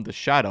Baldwin film The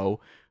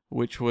Shadow,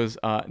 which was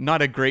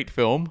not a great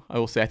film, I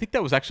will say. I think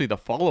that was actually the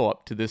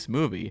follow-up to this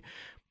movie.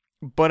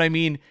 But I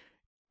mean,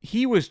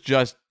 he was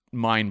just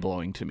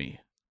mind-blowing to me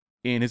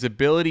in his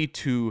ability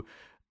to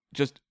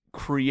just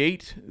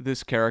create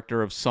this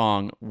character of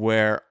Song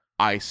where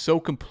I so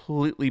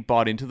completely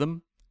bought into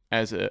them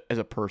as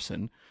a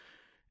person.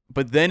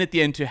 But then at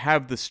the end to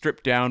have the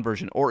stripped down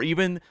version, or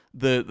even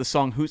the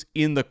Song who's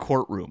in the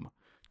courtroom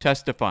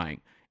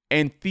testifying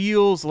and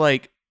feels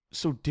like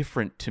so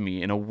different to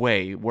me in a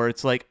way where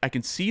it's like I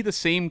can see the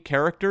same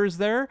characters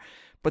there,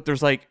 but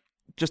there's like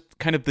just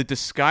kind of the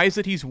disguise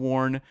that he's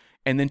worn,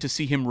 and then to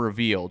see him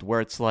revealed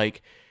where it's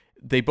like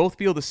they both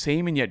feel the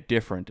same and yet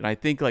different. And I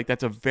think like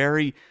that's a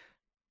very,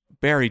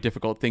 very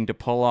difficult thing to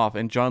pull off,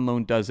 and John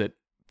Lone does it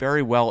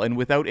very well, and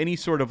without any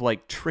sort of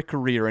like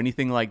trickery or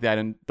anything like that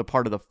in the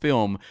part of the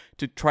film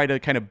to try to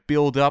kind of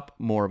build up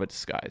more of a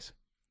disguise.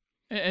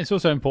 It's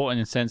also important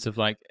in the sense of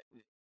like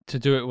to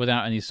do it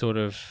without any sort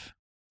of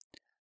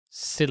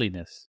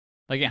silliness.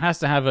 Like it has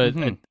to have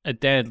a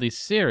deadly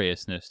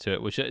seriousness to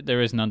it, which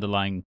there is an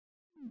underlying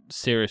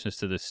seriousness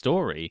to the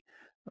story,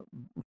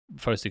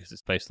 firstly because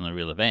it's based on a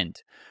real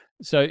event.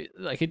 So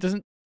like it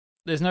doesn't,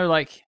 there's no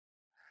like,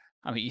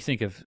 I mean, you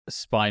think of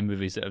spy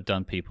movies that have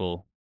done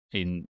people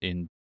in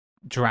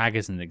drag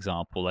as an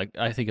example. Like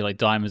I think of like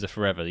Diamonds Are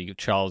Forever. You get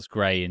Charles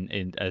Gray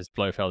in as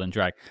Blofeld in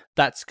drag.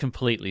 That's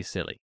completely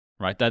silly,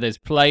 right? That is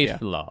played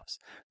for laughs.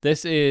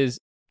 This is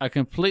a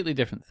completely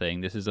different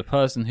thing. This is a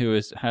person who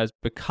has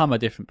become a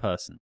different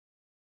person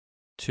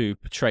to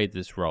portray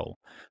this role.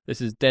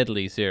 This is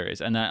deadly serious,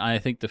 and I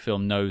think the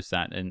film knows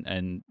that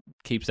and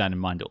keeps that in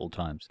mind at all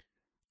times.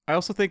 I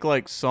also think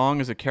like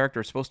Song as a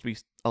character is supposed to be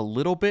a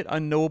little bit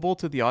unknowable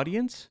to the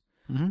audience,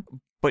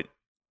 but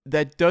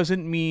that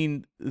doesn't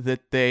mean that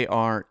they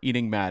are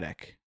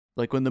enigmatic.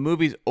 Like when the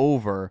movie's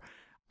over,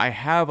 I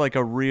have like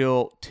a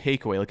real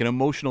takeaway, like an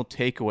emotional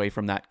takeaway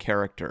from that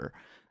character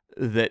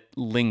that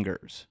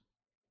lingers.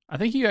 I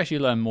think you actually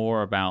learn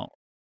more about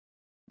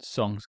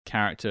Song's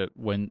character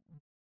when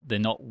they're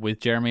not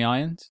with Jeremy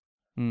Irons.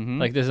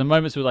 Like there's a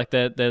moments where like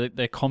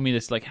they're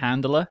communist like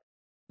handler,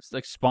 it's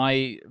like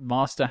spy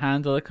master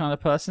handler kind of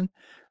person,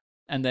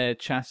 and they're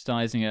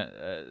chastising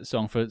a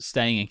Song for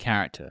staying in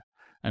character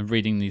and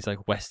reading these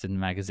like Western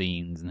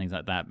magazines and things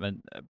like that.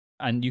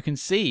 And you can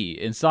see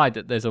inside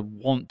that there's a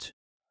want.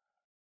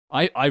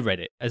 I read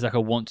it as like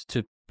a want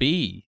to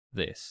be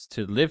this,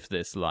 to live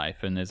this life,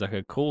 and there's like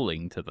a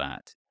calling to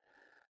that.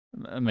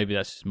 Maybe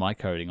that's just my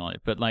coding on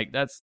it, but like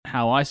that's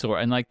how I saw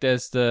it. And like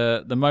there's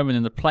the moment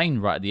in the plane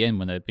right at the end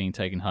when they're being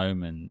taken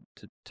home and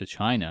to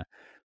China,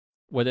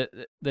 where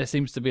there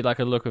seems to be like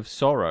a look of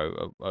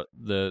sorrow,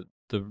 the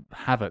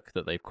havoc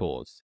that they've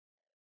caused.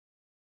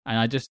 And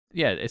I just,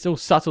 it's all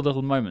subtle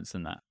little moments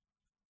in that.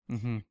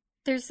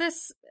 There's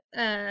this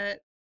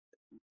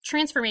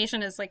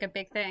transformation is like a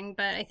big thing,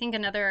 but I think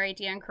another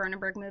idea in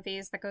Cronenberg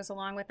movies that goes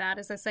along with that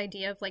is this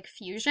idea of like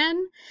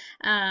fusion,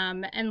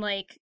 and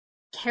like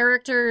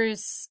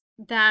characters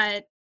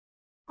that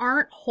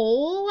aren't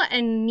whole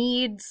and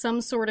need some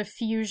sort of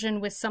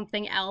fusion with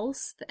something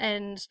else,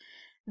 and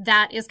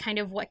that is kind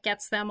of what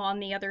gets them on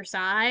the other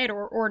side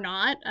or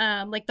not.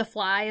 Like The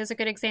Fly is a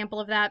good example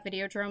of that.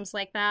 Videodrome's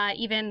like that.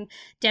 Even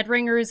Dead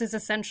Ringers is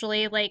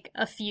essentially like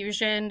a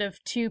fusion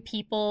of two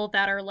people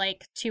that are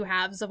like two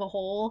halves of a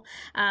whole.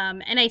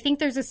 And I think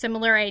there's a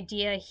similar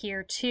idea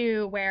here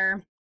too,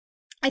 where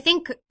I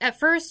think at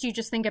first you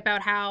just think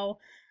about how,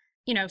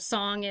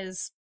 Song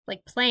is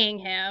like playing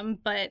him,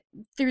 but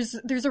there's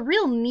a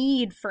real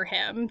need for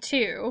him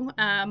too.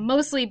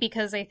 Mostly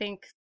because I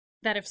think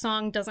that if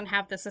Song doesn't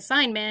have this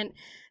assignment,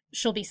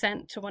 she'll be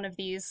sent to one of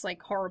these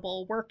like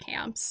horrible work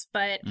camps.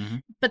 But Mm-hmm.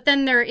 but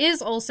then there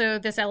is also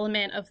this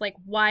element of like,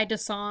 why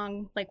does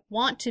Song like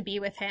want to be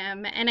with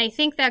him? And I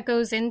think that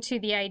goes into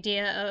the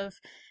idea of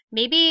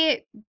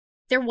maybe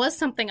there was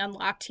something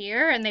unlocked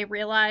here, and they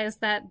realize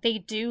that they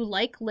do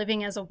like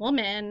living as a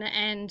woman,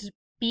 and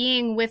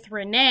being with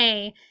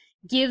Renee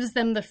gives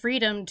them the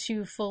freedom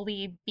to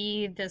fully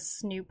be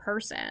this new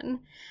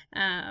person.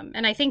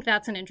 And I think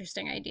that's an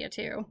interesting idea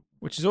too.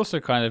 Which is also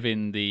kind of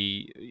in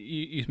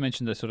you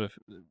mentioned the sort of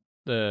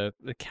the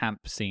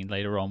camp scene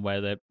later on,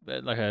 where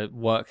they're like a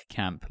work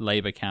camp,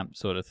 labor camp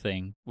sort of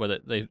thing, where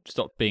they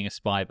stopped being a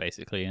spy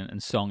basically,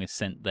 and Song is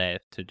sent there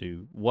to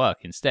do work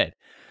instead.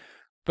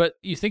 But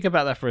you think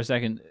about that for a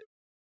second.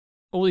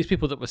 All these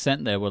people that were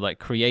sent there were like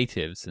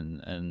creatives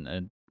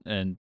and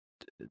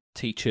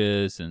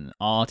teachers and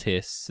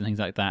artists and things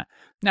like that.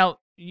 Now,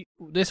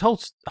 this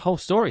whole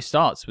story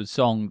starts with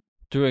Song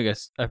doing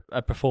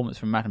a performance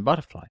from Madame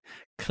Butterfly.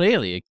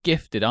 Clearly a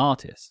gifted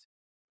artist.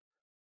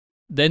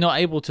 They're not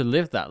able to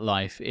live that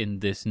life in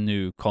this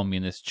new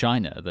communist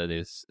China that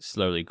is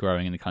slowly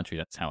growing in the country.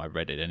 That's how I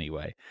read it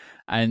anyway.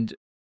 And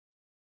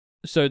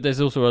so there's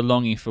also a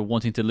longing for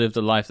wanting to live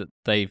the life that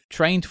they've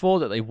trained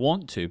for, that they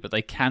want to, but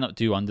they cannot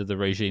do under the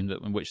regime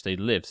in which they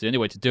live. So the only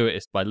way to do it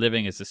is by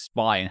living as a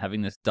spy and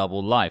having this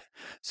double life.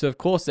 So of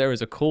course there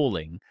is a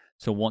calling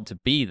to want to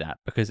be that,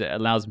 because it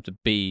allows them to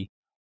be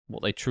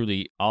what they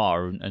truly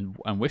are and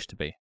wish to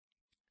be.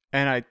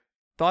 And I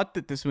thought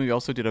that this movie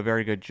also did a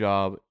very good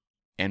job,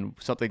 and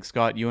something,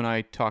 Scott, you and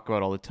I talk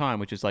about all the time,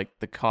 which is like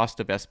the cost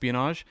of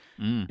espionage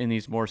in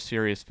these more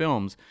serious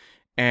films.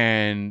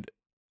 And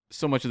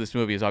so much of this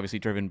movie is obviously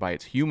driven by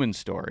its human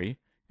story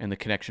and the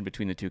connection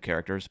between the two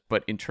characters.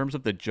 But in terms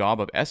of the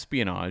job of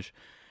espionage,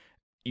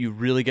 you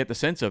really get the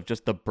sense of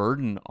just the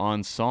burden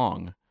on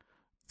Song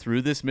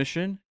through this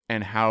mission,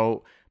 and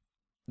how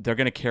they're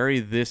going to carry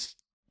this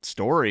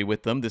story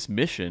with them, this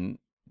mission,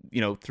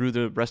 through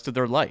the rest of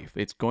their life.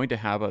 It's going to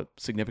have a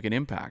significant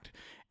impact.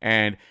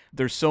 And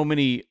there's so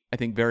many, I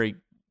think, very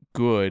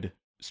good,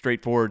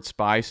 straightforward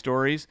spy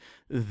stories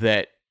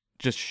that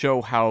just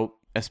show how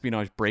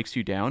espionage breaks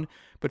you down,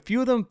 but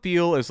few of them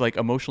feel as like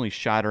emotionally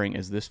shattering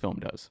as this film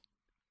does.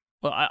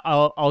 Well,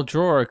 I'll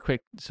draw a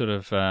quick sort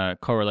of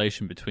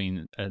correlation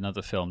between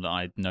another film that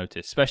I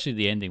noticed, especially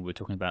the ending. We're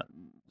talking about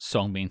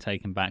Song being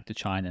taken back to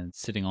China and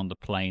sitting on the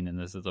plane, and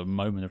there's a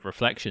moment of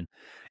reflection.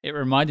 It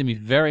reminded me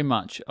very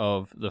much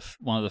of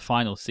one of the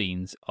final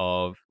scenes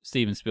of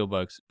Steven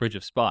Spielberg's Bridge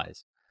of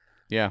Spies.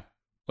 Yeah.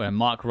 Where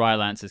Mark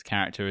Rylance's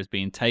character is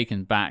being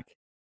taken back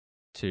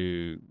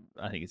to,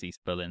 I think it's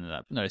East Berlin.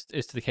 No, it's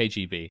to the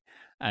KGB,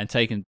 and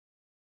taken,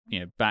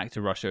 back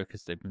to Russia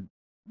because they've been,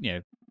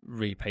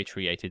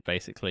 repatriated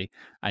basically.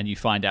 And you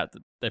find out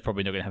that they're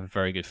probably not going to have a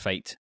very good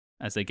fate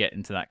as they get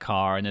into that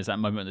car. And there's that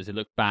moment as they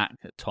look back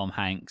at Tom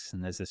Hanks,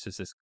 and there's just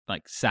this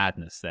like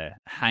sadness there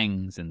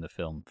hangs in the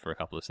film for a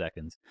couple of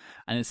seconds,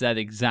 and it's that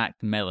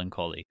exact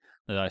melancholy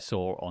that I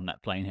saw on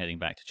that plane heading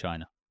back to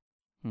China.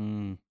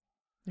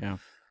 Yeah.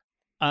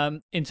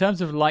 In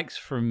terms of likes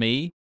from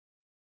me,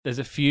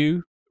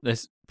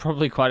 there's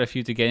probably quite a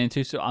few to get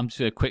into, so I'm just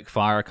going to quick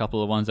fire a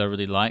couple of ones I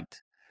really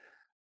liked.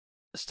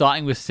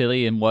 Starting with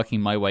silly and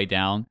working my way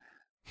down.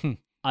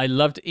 I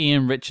loved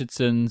Ian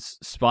Richardson's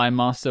spy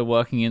master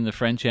working in the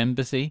French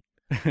embassy.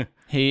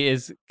 He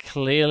is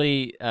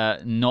clearly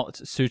not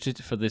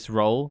suited for this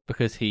role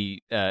because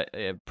he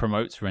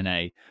promotes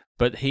Renee,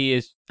 but he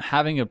is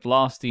having a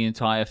blast the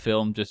entire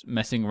film, just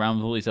messing around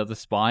with all these other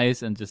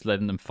spies and just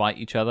letting them fight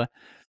each other.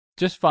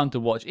 Just fun to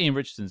watch. Ian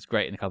Richardson's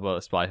great in a couple of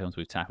other spy films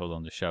we've tackled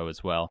on the show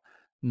as well.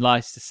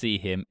 Nice to see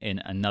him in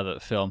another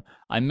film.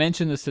 I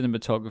mentioned the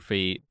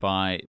cinematography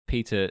by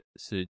Peter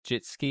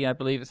Sujitsky, I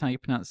believe it's how you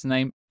pronounce the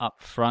name, up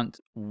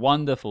front.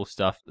 Wonderful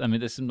stuff. I mean,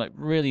 there's some like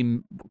really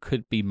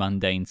could be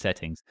mundane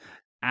settings,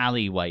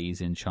 alleyways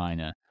in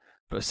China,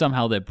 but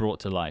somehow they're brought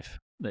to life.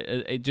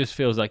 It just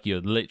feels like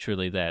you're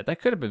literally there.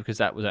 That could have been because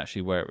that was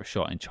actually where it was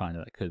shot in China.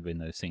 That could have been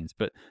those scenes,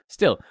 but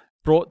still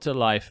brought to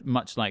life,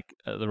 much like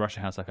the Russia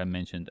House, like I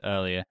mentioned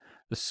earlier.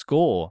 The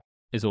score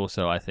is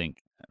also, I think,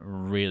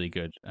 really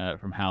good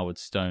from Howard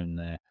Stone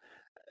there.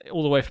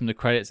 All the way from the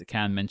credits that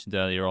Cam mentioned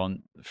earlier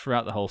on,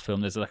 throughout the whole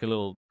film, there's like a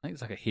little, I think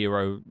it's like a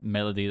hero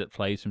melody that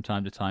plays from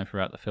time to time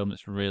throughout the film.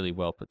 It's really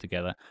well put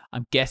together.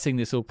 I'm guessing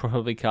this all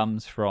probably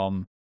comes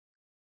from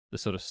the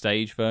sort of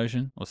stage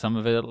version, or some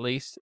of it at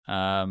least.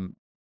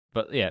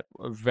 But yeah,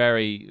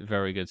 very,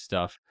 very good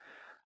stuff.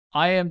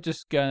 I am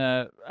just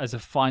gonna, as a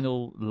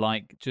final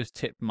just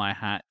tip my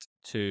hat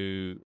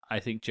to, I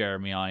think,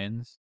 Jeremy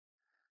Irons.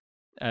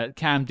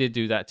 Cam did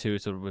do that too,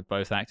 sort of with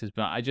both actors,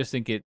 but I just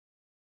think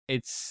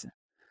it's,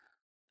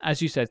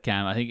 as you said,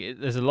 Cam, I think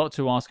there's a lot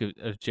to ask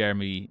of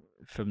Jeremy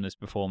from this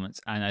performance,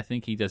 and I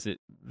think he does it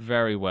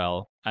very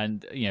well.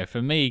 And,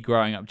 for me,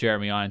 growing up,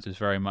 Jeremy Irons was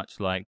very much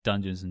like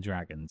Dungeons and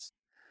Dragons.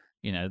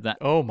 That.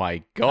 Oh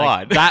my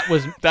God.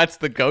 That's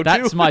the go-to.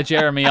 That's my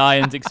Jeremy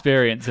Irons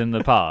experience in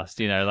the past.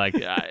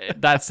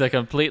 That's a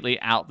completely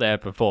out there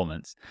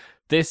performance.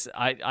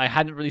 I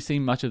hadn't really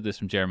seen much of this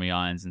from Jeremy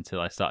Irons until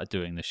I started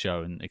doing the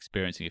show and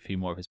experiencing a few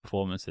more of his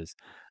performances.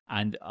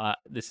 And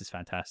this is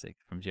fantastic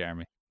from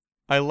Jeremy.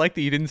 I like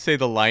that you didn't say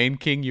The Lion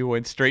King. You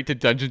went straight to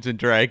Dungeons and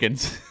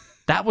Dragons.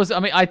 That was, I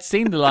mean, I'd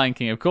seen The Lion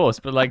King, of course,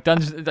 but like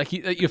Dungeons, like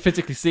you're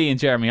physically seeing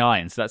Jeremy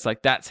Irons.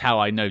 That's how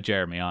I know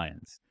Jeremy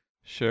Irons.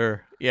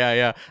 Sure.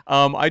 Yeah.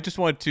 I just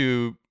want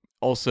to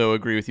also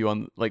agree with you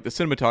on like the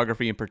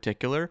cinematography in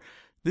particular.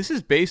 This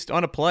is based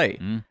on a play.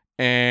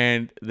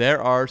 And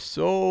there are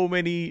so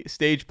many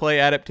stage play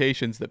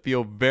adaptations that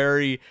feel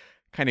very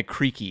kind of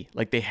creaky.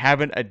 Like they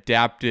haven't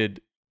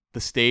adapted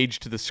the stage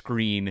to the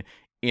screen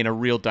in a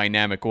real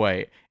dynamic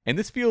way. And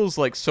this feels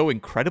like so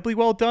incredibly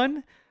well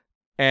done.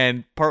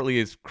 And partly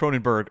is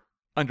Cronenberg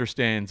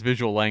understands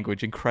visual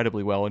language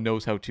incredibly well and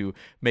knows how to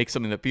make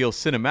something that feels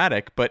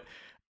cinematic. But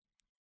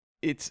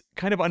it's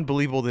kind of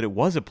unbelievable that it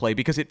was a play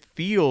because it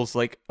feels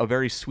like a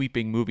very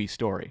sweeping movie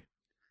story.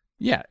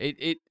 Yeah,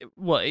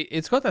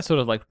 it's got that sort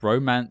of like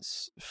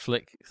romance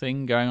flick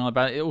thing going on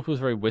about it. It all feels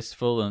very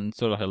wistful and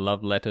sort of like a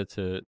love letter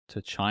to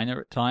China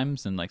at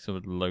times and like sort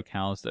of the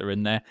locales that are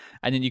in there.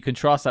 And then you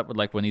contrast that with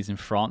like when he's in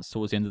France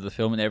towards the end of the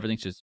film and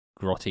everything's just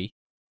grotty.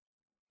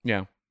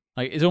 Yeah.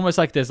 Like it's almost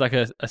like there's like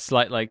a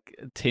slight like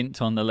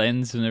tint on the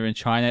lens when they're in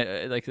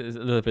China. Like there's a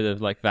little bit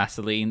of like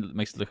Vaseline that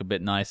makes it look a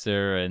bit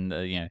nicer, and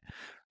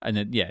and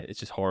then it's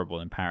just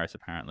horrible in Paris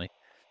apparently.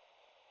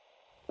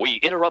 We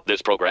interrupt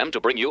this program to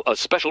bring you a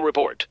special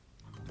report.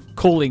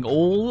 Calling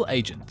all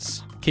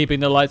agents. Keeping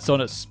the lights on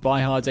at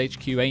Spy Hard's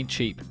HQ ain't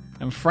cheap.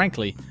 And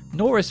frankly,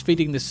 nor is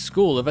feeding this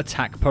school of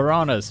attack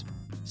piranhas.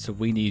 So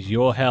we need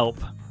your help.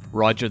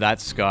 Roger that,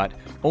 Scott.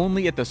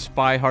 Only at the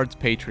Spy Hard's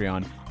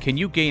Patreon can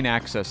you gain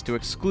access to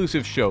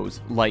exclusive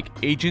shows like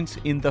Agents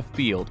in the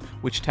Field,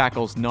 which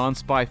tackles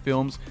non-spy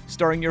films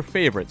starring your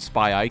favorite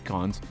spy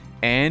icons,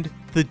 and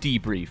The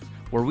Debrief,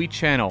 where we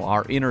channel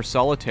our inner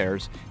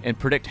solitaires and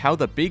predict how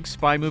the big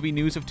spy movie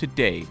news of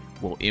today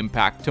will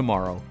impact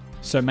tomorrow.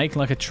 So make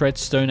like a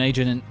Treadstone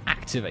agent and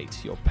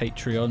activate your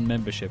Patreon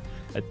membership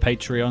at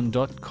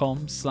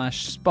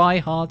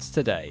patreon.com/spyhards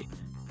today.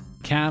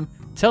 Cam,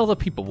 tell the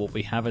people what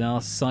we have in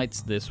our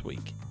sights this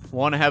week.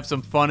 Want to have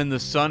some fun in the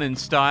sun in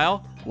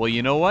style? Well,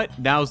 you know what?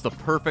 Now's the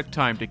perfect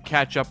time to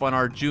catch up on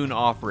our June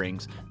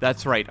offerings.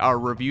 That's right, our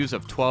reviews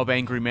of 12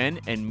 Angry Men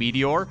and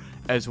Meteor,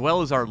 as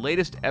well as our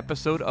latest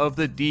episode of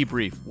The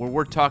Debrief, where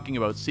we're talking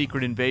about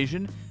Secret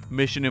Invasion,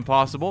 Mission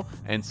Impossible,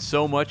 and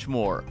so much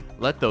more.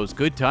 Let those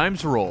good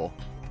times roll.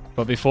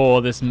 But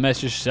before this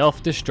message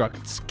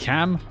self-destructs,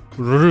 Cam,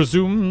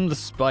 resume the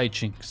spy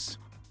chinks.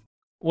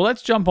 Well,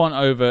 let's jump on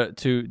over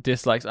to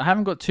dislikes. I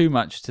haven't got too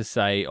much to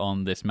say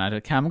on this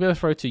matter. Cam, I'm going to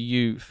throw to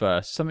you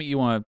first. Something you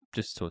want to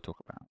just sort of talk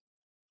about.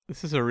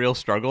 This is a real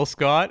struggle,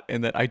 Scott,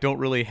 in that I don't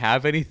really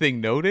have anything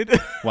noted.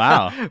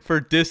 Wow. For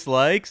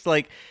dislikes.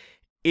 Like,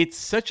 it's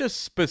such a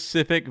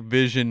specific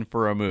vision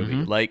for a movie.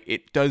 Mm-hmm. Like,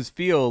 it does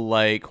feel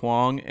like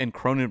Hwang and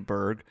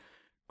Cronenberg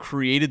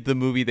created the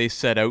movie they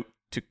set out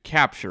to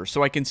capture.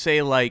 So I can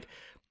say, like,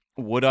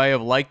 would I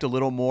have liked a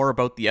little more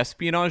about the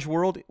espionage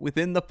world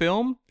within the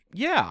film?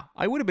 Yeah,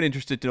 I would have been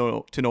interested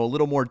to know a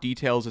little more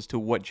details as to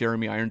what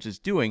Jeremy Irons is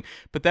doing,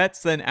 but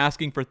that's then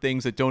asking for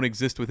things that don't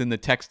exist within the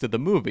text of the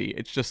movie.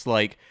 It's just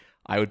like,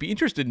 I would be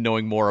interested in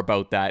knowing more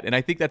about that, and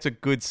I think that's a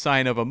good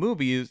sign of a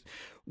movie is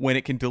when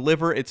it can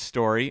deliver its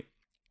story,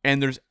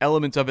 and there's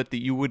elements of it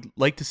that you would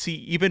like to see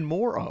even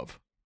more of.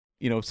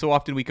 You know, so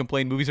often we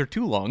complain movies are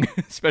too long,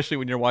 especially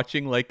when you're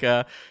watching like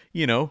a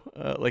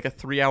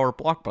 3-hour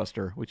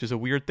blockbuster, which is a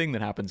weird thing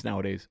that happens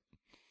nowadays.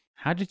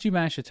 How did you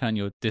manage to turn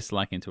your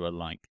dislike into a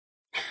like?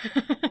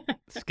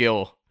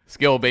 Skill,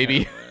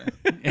 baby.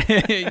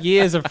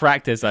 Years of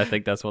practice, I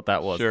think that's what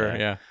that was. Sure,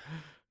 there.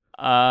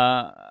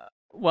 yeah.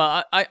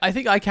 Well, I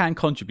think I can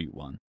contribute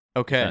one.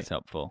 Okay. If that's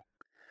helpful.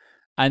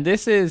 And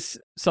this is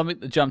something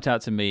that jumped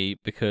out to me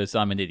because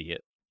I'm an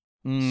idiot.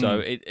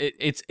 So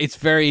it's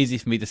very easy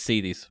for me to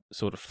see these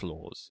sort of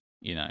flaws,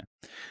 you know.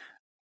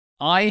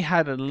 I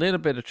had a little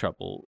bit of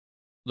trouble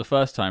the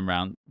first time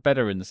round,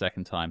 better in the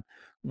second time,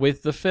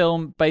 with the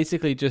film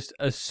basically just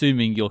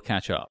assuming you'll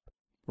catch up.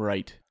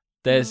 Right.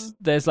 There's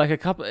like a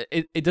couple.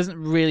 It doesn't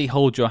really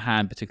hold your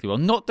hand particularly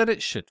well. Not that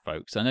it should,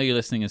 folks. I know you're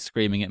listening and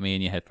screaming at me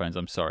in your headphones.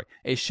 I'm sorry.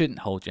 It shouldn't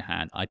hold your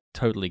hand. I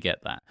totally get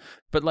that.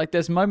 But like,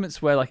 there's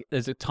moments where like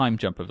there's a time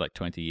jump of like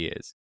 20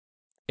 years.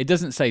 It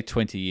doesn't say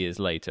 20 years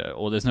later,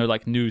 or there's no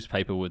like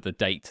newspaper with the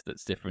date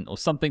that's different, or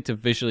something to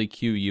visually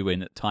cue you in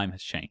that time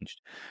has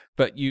changed.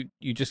 But you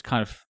just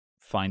kind of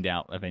find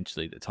out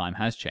eventually that time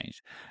has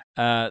changed.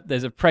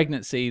 There's a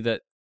pregnancy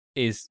that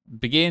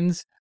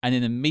begins, and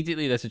then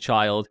immediately there's a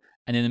child,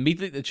 and then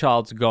immediately the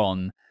child's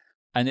gone.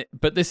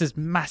 But this is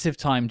massive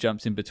time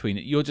jumps in between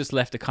it. You're just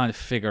left to kind of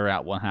figure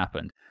out what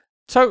happened.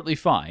 Totally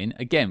fine.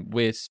 Again,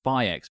 we're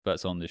spy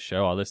experts on this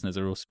show. Our listeners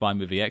are all spy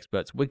movie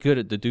experts. We're good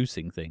at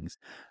deducing things.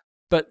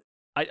 But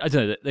I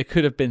don't know, there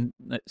could have been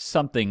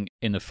something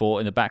in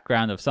the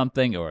background of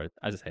something, or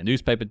as I say,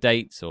 newspaper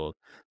dates, or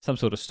some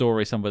sort of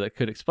story somewhere that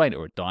could explain it,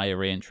 or a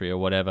diary entry or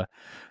whatever,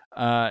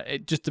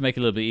 just to make it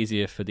a little bit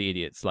easier for the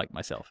idiots like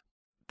myself.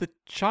 the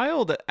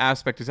child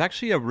aspect is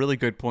actually a really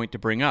good point to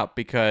bring up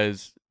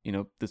because,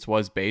 this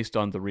was based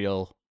on the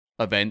real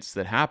events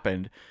that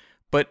happened.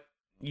 But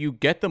you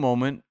get the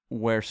moment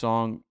where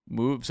Song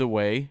moves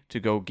away to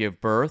go give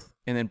birth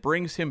and then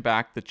brings him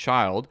back the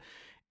child.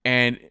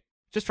 And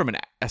just from an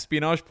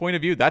espionage point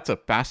of view, that's a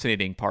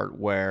fascinating part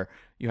where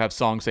you have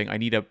Song saying, I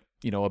need a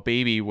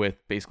baby with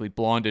basically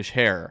blondish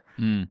hair.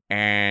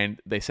 And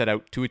they set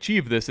out to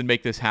achieve this and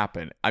make this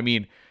happen. I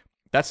mean,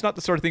 that's not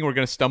the sort of thing we're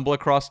going to stumble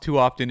across too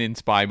often in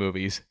spy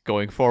movies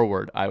going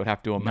forward, I would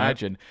have to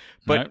imagine.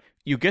 But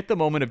you get the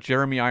moment of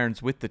Jeremy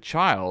Irons with the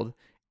child,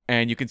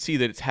 and you can see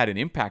that it's had an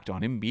impact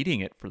on him meeting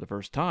it for the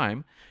first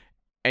time.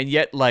 And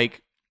yet,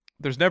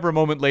 there's never a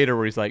moment later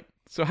where he's like,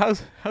 so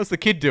how's the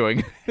kid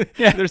doing?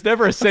 Yeah. There's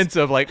never a sense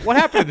of what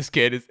happened to this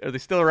kid? Are they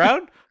still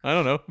around? I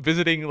don't know.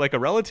 Visiting a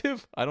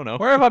relative? I don't know.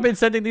 Where have I been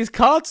sending these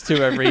cards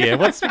to every year?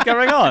 What's been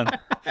going on?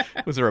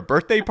 Was there a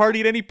birthday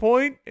party at any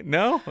point?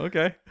 No?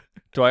 Okay.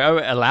 Do I owe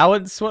it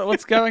allowance?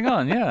 What's going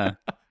on? Yeah.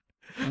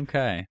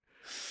 Okay.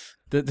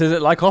 Does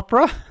it like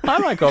opera? I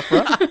like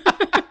opera.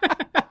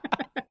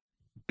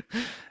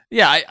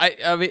 Yeah,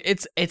 I mean,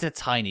 it's a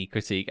tiny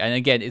critique, and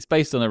again, it's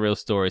based on a real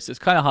story, so it's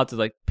kind of hard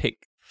to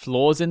pick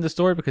flaws in the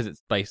story because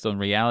it's based on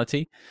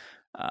reality.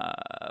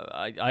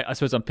 I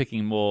suppose I'm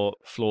picking more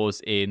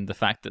flaws in the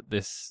fact that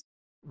this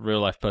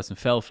real life person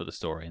fell for the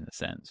story in a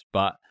sense,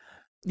 but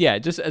yeah,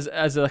 just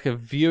as a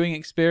viewing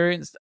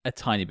experience, a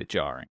tiny bit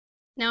jarring.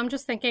 Now I'm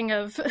just thinking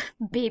of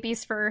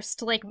Baby's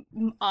first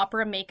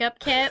opera makeup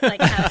kit,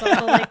 has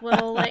all the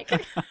little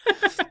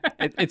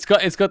It's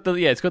got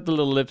the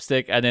little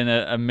lipstick and then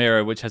a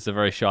mirror which has a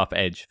very sharp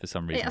edge for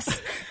some reason.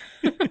 Yes.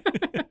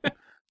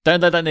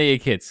 Don't let that near your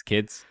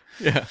kids.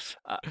 Yeah.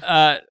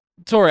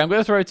 Tori, I'm going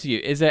to throw it to you.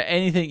 Is there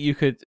anything you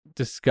could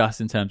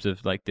discuss in terms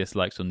of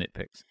dislikes or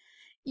nitpicks?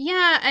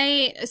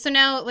 Yeah, so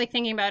now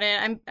thinking about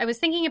it, I was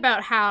thinking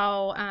about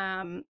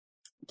how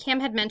Cam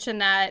had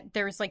mentioned that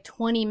there's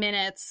 20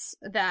 minutes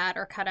that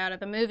are cut out of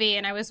the movie,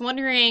 and I was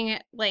wondering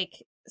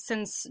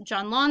since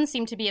John Lon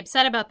seemed to be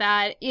upset about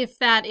that, if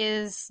that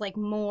is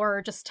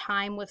more just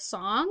time with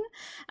Song,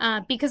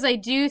 because I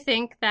do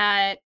think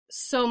that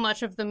so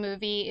much of the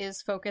movie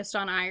is focused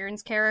on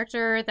Irons'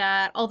 character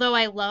that although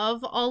I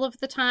love all of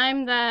the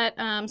time that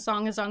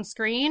Song is on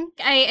screen,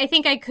 I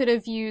think I could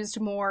have used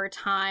more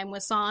time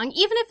with Song,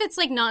 even if it's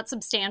not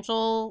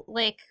substantial,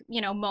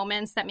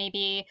 moments that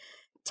maybe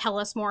tell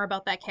us more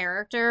about that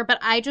character. But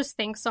I just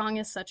think Song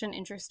is such an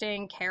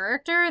interesting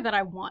character that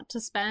I want to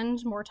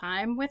spend more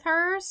time with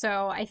her.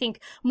 So I think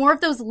more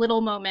of those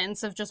little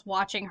moments of just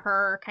watching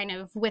her kind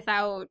of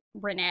without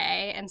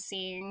Renee and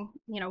seeing,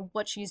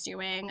 what she's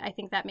doing, I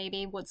think that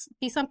maybe would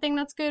be something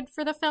that's good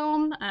for the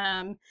film.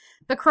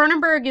 But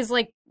Cronenberg is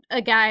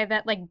a guy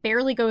that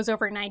barely goes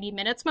over 90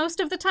 minutes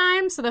most of the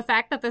time. So the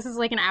fact that this is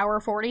an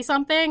hour 40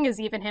 something is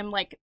even him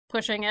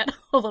pushing it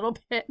a little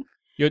bit.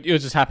 You're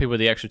just happy with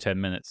the extra 10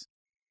 minutes.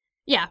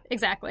 Yeah,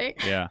 exactly.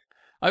 Yeah.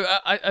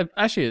 I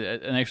actually,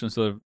 an excellent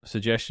sort of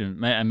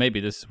suggestion, and maybe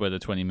this is where the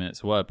 20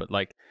 minutes were, but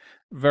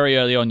very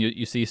early on,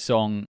 you see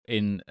Song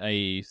in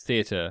a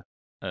theater,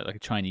 a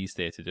Chinese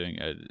theater doing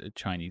a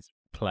Chinese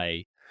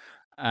play,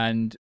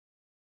 and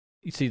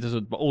you see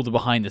all the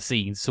behind the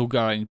scenes.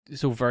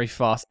 It's all very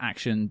fast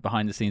action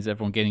behind the scenes,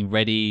 everyone getting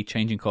ready,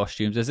 changing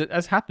costumes,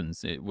 as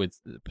happens with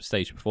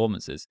stage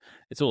performances.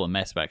 It's all a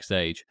mess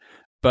backstage.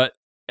 But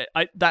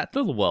that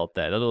little world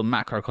there, that little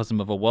macrocosm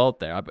of a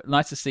world there, I'd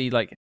nice to see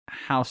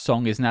how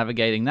Song is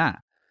navigating that.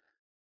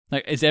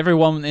 Is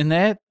everyone in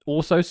there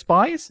also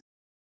spies?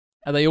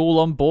 Are they all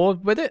on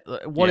board with it?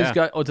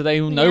 Or do they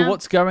all know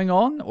what's going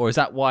on? Or is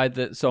that why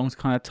the Song's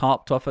kind of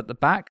tarped off at the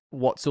back?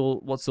 What's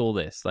all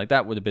this?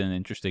 That would have been an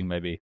interesting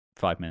maybe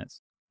 5 minutes.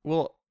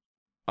 Well,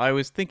 I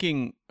was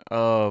thinking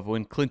of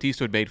when Clint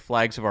Eastwood made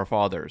Flags of Our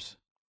Fathers.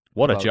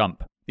 What a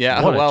jump.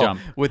 Yeah, what a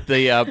jump. With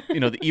the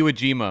the Iwo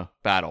Jima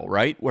battle,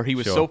 right? Where he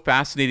was so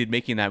fascinated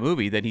making that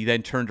movie that he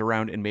then turned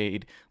around and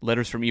made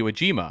Letters from Iwo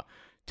Jima,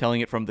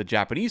 telling it from the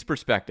Japanese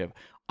perspective.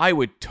 I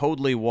would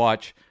totally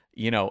watch,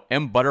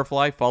 M.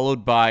 Butterfly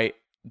followed by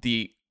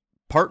the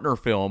partner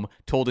film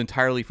told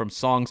entirely from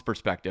Song's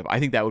perspective. I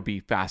think that would be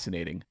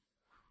fascinating.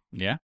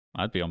 Yeah,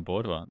 I'd be on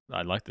board. Well,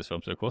 I like this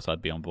film, so of course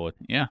I'd be on board.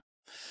 Yeah.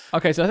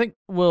 Okay, so I think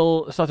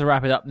we'll start to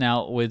wrap it up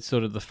now with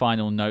sort of the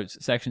final notes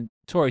section.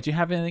 Tori, do you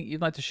have anything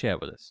you'd like to share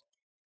with us?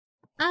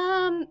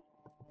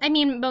 I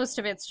mean, most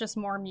of it's just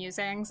more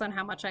musings on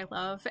how much I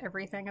love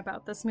everything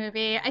about this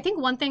movie. I think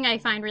one thing I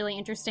find really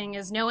interesting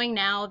is knowing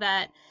now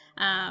that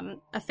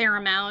a fair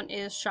amount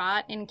is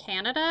shot in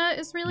Canada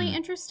is really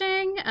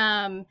interesting.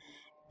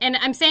 And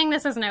I'm saying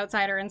this as an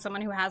outsider and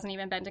someone who hasn't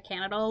even been to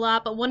Canada a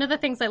lot, but one of the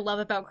things I love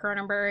about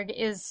Cronenberg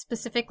is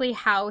specifically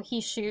how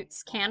he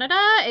shoots Canada.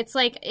 It's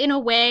in a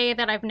way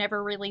that I've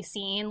never really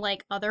seen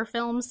other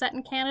films set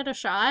in Canada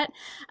shot.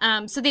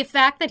 So the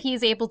fact that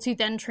he's able to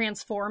then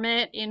transform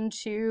it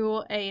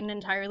into an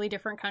entirely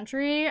different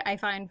country, I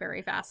find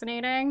very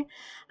fascinating.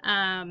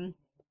 And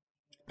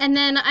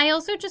then I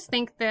also just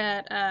think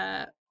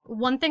that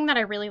one thing that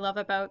I really love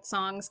about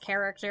Song's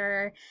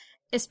character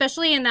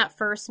especially in that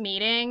first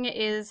meeting,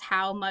 is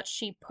how much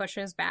she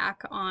pushes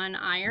back on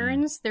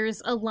Irons.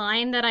 There's a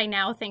line that I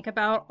now think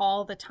about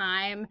all the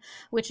time,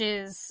 which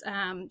is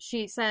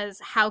she says,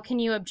 "How can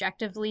you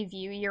objectively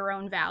view your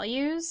own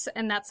values?"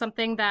 And that's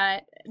something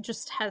that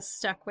just has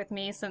stuck with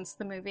me since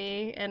the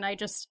movie. And I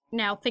just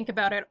now think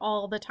about it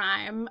all the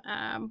time.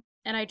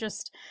 And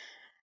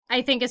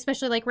I think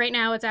especially like right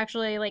now, it's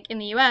actually like in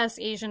the US,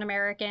 Asian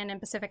American and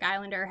Pacific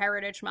Islander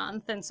Heritage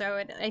Month. And so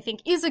it, I think,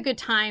 is a good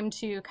time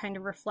to kind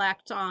of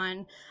reflect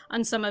on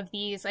some of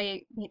these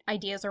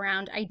ideas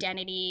around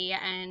identity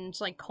and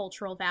like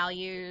cultural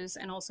values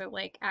and also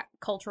like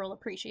cultural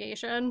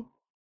appreciation.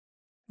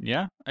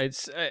 Yeah,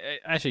 it's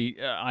actually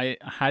I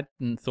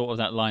hadn't thought of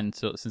that line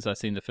since I've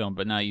seen the film,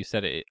 but now you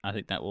said it, I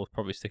think that will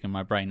probably stick in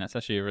my brain. That's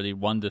actually a really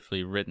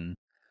wonderfully written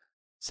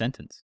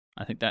sentence.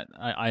 I think that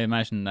I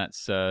imagine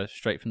that's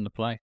straight from the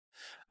play.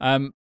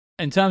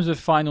 In terms of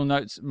final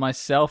notes,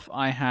 myself,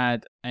 I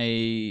had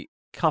a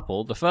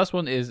couple. The first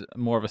one is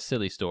more of a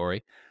silly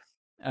story.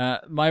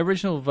 My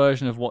original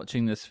version of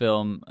watching this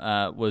film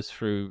was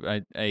through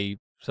a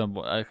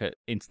somewhat like an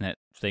internet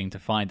thing to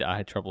find it. I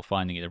had trouble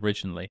finding it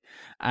originally,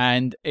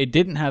 and it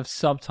didn't have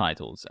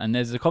subtitles. And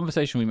there's a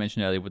conversation we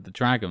mentioned earlier with the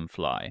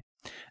dragonfly,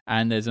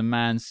 and there's a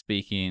man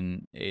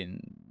speaking in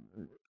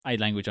a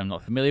language I'm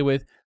not familiar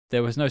with.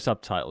 There was no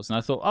subtitles, and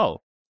I thought,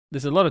 oh,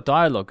 there's a lot of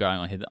dialogue going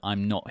on here that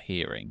I'm not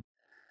hearing.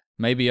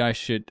 Maybe I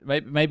should.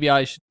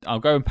 I'll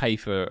go and pay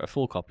for a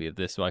full copy of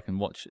this so I can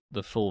watch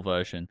the full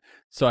version,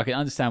 so I can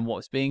understand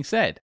what's being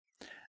said.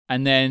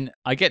 And then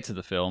I get to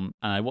the film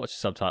and I watch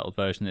the subtitled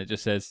version. It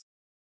just says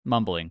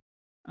mumbling,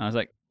 and I was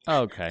like,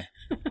 oh, okay,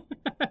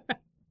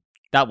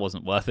 that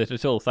wasn't worth it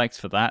at all. Thanks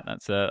for that.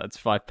 That's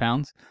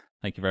 £5.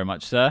 Thank you very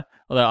much, sir.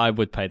 Although I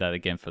would pay that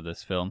again for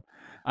this film.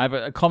 I have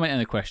a comment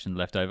and a question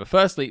left over.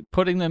 Firstly,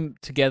 putting them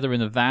together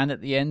in a van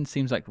at the end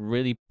seems like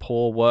really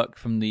poor work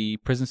from the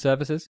prison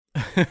services.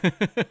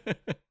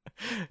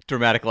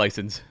 Dramatic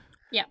license.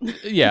 Yeah.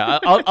 Yeah,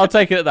 I'll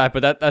take it at that,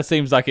 but that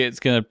seems like it's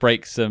going to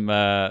break some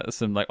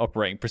like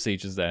operating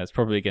procedures there. It's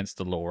probably against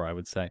the law, I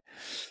would say.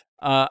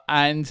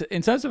 And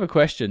in terms of a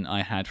question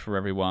I had for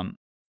everyone,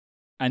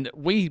 and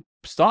we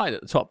started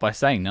at the top by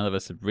saying none of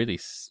us have really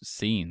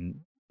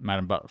seen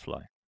Madame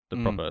Butterfly,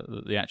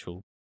 the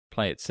actual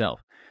play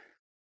itself.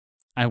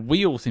 And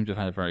we all seem to have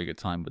had a very good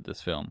time with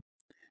this film.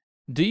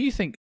 Do you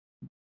think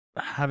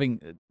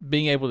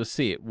being able to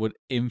see it would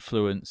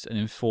influence and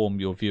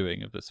inform your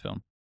viewing of this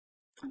film?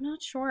 I'm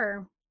not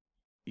sure.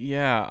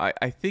 Yeah,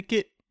 I think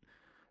it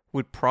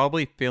would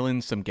probably fill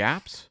in some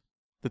gaps.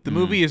 That the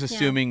movie is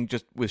assuming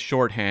just with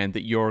shorthand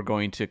that you're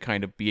going to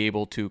kind of be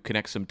able to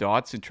connect some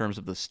dots in terms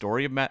of the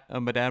story of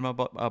Madame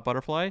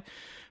Butterfly.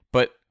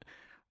 But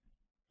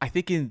I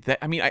think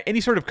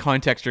any sort of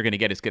context you're going to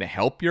get is going to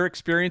help your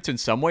experience in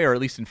some way, or at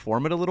least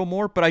inform it a little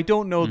more. But I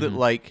don't know that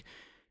like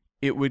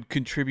it would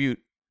contribute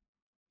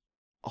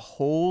a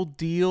whole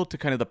deal to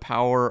kind of the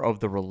power of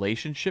the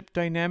relationship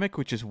dynamic,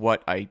 which is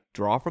what I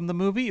draw from the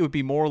movie. It would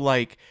be more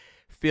like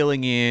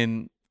filling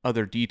in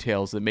other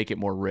details that make it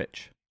more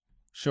rich.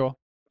 Sure.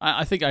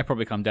 I think I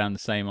probably come down the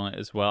same on it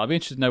as well. I'd be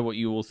interested to know what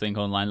you all think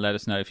online. Let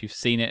us know if you've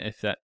seen it,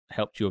 if that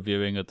helped your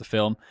viewing of the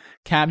film.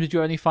 Cam, did you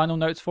have any final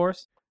notes for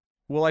us?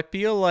 Well, I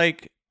feel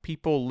like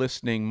people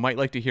listening might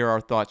like to hear our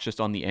thoughts just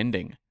on the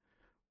ending,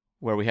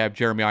 where we have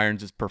Jeremy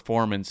Irons'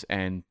 performance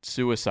and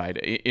suicide.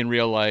 In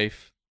real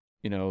life,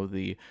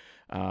 the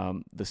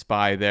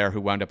spy there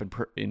who wound up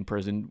in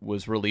prison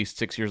was released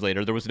 6 years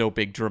later. There was no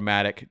big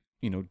dramatic,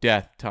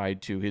 death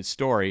tied to his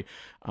story.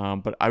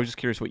 But I was just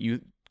curious what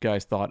you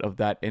guys thought of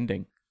that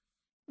ending.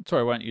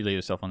 Sorry, why don't you lead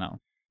yourself on that one?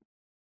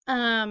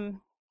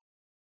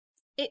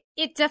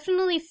 It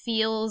definitely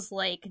feels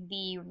like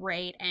the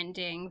right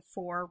ending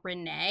for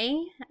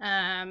Renee.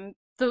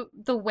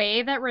 The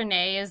way that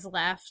Renee is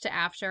left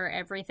after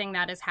everything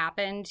that has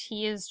happened,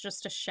 he is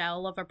just a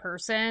shell of a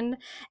person,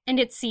 and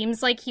it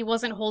seems like he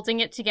wasn't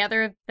holding it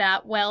together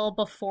that well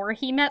before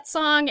he met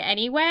Song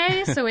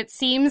anyway. So it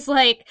seems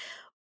like,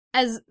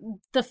 as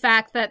the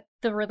fact that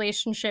the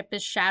relationship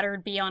is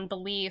shattered beyond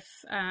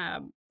belief,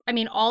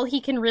 all he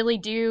can really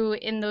do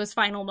in those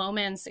final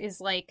moments is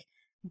like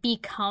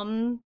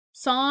become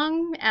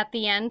Song at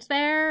the end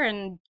there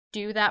and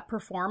do that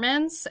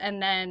performance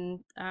and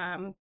then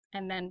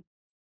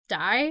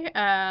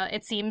die.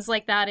 It seems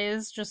like that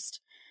is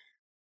just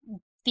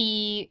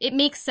it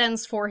makes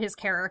sense for his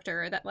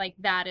character that like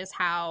that is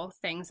how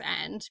things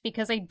end,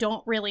 because I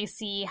don't really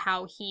see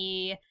how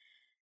he,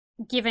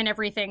 given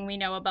everything we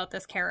know about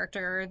this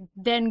character,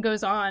 then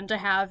goes on to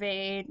have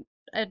a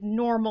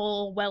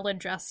normal,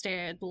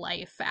 well-adjusted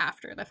life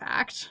after the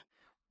fact.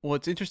 Well,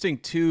 it's interesting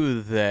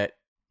too that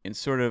in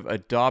sort of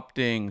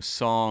adopting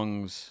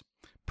Song's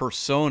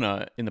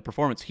persona in the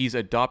performance, he's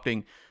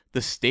adopting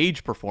the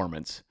stage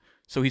performance.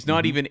 So he's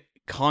not even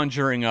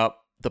conjuring up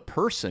the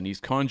person, he's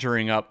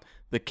conjuring up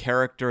the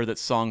character that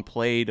Song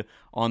played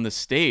on the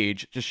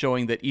stage, just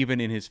showing that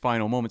even in his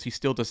final moments, he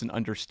still doesn't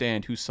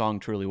understand who Song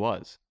truly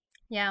was.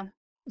 Yeah.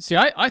 See,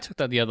 I took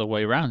that the other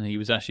way around. He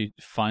was actually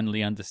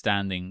finally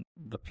understanding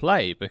the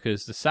play,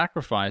 because the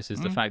sacrifice is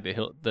the fact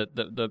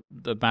that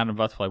the Madame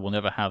Butterfly will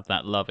never have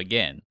that love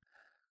again.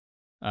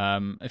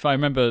 If I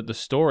remember the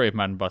story of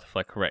Madame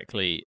Butterfly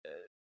correctly,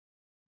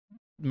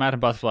 Madame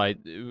Butterfly,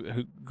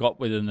 who got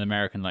with an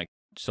American like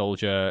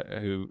soldier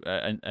who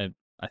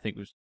I think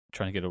was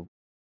trying to get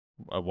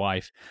a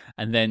wife,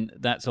 and then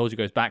that soldier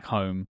goes back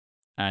home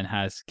and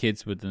has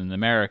kids with an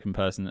American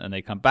person, and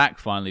they come back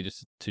finally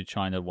just to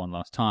China one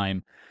last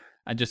time,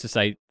 and just to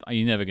say, "Are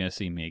you never going to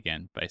see me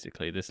again?"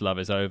 Basically, this love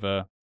is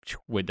over.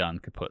 We're done,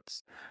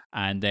 kaputs.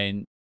 And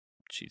then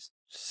she's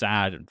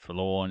sad and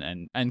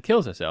forlorn, and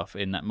kills herself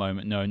in that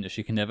moment, knowing that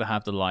she can never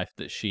have the life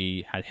that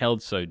she had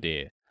held so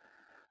dear.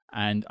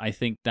 And I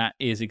think that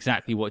is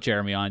exactly what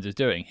Jeremy Irons is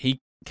doing.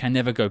 He can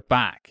never go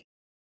back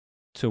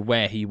to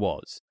where he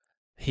was.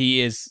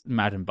 He is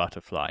Madame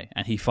Butterfly,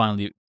 and he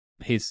finally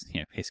his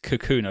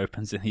cocoon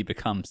opens and he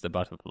becomes the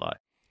butterfly.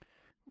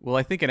 Well,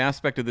 I think an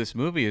aspect of this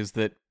movie is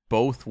that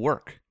both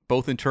work.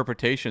 Both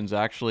interpretations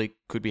actually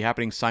could be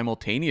happening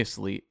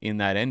simultaneously in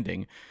that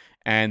ending.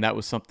 And that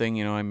was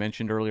something, I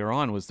mentioned earlier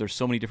on, was there's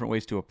so many different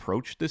ways to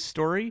approach this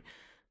story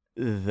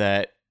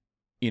that,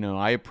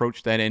 I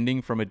approached that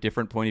ending from a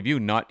different point of view,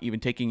 not even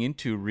taking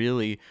into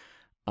really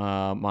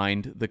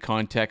mind the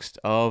context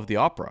of the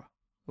opera,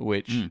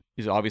 which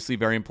is obviously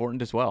very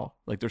important as well.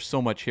 Like, there's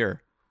so much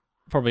here.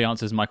 Probably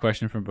answers my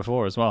question from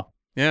before as well.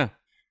 Yeah.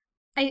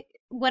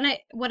 What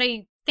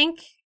I think,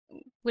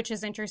 which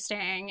is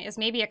interesting, is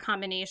maybe a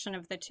combination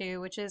of the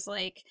two, which is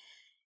like,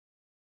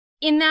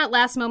 in that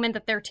last moment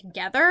that they're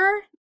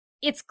together,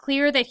 it's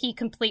clear that he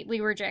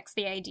completely rejects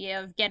the idea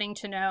of getting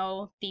to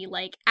know the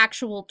like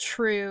actual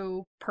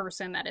true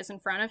person that is in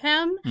front of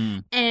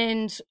him.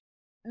 And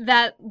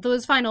that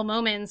those final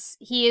moments,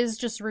 he is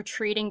just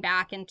retreating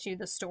back into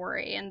the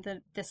story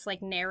and this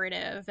like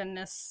narrative and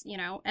this,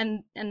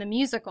 and the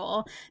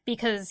musical,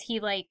 because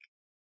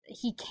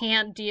he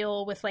can't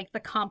deal with like the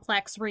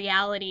complex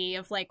reality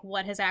of like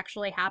what has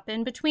actually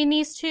happened between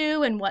these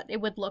two and what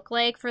it would look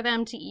like for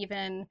them to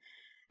even,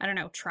 I don't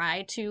know,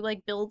 try to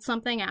like build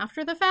something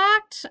after the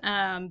fact.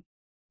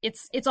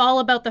 It's all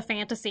about the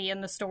fantasy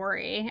and the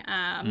story.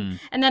 And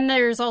then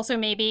there's also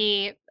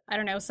maybe, I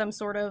don't know, some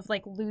sort of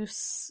like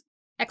loose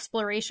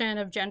exploration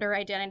of gender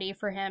identity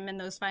for him in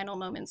those final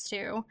moments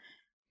too.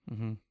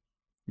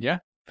 Yeah,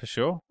 for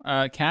sure.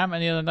 Cam,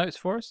 any other notes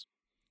for us?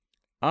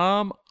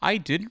 I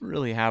didn't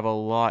really have a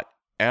lot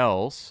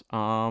else.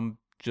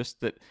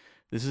 Just that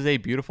this is a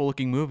beautiful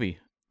looking movie,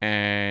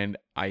 and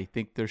I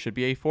think there should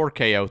be a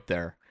 4K out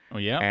there. Oh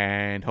yeah,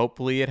 and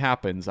hopefully it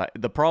happens.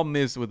 The problem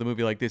is with a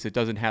movie like this, it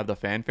doesn't have the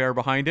fanfare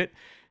behind it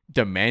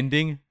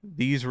demanding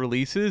these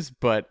releases,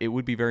 but it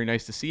would be very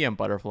nice to see M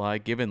Butterfly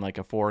given like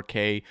a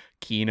 4K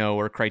Kino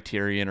or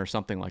Criterion or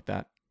something like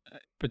that.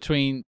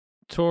 Between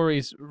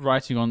Tori's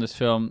writing on this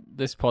film,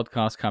 this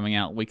podcast coming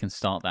out, we can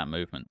start that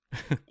movement.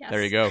 Yes.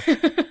 There you go.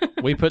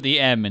 We put the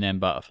M in M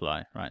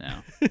Butterfly right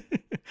now.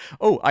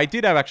 Oh, I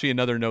did have actually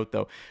another note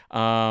though.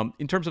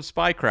 In terms of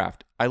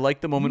Spycraft, I like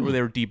the moment where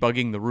they were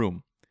debugging the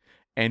room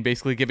and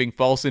basically giving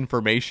false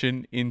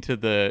information into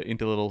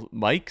little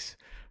mics.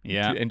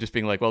 Yeah. And just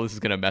being like, well, this is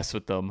going to mess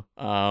with them.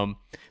 The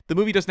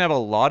movie doesn't have a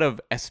lot of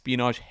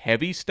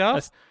espionage-heavy stuff.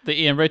 That's the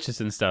Ian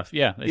Richardson stuff.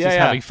 Yeah. It's just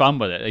having fun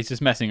with it. He's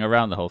just messing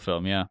around the whole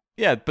film, yeah.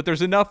 Yeah, but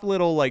there's enough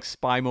little like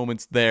spy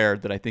moments there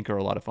that I think are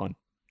a lot of fun.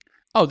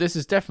 Oh, this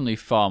is definitely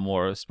far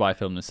more a spy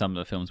film than some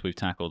of the films we've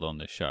tackled on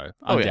this show.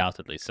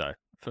 Undoubtedly so.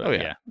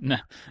 No,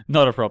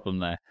 not a problem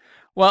there.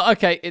 Well,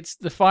 okay, it's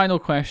the final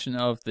question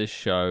of this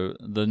show,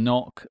 the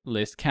knock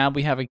list. Can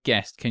we have a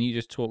guest? Can you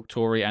just talk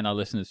Tori and our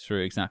listeners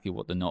through exactly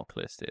what the knock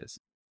list is?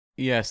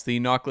 Yes, the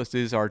knock list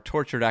is our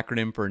tortured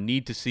acronym for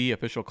Need to See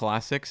Official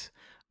Classics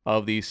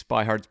of the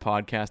Spy Hards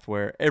podcast,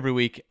 where every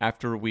week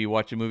after we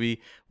watch a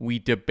movie, we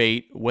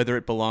debate whether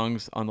it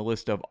belongs on the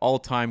list of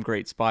all-time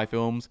great spy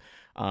films.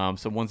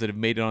 Some ones that have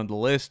made it on the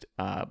list,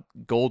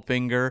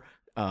 Goldfinger,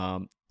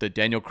 the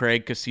Daniel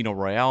Craig Casino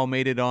Royale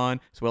made it on,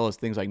 as well as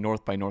things like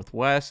North by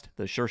Northwest,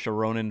 the Saoirse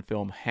Ronan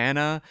film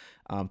Hannah,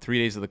 3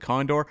 Days of the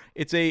Condor.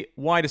 It's a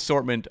wide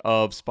assortment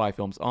of spy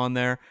films on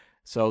there,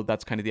 so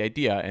that's kind of the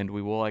idea, and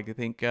we will, I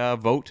think,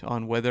 vote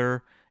on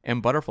whether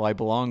M. Butterfly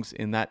belongs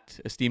in that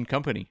esteemed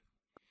company.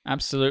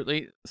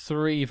 Absolutely.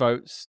 3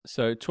 votes.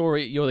 So,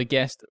 Tori, you're the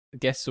guest.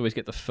 Guests always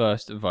get the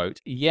first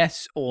vote.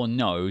 Yes or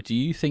no, do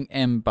you think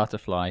M.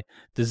 Butterfly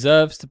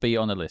deserves to be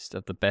on a list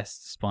of the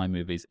best spy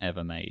movies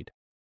ever made?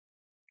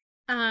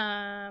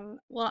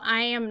 Well,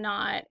 I am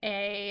not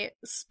a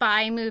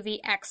spy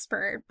movie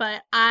expert,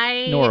 but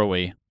Nor are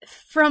we.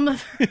 From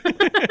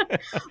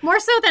more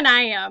so than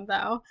I am,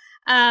 though.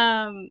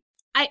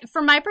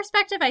 From my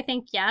perspective, I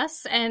think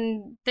yes,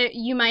 and that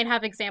you might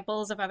have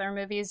examples of other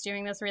movies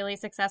doing this really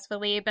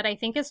successfully, but I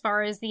think as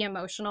far as the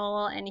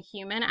emotional and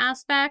human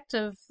aspect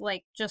of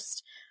like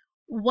just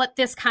what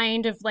this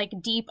kind of like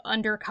deep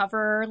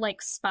undercover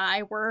like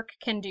spy work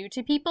can do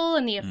to people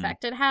and the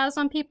effect it has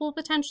on people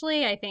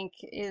potentially, I think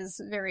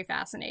is very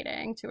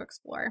fascinating to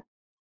explore.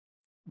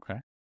 Okay.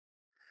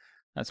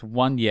 That's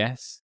 1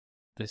 yes.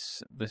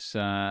 this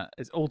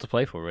it's all to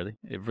play for, really.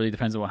 It really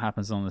depends on what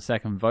happens on the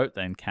second vote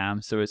then,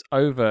 Cam. So it's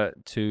over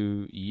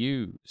to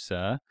you,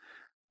 sir.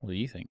 What do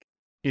you think?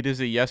 It is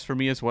a yes for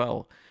me as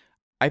well.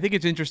 I think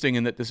it's interesting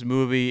in that this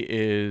movie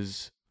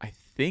is, I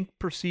think,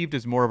 perceived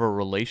as more of a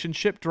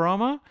relationship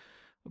drama,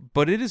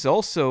 but it is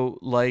also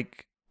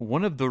like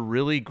one of the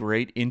really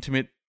great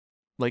intimate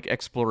like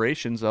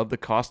explorations of the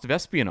cost of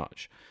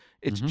espionage.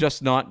 It's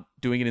just not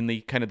doing it in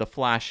the kind of the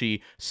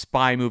flashy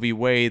spy movie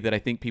way that I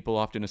think people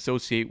often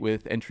associate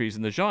with entries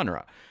in the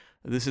genre.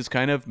 This is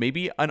kind of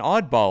maybe an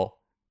oddball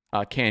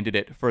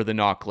candidate for the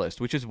knock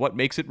list, which is what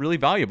makes it really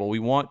valuable. We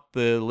want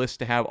the list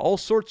to have all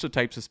sorts of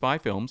types of spy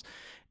films,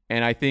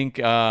 and I think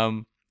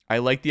I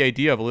like the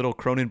idea of a little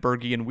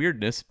Cronenbergian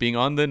weirdness being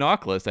on the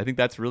knock list. I think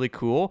that's really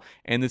cool,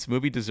 and this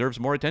movie deserves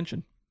more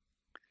attention.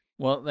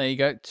 Well, there you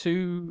go.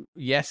 2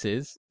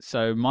 yeses.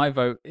 So my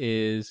vote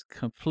is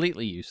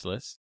completely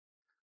useless,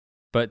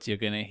 but you're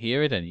going to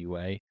hear it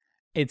anyway.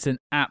 It's an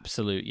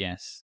absolute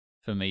yes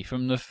for me.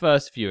 From the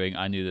first viewing,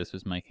 I knew this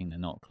was making the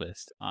knock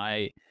list.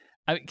 I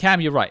mean, Cam,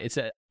 you're right. It's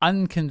an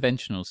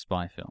unconventional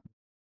spy film.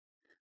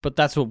 But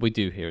that's what we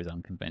do here is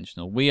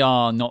unconventional. We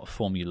are not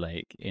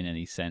formulaic in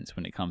any sense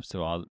when it comes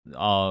to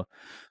our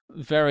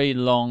very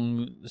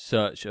long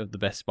search of the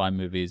best spy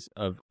movies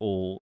of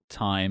all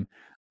time.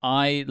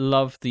 I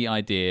love the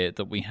idea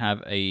that we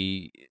have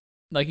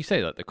like you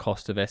say, like the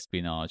cost of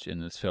espionage in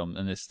this film,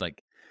 and this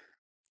like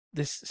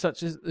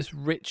this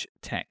rich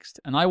text.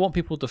 And I want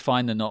people to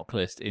find the knock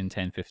list in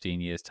 10, 15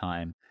 years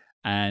time,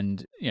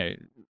 and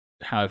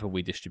however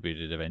we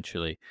distribute it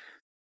eventually,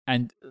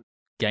 and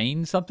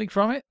gain something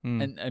from it.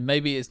 And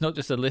maybe it's not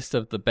just a list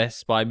of the best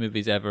spy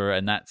movies ever,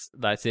 and that's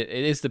it.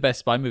 It is the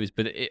best spy movies,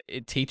 but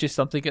it teaches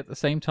something at the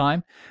same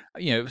time.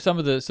 Some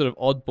of the sort of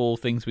oddball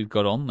things we've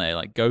got on there,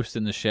 like Ghost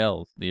in the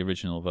Shell, the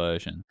original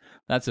version,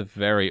 that's a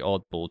very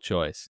oddball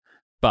choice,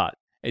 but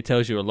it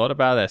tells you a lot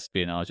about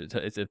espionage.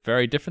 It's a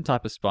very different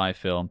type of spy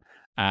film,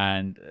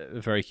 and a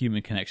very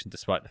human connection,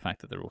 despite the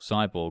fact that they're all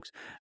cyborgs.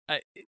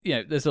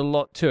 There's a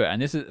lot to it, and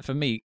this is, for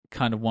me,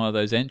 kind of one of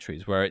those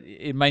entries where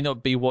it may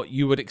not be what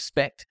you would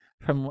expect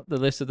from the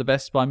list of the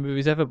best spy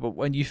movies ever, but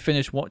when you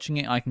finish watching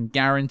it, I can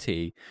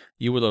guarantee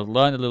you will have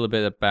learned a little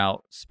bit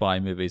about spy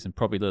movies and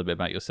probably a little bit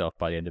about yourself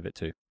by the end of it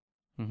too.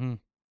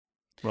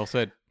 Well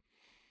said.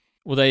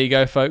 Well, there you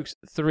go, folks.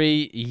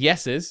 3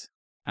 yeses,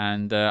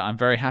 and I'm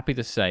very happy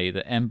to say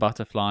that M.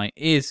 Butterfly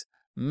is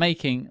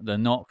making the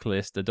knock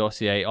list. The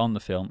dossier on the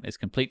film is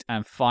complete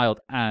and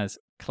filed as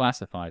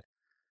classified.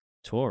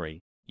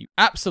 Tori, you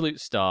absolute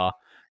star.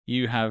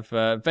 You have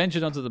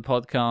ventured onto the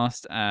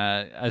podcast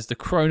as the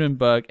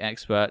Cronenberg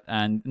expert,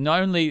 and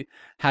not only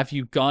have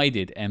you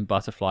guided M.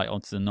 Butterfly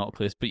onto the knock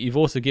list, but you've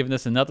also given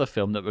us another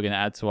film that we're going to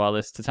add to our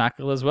list to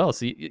tackle as well.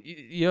 So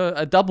you're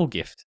a double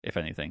gift, if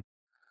anything.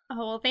 Oh,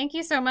 well, thank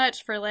you so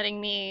much for letting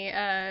me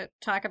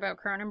talk about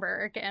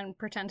Cronenberg and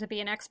pretend to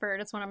be an expert.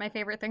 It's one of my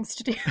favorite things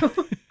to do.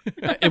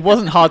 It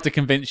wasn't hard to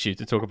convince you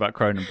to talk about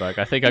Cronenberg.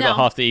 I think I got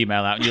half the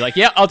email out, and you're like,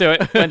 "Yeah, I'll do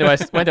it. When do I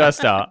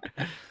start?"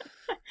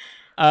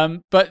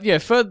 But yeah,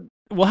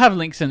 we'll have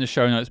links in the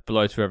show notes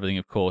below to everything,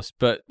 of course.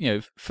 But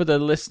for the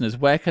listeners,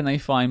 where can they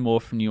find more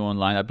from you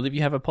online? I believe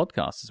you have a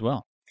podcast as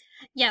well.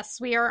 Yes,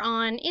 we are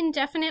on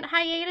indefinite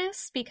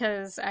hiatus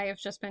because I have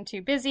just been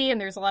too busy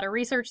and there's a lot of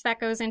research that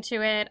goes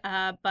into it.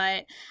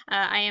 But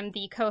I am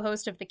the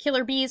co-host of the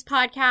Killer Bees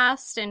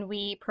podcast, and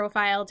we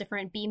profile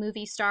different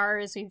B-movie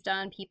stars. We've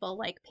done people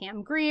like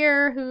Pam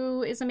Grier,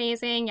 who is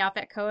amazing,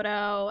 Yaphet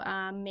Kotto,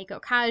 Meiko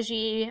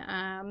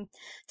Kaji,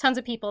 tons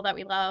of people that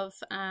we love.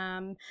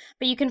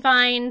 But you can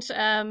find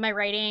my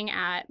writing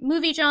at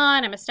Movie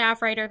John. I'm a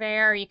staff writer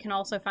there. You can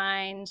also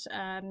find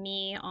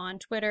me on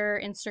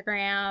Twitter,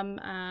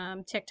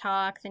 Instagram,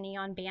 TikTok, the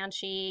Neon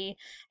Banshee,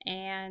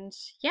 and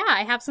yeah,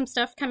 I have some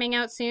stuff coming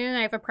out soon.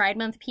 I have a Pride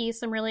Month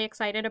piece I'm really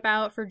excited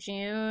about for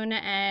June,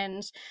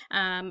 and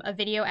a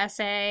video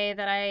essay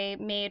that I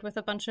made with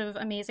a bunch of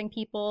amazing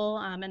people,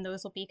 and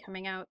those will be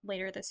coming out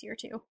later this year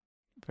too.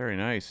 Very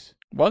nice.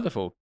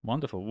 Wonderful.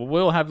 Well,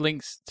 we'll have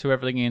links to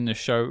everything in the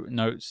show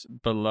notes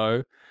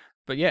below.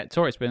 But yeah,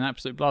 Tori, it's been an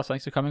absolute blast.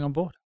 Thanks for coming on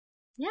board.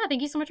 Yeah,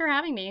 thank you so much for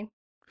having me.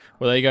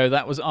 Well, there you go.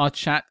 That was our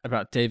chat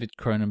about David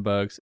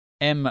Cronenberg's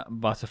M.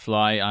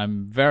 Butterfly.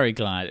 I'm very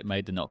glad it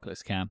made the knock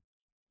list, Cam.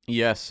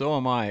 Yes, so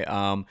am I.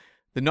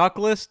 The knock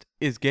list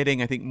is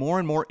getting, I think, more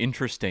and more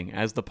interesting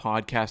as the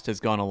podcast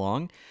has gone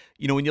along.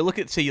 When you look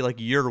at, say,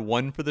 like year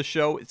one for the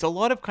show, it's a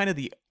lot of kind of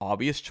the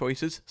obvious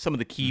choices, some of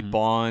the key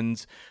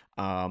Bonds,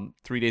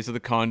 3 Days of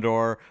the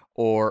Condor,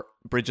 or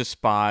Bridge of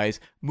Spies,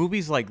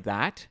 movies like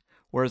that.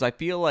 Whereas I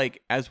feel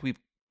like as we've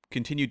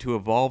continued to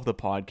evolve the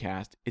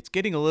podcast, it's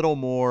getting a little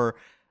more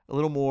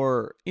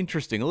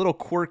interesting, a little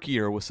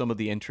quirkier with some of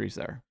the entries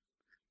there.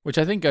 Which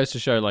I think goes to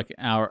show like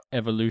our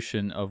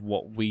evolution of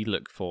what we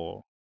look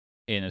for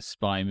in a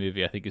spy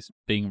movie. I think is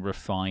being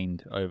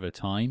refined over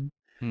time.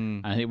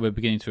 I think we're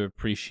beginning to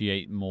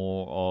appreciate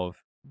more of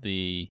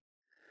the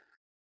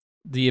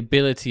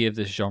ability of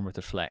this genre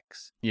to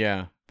flex.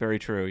 Yeah, very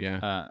true,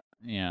 yeah.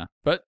 Yeah.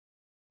 But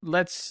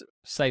let's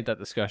save that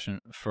discussion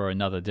for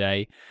another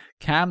day.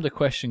 Cam, the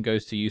question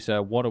goes to you,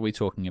 sir. What are we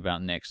talking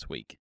about next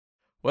week?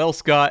 Well,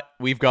 Scott,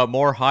 we've got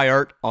more high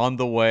art on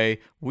the way.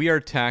 We are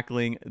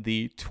tackling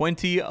the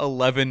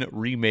 2011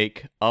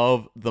 remake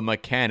of The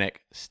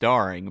Mechanic,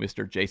 starring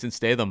Mr. Jason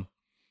Statham.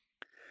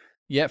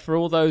 Yeah, for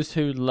all those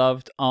who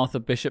loved Arthur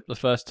Bishop the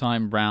first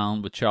time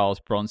round with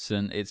Charles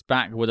Bronson, it's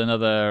back with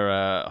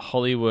another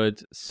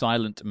Hollywood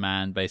silent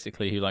man,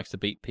 basically, who likes to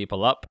beat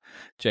people up,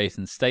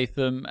 Jason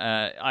Statham.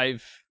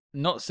 I've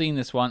not seen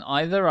this one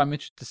either. I'm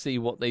interested to see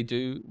what they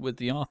do with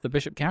the Arthur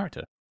Bishop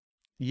character.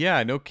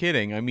 Yeah, no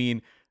kidding. I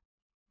mean,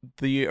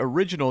 the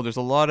original, there's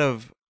a lot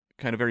of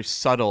kind of very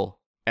subtle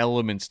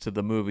elements to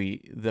the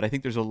movie that I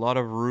think there's a lot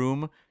of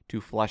room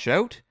to flesh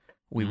out.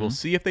 We will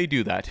see if they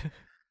do that.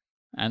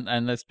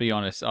 And let's be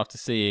honest, after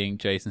seeing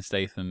Jason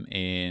Statham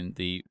in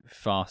the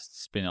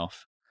Fast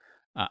spin-off,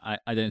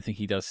 I don't think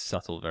he does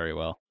subtle very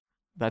well.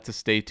 That's a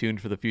stay tuned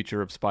for the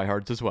future of Spy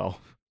Hards as well.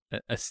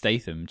 A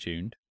Statham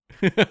tuned.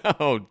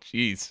 Oh,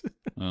 jeez.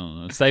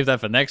 Oh, save that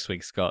for next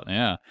week, Scott.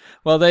 Yeah.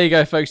 Well, there you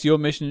go, folks. Your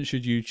mission,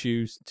 should you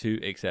choose to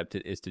accept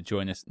it, is to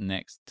join us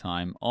next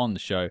time on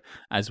the show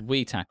as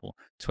we tackle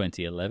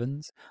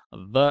 2011's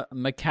The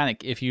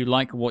Mechanic. If you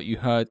like what you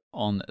heard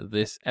on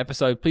this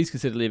episode, please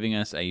consider leaving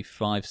us a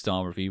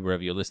 5-star review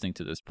wherever you're listening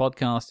to this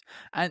podcast.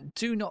 And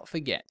do not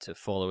forget to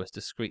follow us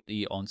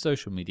discreetly on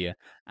social media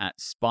at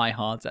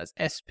SpyHards, that's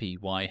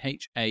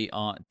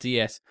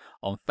SpyHards,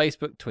 on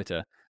Facebook,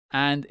 Twitter,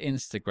 and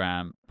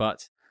Instagram.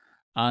 But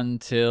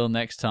until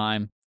next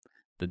time,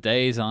 the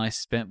days I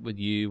spent with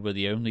you were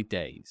the only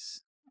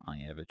days I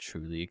ever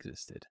truly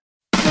existed.